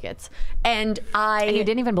 $2,000 tickets, and And you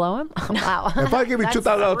didn't even blow him? Wow. If I give you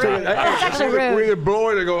 $2,000 ticket, That's actually rude. we either blow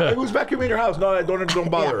it and go, hey, who's vacuuming your house? No, don't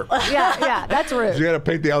bother. yeah, that's rude. You got to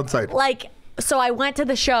paint the outside. like, so I went to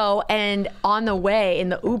the show, and on the way in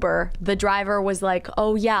the Uber, the driver was like,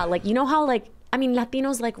 "Oh yeah, like you know how like I mean,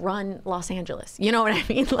 Latinos like run Los Angeles. You know what I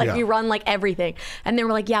mean? Like Yeah. we run like everything. And they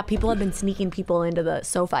were like, yeah, people have been sneaking people into the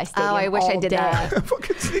SoFi Stadium. Oh, I wish I all did day that.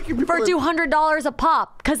 Fucking sneaky people. for $200 a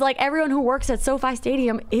pop. Because like everyone who works at SoFi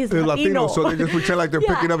Stadium is They're Latino. Latino, so they just pretend like they're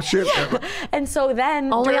Yeah. picking up shit. And so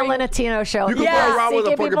then Only during- a Latino show. You can Yeah, go around with a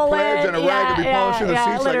sneaking fucking people pledge in. and a rag and be polishing the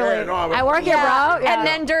seats literally. like, hey, no, I work here, Yeah. bro. Yeah. And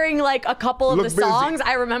then during like a couple of Look the busy. songs,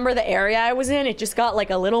 I remember the area I was in, it just got like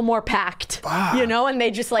a little more packed. You know, and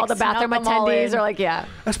they just like all the bathroom snuck them all attendees in. are like, yeah.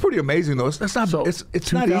 That's pretty amazing, though. That's not. So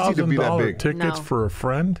it's not easy to be that $2,000 big. tickets No. for a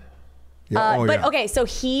friend. Yeah, oh, But yeah. okay, so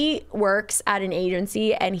he works at an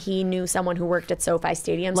agency and he knew someone who worked at SoFi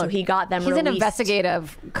Stadium, so he got them He's released. an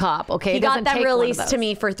investigative cop, okay? He It got doesn't them take one of released to those.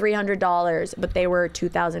 me for $300, but they were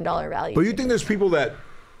 $2,000 value. But you think there's people that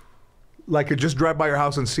like could just drive by your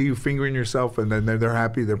house and see you fingering yourself, and then they're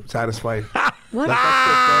happy, they're satisfied. What? Like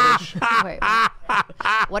that's their fetish. Wait,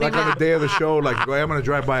 what do you Like on mean? the day of the show, like I'm gonna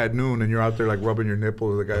drive by at noon, and you're out there like rubbing your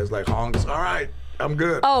nipples. The guy's like honks. All right, I'm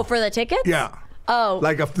good. Oh, for the tickets? Yeah. Oh.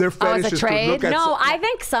 Like if their fetish a is to trade? look at. No, I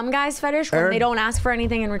think some guys' fetish when Aaron? they don't ask for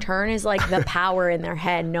anything in return is like the power in their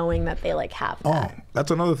head, knowing that they like have Oh, that.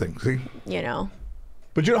 that's another thing. See. You know,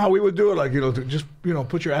 But you know how we would do it, like to just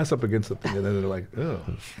put your ass up against the thing, and then they're like, oh.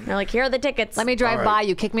 they're like, here are the tickets. Let me drive All by. right.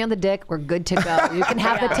 You kick me on the dick. We're good to go. You can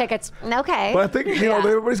have the tickets. Okay. But I think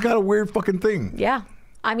everybody's got a weird fucking thing. Yeah,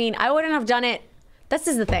 I mean, I wouldn't have done it. This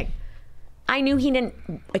is the thing. I knew he didn't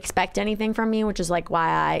expect anything from me, which is like why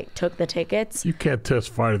I took the tickets. You can't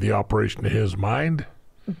testify to the operation of his mind.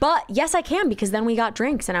 But yes, I can, because then we got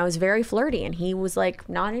drinks and I was very flirty and he was like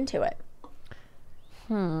not into it.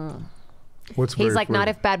 What's He's very like, not flirty?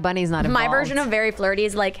 if Bad Bunny's not involved. My version of very flirty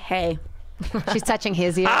is like, hey. She's touching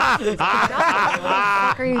his ear. What the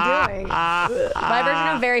fuck are you doing? My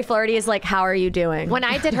version of very flirty is like, how are you doing? When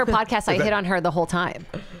I did her podcast, I hit on her the whole time.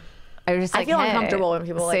 I was just I like, feel hey. uncomfortable when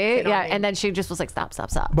people, like, See? hit on Yeah, me. and then she just was like, stop, stop,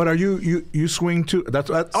 stop. But are you swing too? That's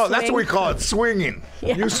what we call it, swinging.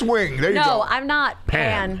 You swing. There you go. No, I'm not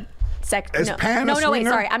Pan. pan. Is no. pan a No, wait, swinger?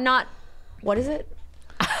 sorry. I'm not. What is it?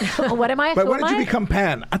 What am I? But Who when am did you I? become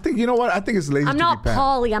pan? I think you know what? I think it's lazy I'm to not be pan.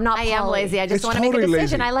 poly. I'm not I am poly. lazy. I just It's want to make a totally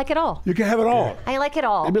decision. lazy. I like it all. You can have it all. I like it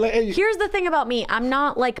all. You'd be like, hey, Here's the thing about me. I'm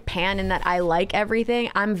not like pan in that I like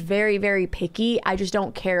everything. I'm very, very picky. I just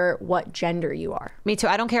don't care what gender you are. Me too.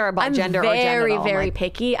 I don't care about I'm gender or gender. very, at all. very Like,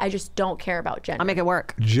 picky. I just don't care about gender. I'll make it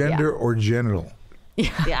work. gender or genital.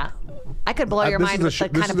 Yeah. I could blow your this is mind the with sh- the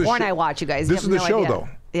this kind is of the porn sh- I watch, you guys. this You is have the no show, idea. though.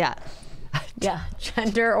 Yeah. Yeah,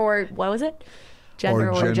 gender or what was it?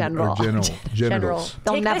 Gender or, general. genitals.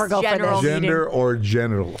 They'll Take never this go for general this. meeting. Gender or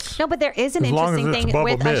genitals. No, but there is an As long as interesting it's thing above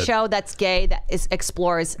with a a mid. show that's gay that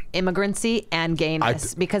explores immigrancy and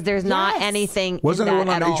gayness because there's not Yes. anything Wasn't in there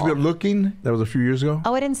that one on at HBO all. Looking? That was a few years ago.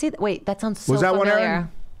 Oh, I didn't see that. Wait, that sounds so Was that one, familiar.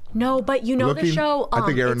 Aaron? No, but you know Looking? the show. I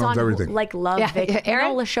think Aaron it's knows on, everything. Like Love Yeah, Victor. yeah, Aaron?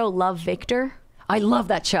 You know the show Love Victor. I love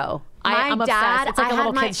that show. I'm My obsessed. dad. It's like I a had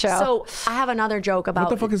little my kid's show. So I have another joke about. What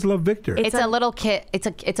the fuck is Love Victor? It's a little kid.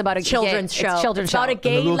 It's about a children's gay, show. It's children's It's about show. a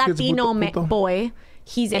gay little kid's Latino puto. boy.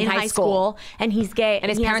 He's in high school and he's gay And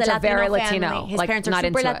his he has parents a are very Latino Latino, family. His like, parents are not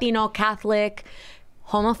super into it. Latino, Catholic,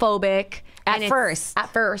 homophobic. At and it's- first. At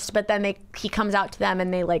first, but then he comes out to them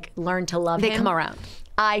and they like learn to love him. They come around.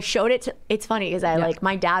 I showed it to, it's funny because I like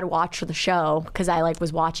my dad watched the show because I like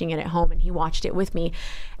was watching it at home and he watched it with me.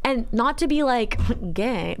 And not to be like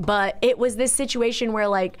gay, but it was this situation where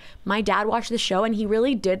like my dad watched the show and he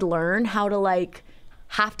really did learn how to like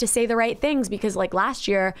have to say the right things because like last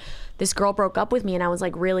year this girl broke up with me and I was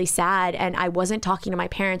like really sad and I wasn't talking to my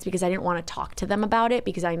parents because I didn't want to talk to them about it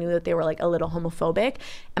because I knew that they were like a little homophobic.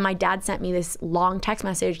 And my dad sent me this long text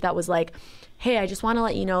message that was like, hey, I just want to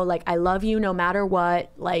let you know, like, I love you no matter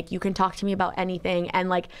what. Like, you can talk to me about anything. And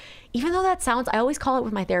like, even though that sounds, I always call it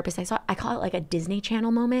with my therapist, I call it like a Disney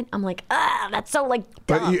Channel moment. I'm like, that's so like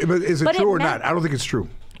dumb. But is it But true or meant- not? I don't think it's true.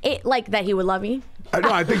 It like that he would love me. No,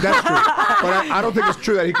 I think that's true. But I don't think it's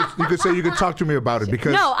true that you could say you could talk to me about it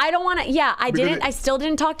because No, I don't want to. Yeah, I Because didn't. I still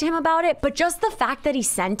didn't talk to him about it. But just the fact that he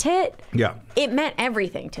sent it, yeah. it meant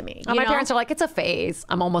everything to me. And you my know? parents are like, it's a phase.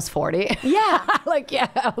 I'm almost 40. Yeah. Like, yeah,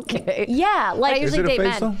 okay. Yeah, But like I usually it a date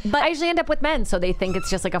phase, men. though? But I usually end up with men, so they think it's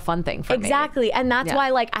just like a fun thing for me. Exactly. And that's Yeah. why,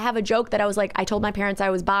 like, I have a joke that I was like, I told my parents I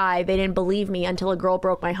was bi. They didn't believe me until a girl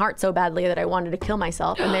broke my heart so badly that I wanted to kill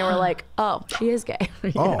myself. And they were like, oh, she is gay.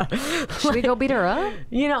 You Oh. know? Should we go beat her up?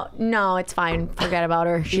 You know, no, it's fine. Forget about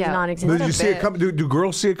her. She's Yeah. non-existent. Did you see it come? Do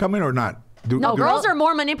girls see it coming or not? No, girls are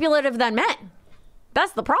more manipulative than men.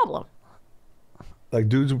 That's the problem. Like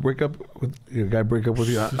dudes break up with your guy, break up with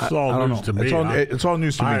you. It's all I don't news know. to me. It's all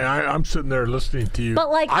news to me. I'm sitting there listening to you. But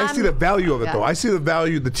like, I see the value of it, Yeah. though. I see the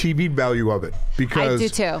value, the TV value of it, because I do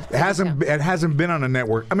too. It hasn't been on a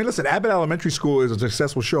network. I mean, listen, Abbott Elementary School is a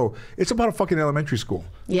successful show. It's about a fucking elementary school,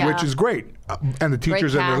 Yeah. which is great, and the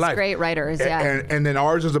teachers Great and their cast, life, great writers, yeah. And then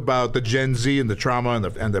ours is about the Gen Z and the trauma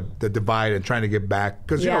and the divide and trying to get back,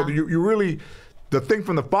 because Yeah. you really, the thing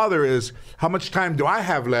from the father is, how much time do I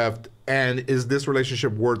have left, and is this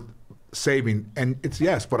relationship worth saving? And it's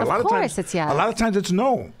yes, but a lot of times it's yes. a lot of times it's no.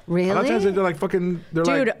 A lot of Really? times they're like fucking. They're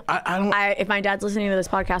dude, like, I don't. if my dad's listening to this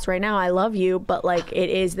podcast right now, I love you, but like, it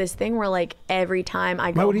is this thing where like every time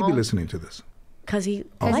I go Why would he be home, listening to this? because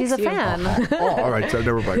Because he's a likes you. fan. Oh, all right, so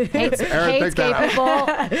never mind. Hates Aaron, take gay that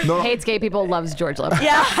out. people. No. Hates gay people. Loves George Lopez.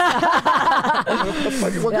 Yeah.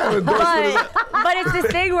 What kind of endorsement is that? But it's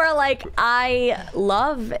this thing where like I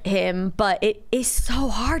love him, but it is so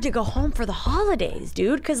hard to go home for the holidays,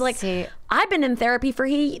 dude. Because like See. I've been in therapy for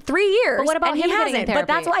 3 years. But what about and him he getting in hasn't. But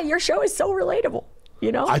that's therapy? why your show is so relatable.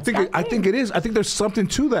 You know? I think it is. I think there's something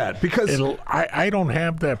to that, because I don't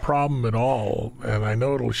have that problem at all, and I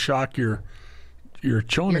know it'll shock your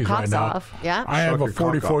chonies right cocks now. off, yeah. I have Shock a your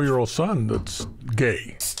cock off. 44-year-old son that's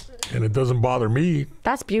gay, and it doesn't bother me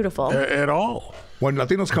That's beautiful. at all. when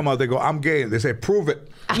Latinos come out, they go, "I'm gay." They say, "Prove it."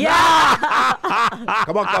 Yeah.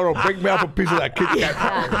 Come on, cabrón, break me off a piece of that Kit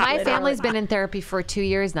Kat. My family's been in therapy for 2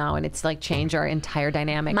 years now, and it's like changed our entire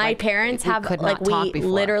dynamic. My Like, parents we have could like not talk we before.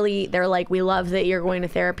 literally they're like, we love that you're going to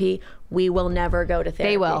therapy. We will never go to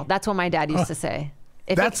therapy. They will. That's what my dad used to say.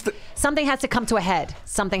 If That's something has to come to a head.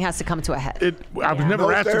 Something has to come to a head. I was never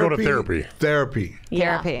No asked to go to therapy. Therapy.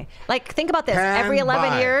 Yeah. Therapy. Like, think about this. Pan Every 11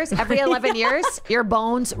 by. years, your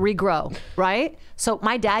bones regrow, right? So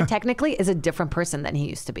my dad technically is a different person than he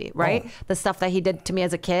used to be, right? The stuff that he did to me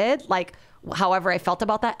as a kid, like, however I felt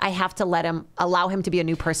about that, I have to allow him to be a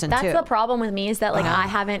new person That's too. the problem with me, is that like I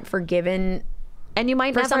haven't forgiven And you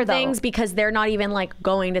might for never, some though. things because they're not even like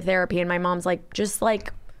going to therapy, and my mom's like, just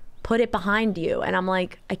like put it behind you, and I'm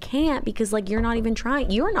like, I can't, because like you're not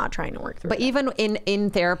trying to work through But it. even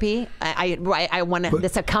in therapy, I want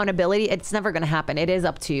this accountability. It's never going to happen. It is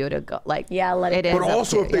up to you to go. Like, Yeah, let it is go. But up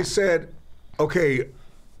also, to if you, they yeah. said, "Okay,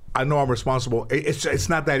 I know I'm responsible," it's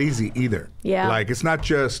not that easy either. Yeah. Like, it's not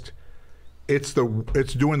just. It's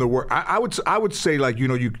doing the work. I would say, like,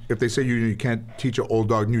 if they say you can't teach an old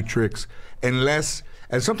dog new tricks unless,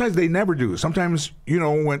 and sometimes they never do. Sometimes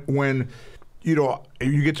when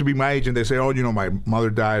you get to be my age and they say, "Oh, my mother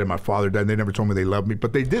died and my father died, and they never told me they loved me,"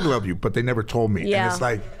 but they did love you, but they never told me. Yeah. And it's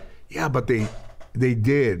like, yeah, but they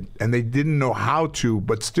did, and they didn't know how to,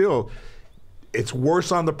 but still. It's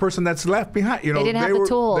worse on the person that's left behind. They didn't have the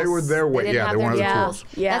tools. They were their way. They didn't Yeah, have they their weren't have the Yeah. tools.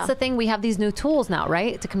 Yeah. That's the thing. We have these new tools now,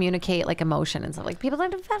 right, to communicate like emotion and stuff. Like people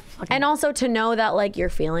don't. And also to know that like your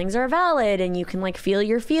feelings are valid, and you can like feel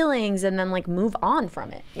your feelings and then like move on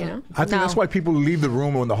from it, you know? I think that's why people leave the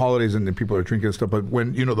room on the holidays and then people are drinking and stuff. But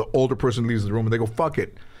when the older person leaves the room and they go, "Fuck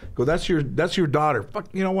it," go, "That's your daughter. Fuck,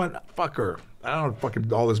 you know what? Fuck her. I don't know,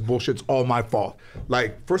 fucking all this bullshit's all my fault."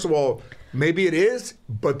 Like, first of all, maybe it is,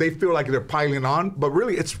 but they feel like they're piling on. But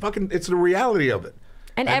really, it's the reality of it.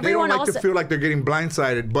 And they everyone don't like also- to feel like they're getting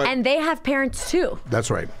blindsided. But And they have parents too.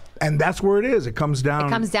 that's right. And that's where it is. It comes down. It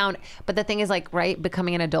comes down. But the thing is, like, right,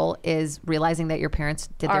 becoming an adult is realizing that your parents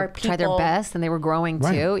Are try their people- best and they were growing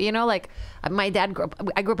Right. too. Like my dad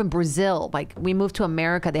I grew up in Brazil. Like we moved to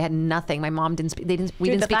America, they had nothing. My mom didn't speak. We Dude,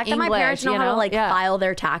 didn't the speak fact English. that my parents know how to like Yeah. file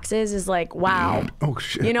their taxes is like, wow. Oh,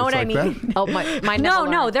 shit. You know It's what I like mean? that? Oh my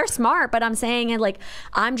No, they're smart, but I'm saying it like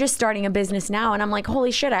I'm just starting a business now, and I'm like, holy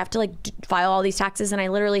shit, I have to like file all these taxes, and I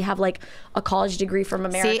literally have like a college degree from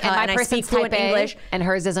America, See, and my I speak person's fluent type A, English. and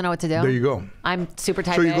hers doesn't know what to do. There you go. I'm super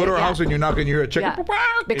type So you A, go to her yeah. house and you knock and you hear a check. Yeah.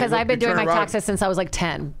 Because I've been doing my taxes since I was like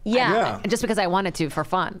 10. Yeah. And just because I wanted to for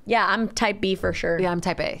fun. Yeah, I'm type B for sure. Yeah, I'm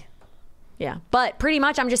type A. Yeah. But pretty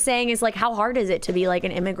much I'm just saying is like, how hard is it to be like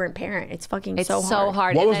an immigrant parent? It's fucking It's so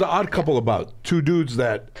hard. What And was then- The Odd Couple about? Two dudes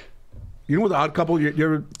that. You know what The Odd Couple? You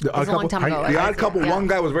ever The Odd was a long Couple? time ago. The I Odd Couple. yeah. One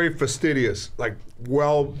guy was very fastidious, like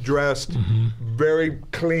well dressed, very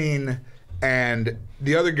clean, and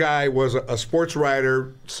the other guy was a sports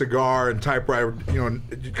writer, cigar and typewriter.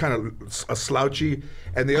 Kind of a slouchy.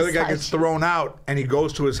 And the other guy gets slouchy. thrown out, and he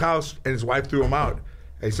goes to his house, and his wife threw him out.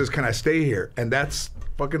 And he says, "Can I stay here?" And that's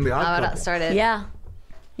fucking The Odd How Couple. it started. Yeah.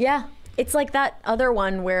 Yeah. It's like that other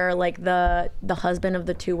one where like the husband of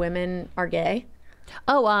the two women are gay.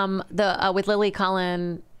 Oh, the with Lily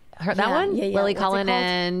Collin, that Yeah, one. yeah, yeah. Lily What's it Collin called?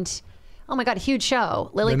 and oh my god, huge show.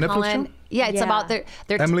 Lily The Netflix Collin. show? Yeah, it's Yeah. about their.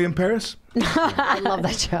 Emily in Paris? I love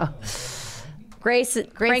that show. Grace,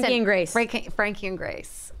 Frankie and Grace. Frankie and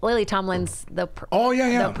Grace. Lily Tomlin's the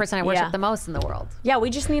yeah. the person I worship Yeah. the most in the world. Yeah, we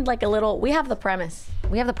just need like a little. We have the premise.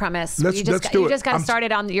 We have the premise. Let's you do just it. got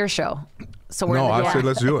started on your show. So we're No, in the I door. said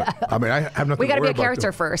let's do it. I mean, I have nothing. We got to worry be a about character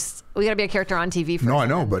doing. first. We got to be a character on TV first. No, I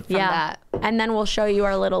know, but Yeah, and then we'll show you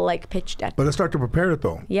our little like pitch deck. let's start to prepare it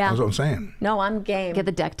though. Yeah. That's what I'm saying. No, I'm game. Get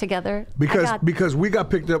the deck together. Because we got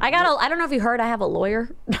picked up. I don't know if you heard. I have a lawyer.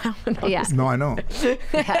 Yeah. No, I know.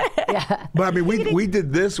 Yeah. But I mean, we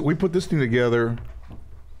did this. We put this thing together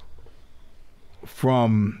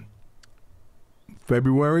from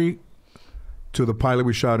February to the pilot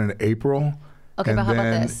we shot in April. Okay, and but how about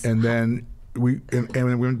then, this? And then we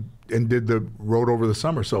did the road over the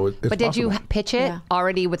summer. So it's But did you possible. pitch it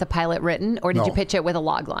already with a pilot written, or did No. you pitch it with a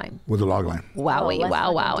log line? with the log line? Wowie, let's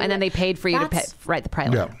wow. fucking do And then it. they paid for you to That's- write the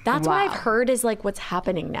pilot. Yeah. That's what I've Wow. heard is like what's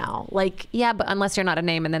happening now. Like, Yeah, but unless you're not a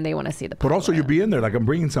name, and then they want to see the pilot. But also, you be in there. Like I'm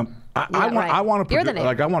bringing some. I want. right. I want to. You're the name.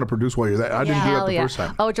 Like I want to produce while you're there. I didn't do that Hell the yeah. first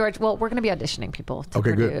time. Oh, George, well, we're going to be auditioning people to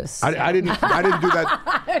Okay, good. produce. I didn't do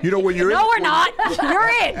that. You know when you're no, in. we're not. You're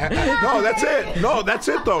in. No, that's it. No, that's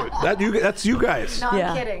it though. That's you guys. No,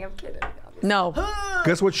 Yeah. I'm kidding. No,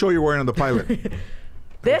 Guess what show you're wearing on the pilot?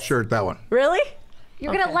 this Shirt, that one. really?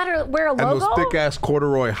 You're going to let her wear a And logo? those thick ass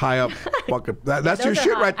corduroy high up fucking. That's your Those are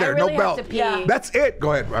shit hot. right there. I really no have belt. to pee. Yeah. That's it.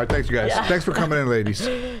 Go ahead. All right, thanks you guys. Thanks for coming in, ladies.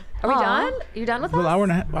 Are we done? You done with Well, us? hour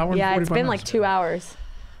and a half. Hour and Yeah, it's 45 been like minutes. 2 hours.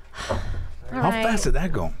 How fast did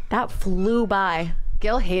that go? That flew by.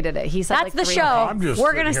 Gil hated it. He said That's like the 3 show. I'm just We're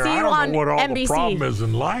sitting gonna here. see I you don't on know what all NBC. the problem is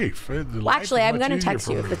in life. Well, actually, I'm gonna text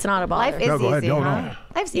you if it's not a bother. Life is No, go ahead. easy. No, huh? no.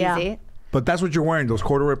 Life's Yeah. easy. But that's what you're wearing. Those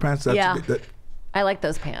corduroy pants. That's, Yeah. I like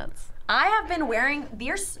those pants. I have been wearing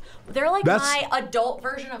they're like That's- my adult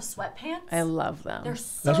version of sweatpants. I love them. They're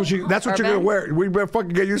so That's what you. That's what you're gonna Urban? wear. We better fucking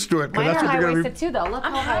get used to it. 'Cause Mine that's are what you're gonna high-waisted too, though. Look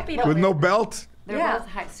I'm how happy to With wear no them. belt. They're Yeah.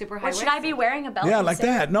 both super high. What should I be wearing a belt? Yeah, and like say-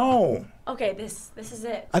 that. No. Okay, this is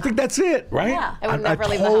it. I think that's it, right? Yeah. I would never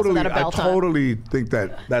leave the house without a belt I on. totally think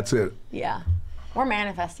that's it. Yeah. We're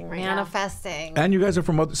manifesting right now. Manifesting. And you guys are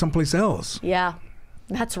from someplace else. Yeah.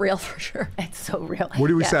 That's real for sure. It's so real. Where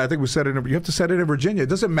do we Yeah. say? I think we said it. You have to set it in Virginia. It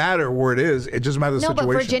doesn't matter where it is. It just matters the No, but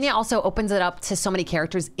situation. Virginia also opens it up to so many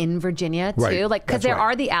characters in Virginia too. Right. Like, because That's there right.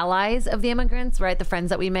 are the allies of the immigrants, right? The friends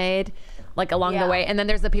that we made, like along Yeah. the way, and then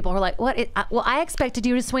there's the people who are like, "What? Well, I expected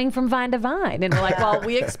you to swing from vine to vine," and we're like, "Well,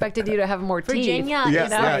 we expected you to have more teeth." Virginia Yeah,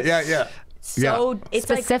 is like yeah. so it's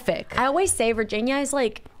Specific. Like, I always say Virginia is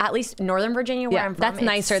like, at least Northern Virginia where Yeah, I'm from. that's it's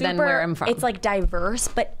nicer than where I'm from. It's like diverse,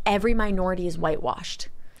 but every minority is whitewashed.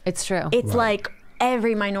 It's true. It's like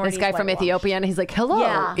every minority. This guy is from whitewashed. Ethiopia, and he's like, "Hello."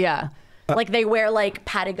 Yeah. Yeah. Like they wear like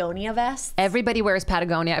Patagonia vests. Everybody wears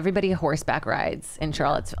Patagonia. Everybody horseback rides in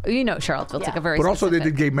Charlottesville. You know, Charlottesville. It's Yeah. like a very. But also, they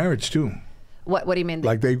specific- did gay marriage too. What do you mean?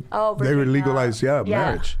 Like they Virginia. legalized, Yeah.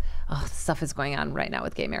 marriage. Oh, stuff is going on right now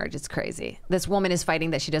with gay marriage. It's crazy. This woman is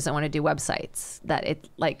fighting that she doesn't want to do websites that it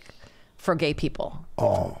like for gay people.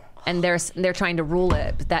 Oh, And they're trying to rule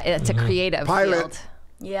it that it's a creative Pilot. field.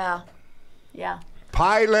 Yeah. Yeah.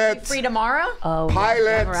 pilot, Free tomorrow? Oh,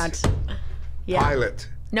 Pilot. around. Yeah. pilot.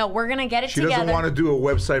 No, we're gonna get it She together. doesn't want to do a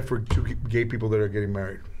website for two gay people that are getting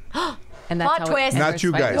married. And that's Plot how twist. and Not there's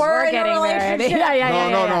you fighting. guys. We're in a getting married. relationship. Yeah, yeah,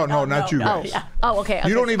 yeah. No, not you guys. yeah. Oh, okay.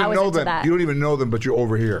 You don't I even was know into them. that. You don't even know them, but you're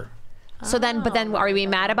over here. So then, but then, are we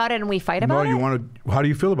mad about it and we fight No, about you it? want to. How do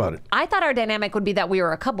you feel about it? I thought our dynamic would be that we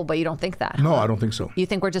were a couple, but you don't think that. No, I don't think so. You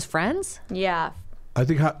think we're just friends? Yeah. I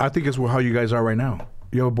think it's how you guys are right now.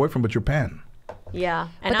 You have a boyfriend, but you're pan. Yeah.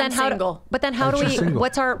 And But then I'm how? single. But then how And do she's we? single.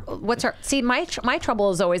 What's our? See, my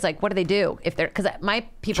trouble is always like, what do they do if they're? Because my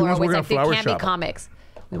people are wants to always work in like, a they flower can't be shop. comics.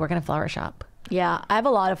 We work in a flower shop. Yeah, I have a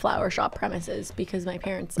lot of flower shop premises because my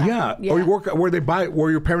parents. Yeah. Or you work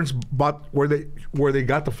where your parents bought where they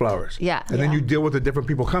got the flowers. Yeah. And then you deal with the different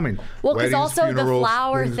people coming. Well, because Weddings, also the funerals,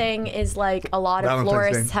 flower things. thing is like a lot of Valentine's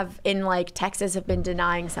florists Day. have in like Texas have been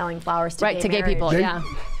denying selling flowers to Right, to gay marriage. people. They- Yeah.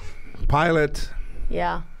 Pilot.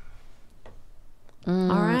 Yeah. All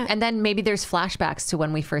right. And then maybe there's flashbacks to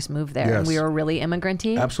when we first moved there and Yes. we were really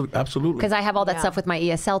immigrant-y. Absolutely. Because I have all that Yeah. stuff with my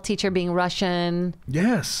ESL teacher being Russian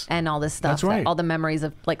Yes. and all this stuff. That's right. All the memories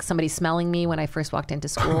of like somebody smelling me when I first walked into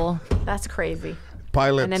school. That's crazy.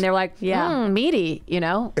 Pilot. And then they're like, Yeah. meaty, you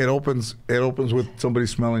know? It opens with somebody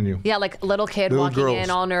smelling you. Yeah, like little kid Little walking girls.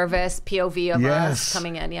 in, all nervous, POV of Yes. us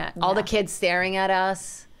coming in. Yeah. All the kids staring at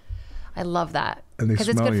us. I love that. And they Because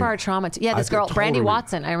it's smell good for you. our trauma. Yeah, I this think girl, Brandy totally.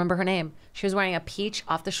 Watson, I remember her name. She was wearing a peach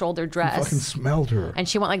off the shoulder dress. Fucking smelled her. And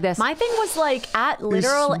she went like this. My thing was like at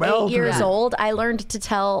literal 8 smelled years her. old, I learned to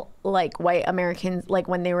tell like white Americans, like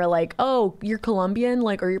when they were like, "Oh, you're Colombian,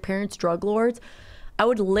 like, are your parents drug lords?" I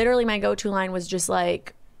would literally, my go-to line was just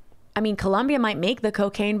like, I mean, Colombia might make the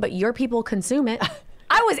cocaine, but your people consume it.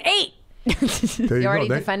 I was 8. There you You're already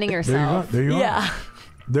go. defending yourself. There you are. Yeah.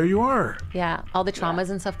 There you are. Yeah, all the traumas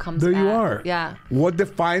and stuff comes There back. you are. Yeah. What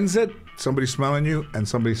defines it? Somebody smelling you and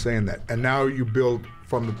somebody saying that, and now you build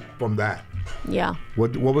from that. Yeah.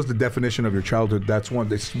 What was the definition of your childhood? That's one.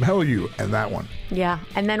 They smell you, and that one. Yeah.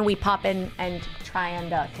 And then we pop in and try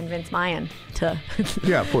and convince Mayan to.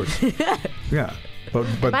 Yeah, of course. Yeah. But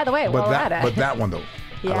By the way, but while we're at it. that one though, I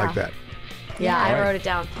Yeah. like that. Yeah, All I right. wrote it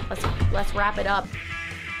down. Let's wrap it up.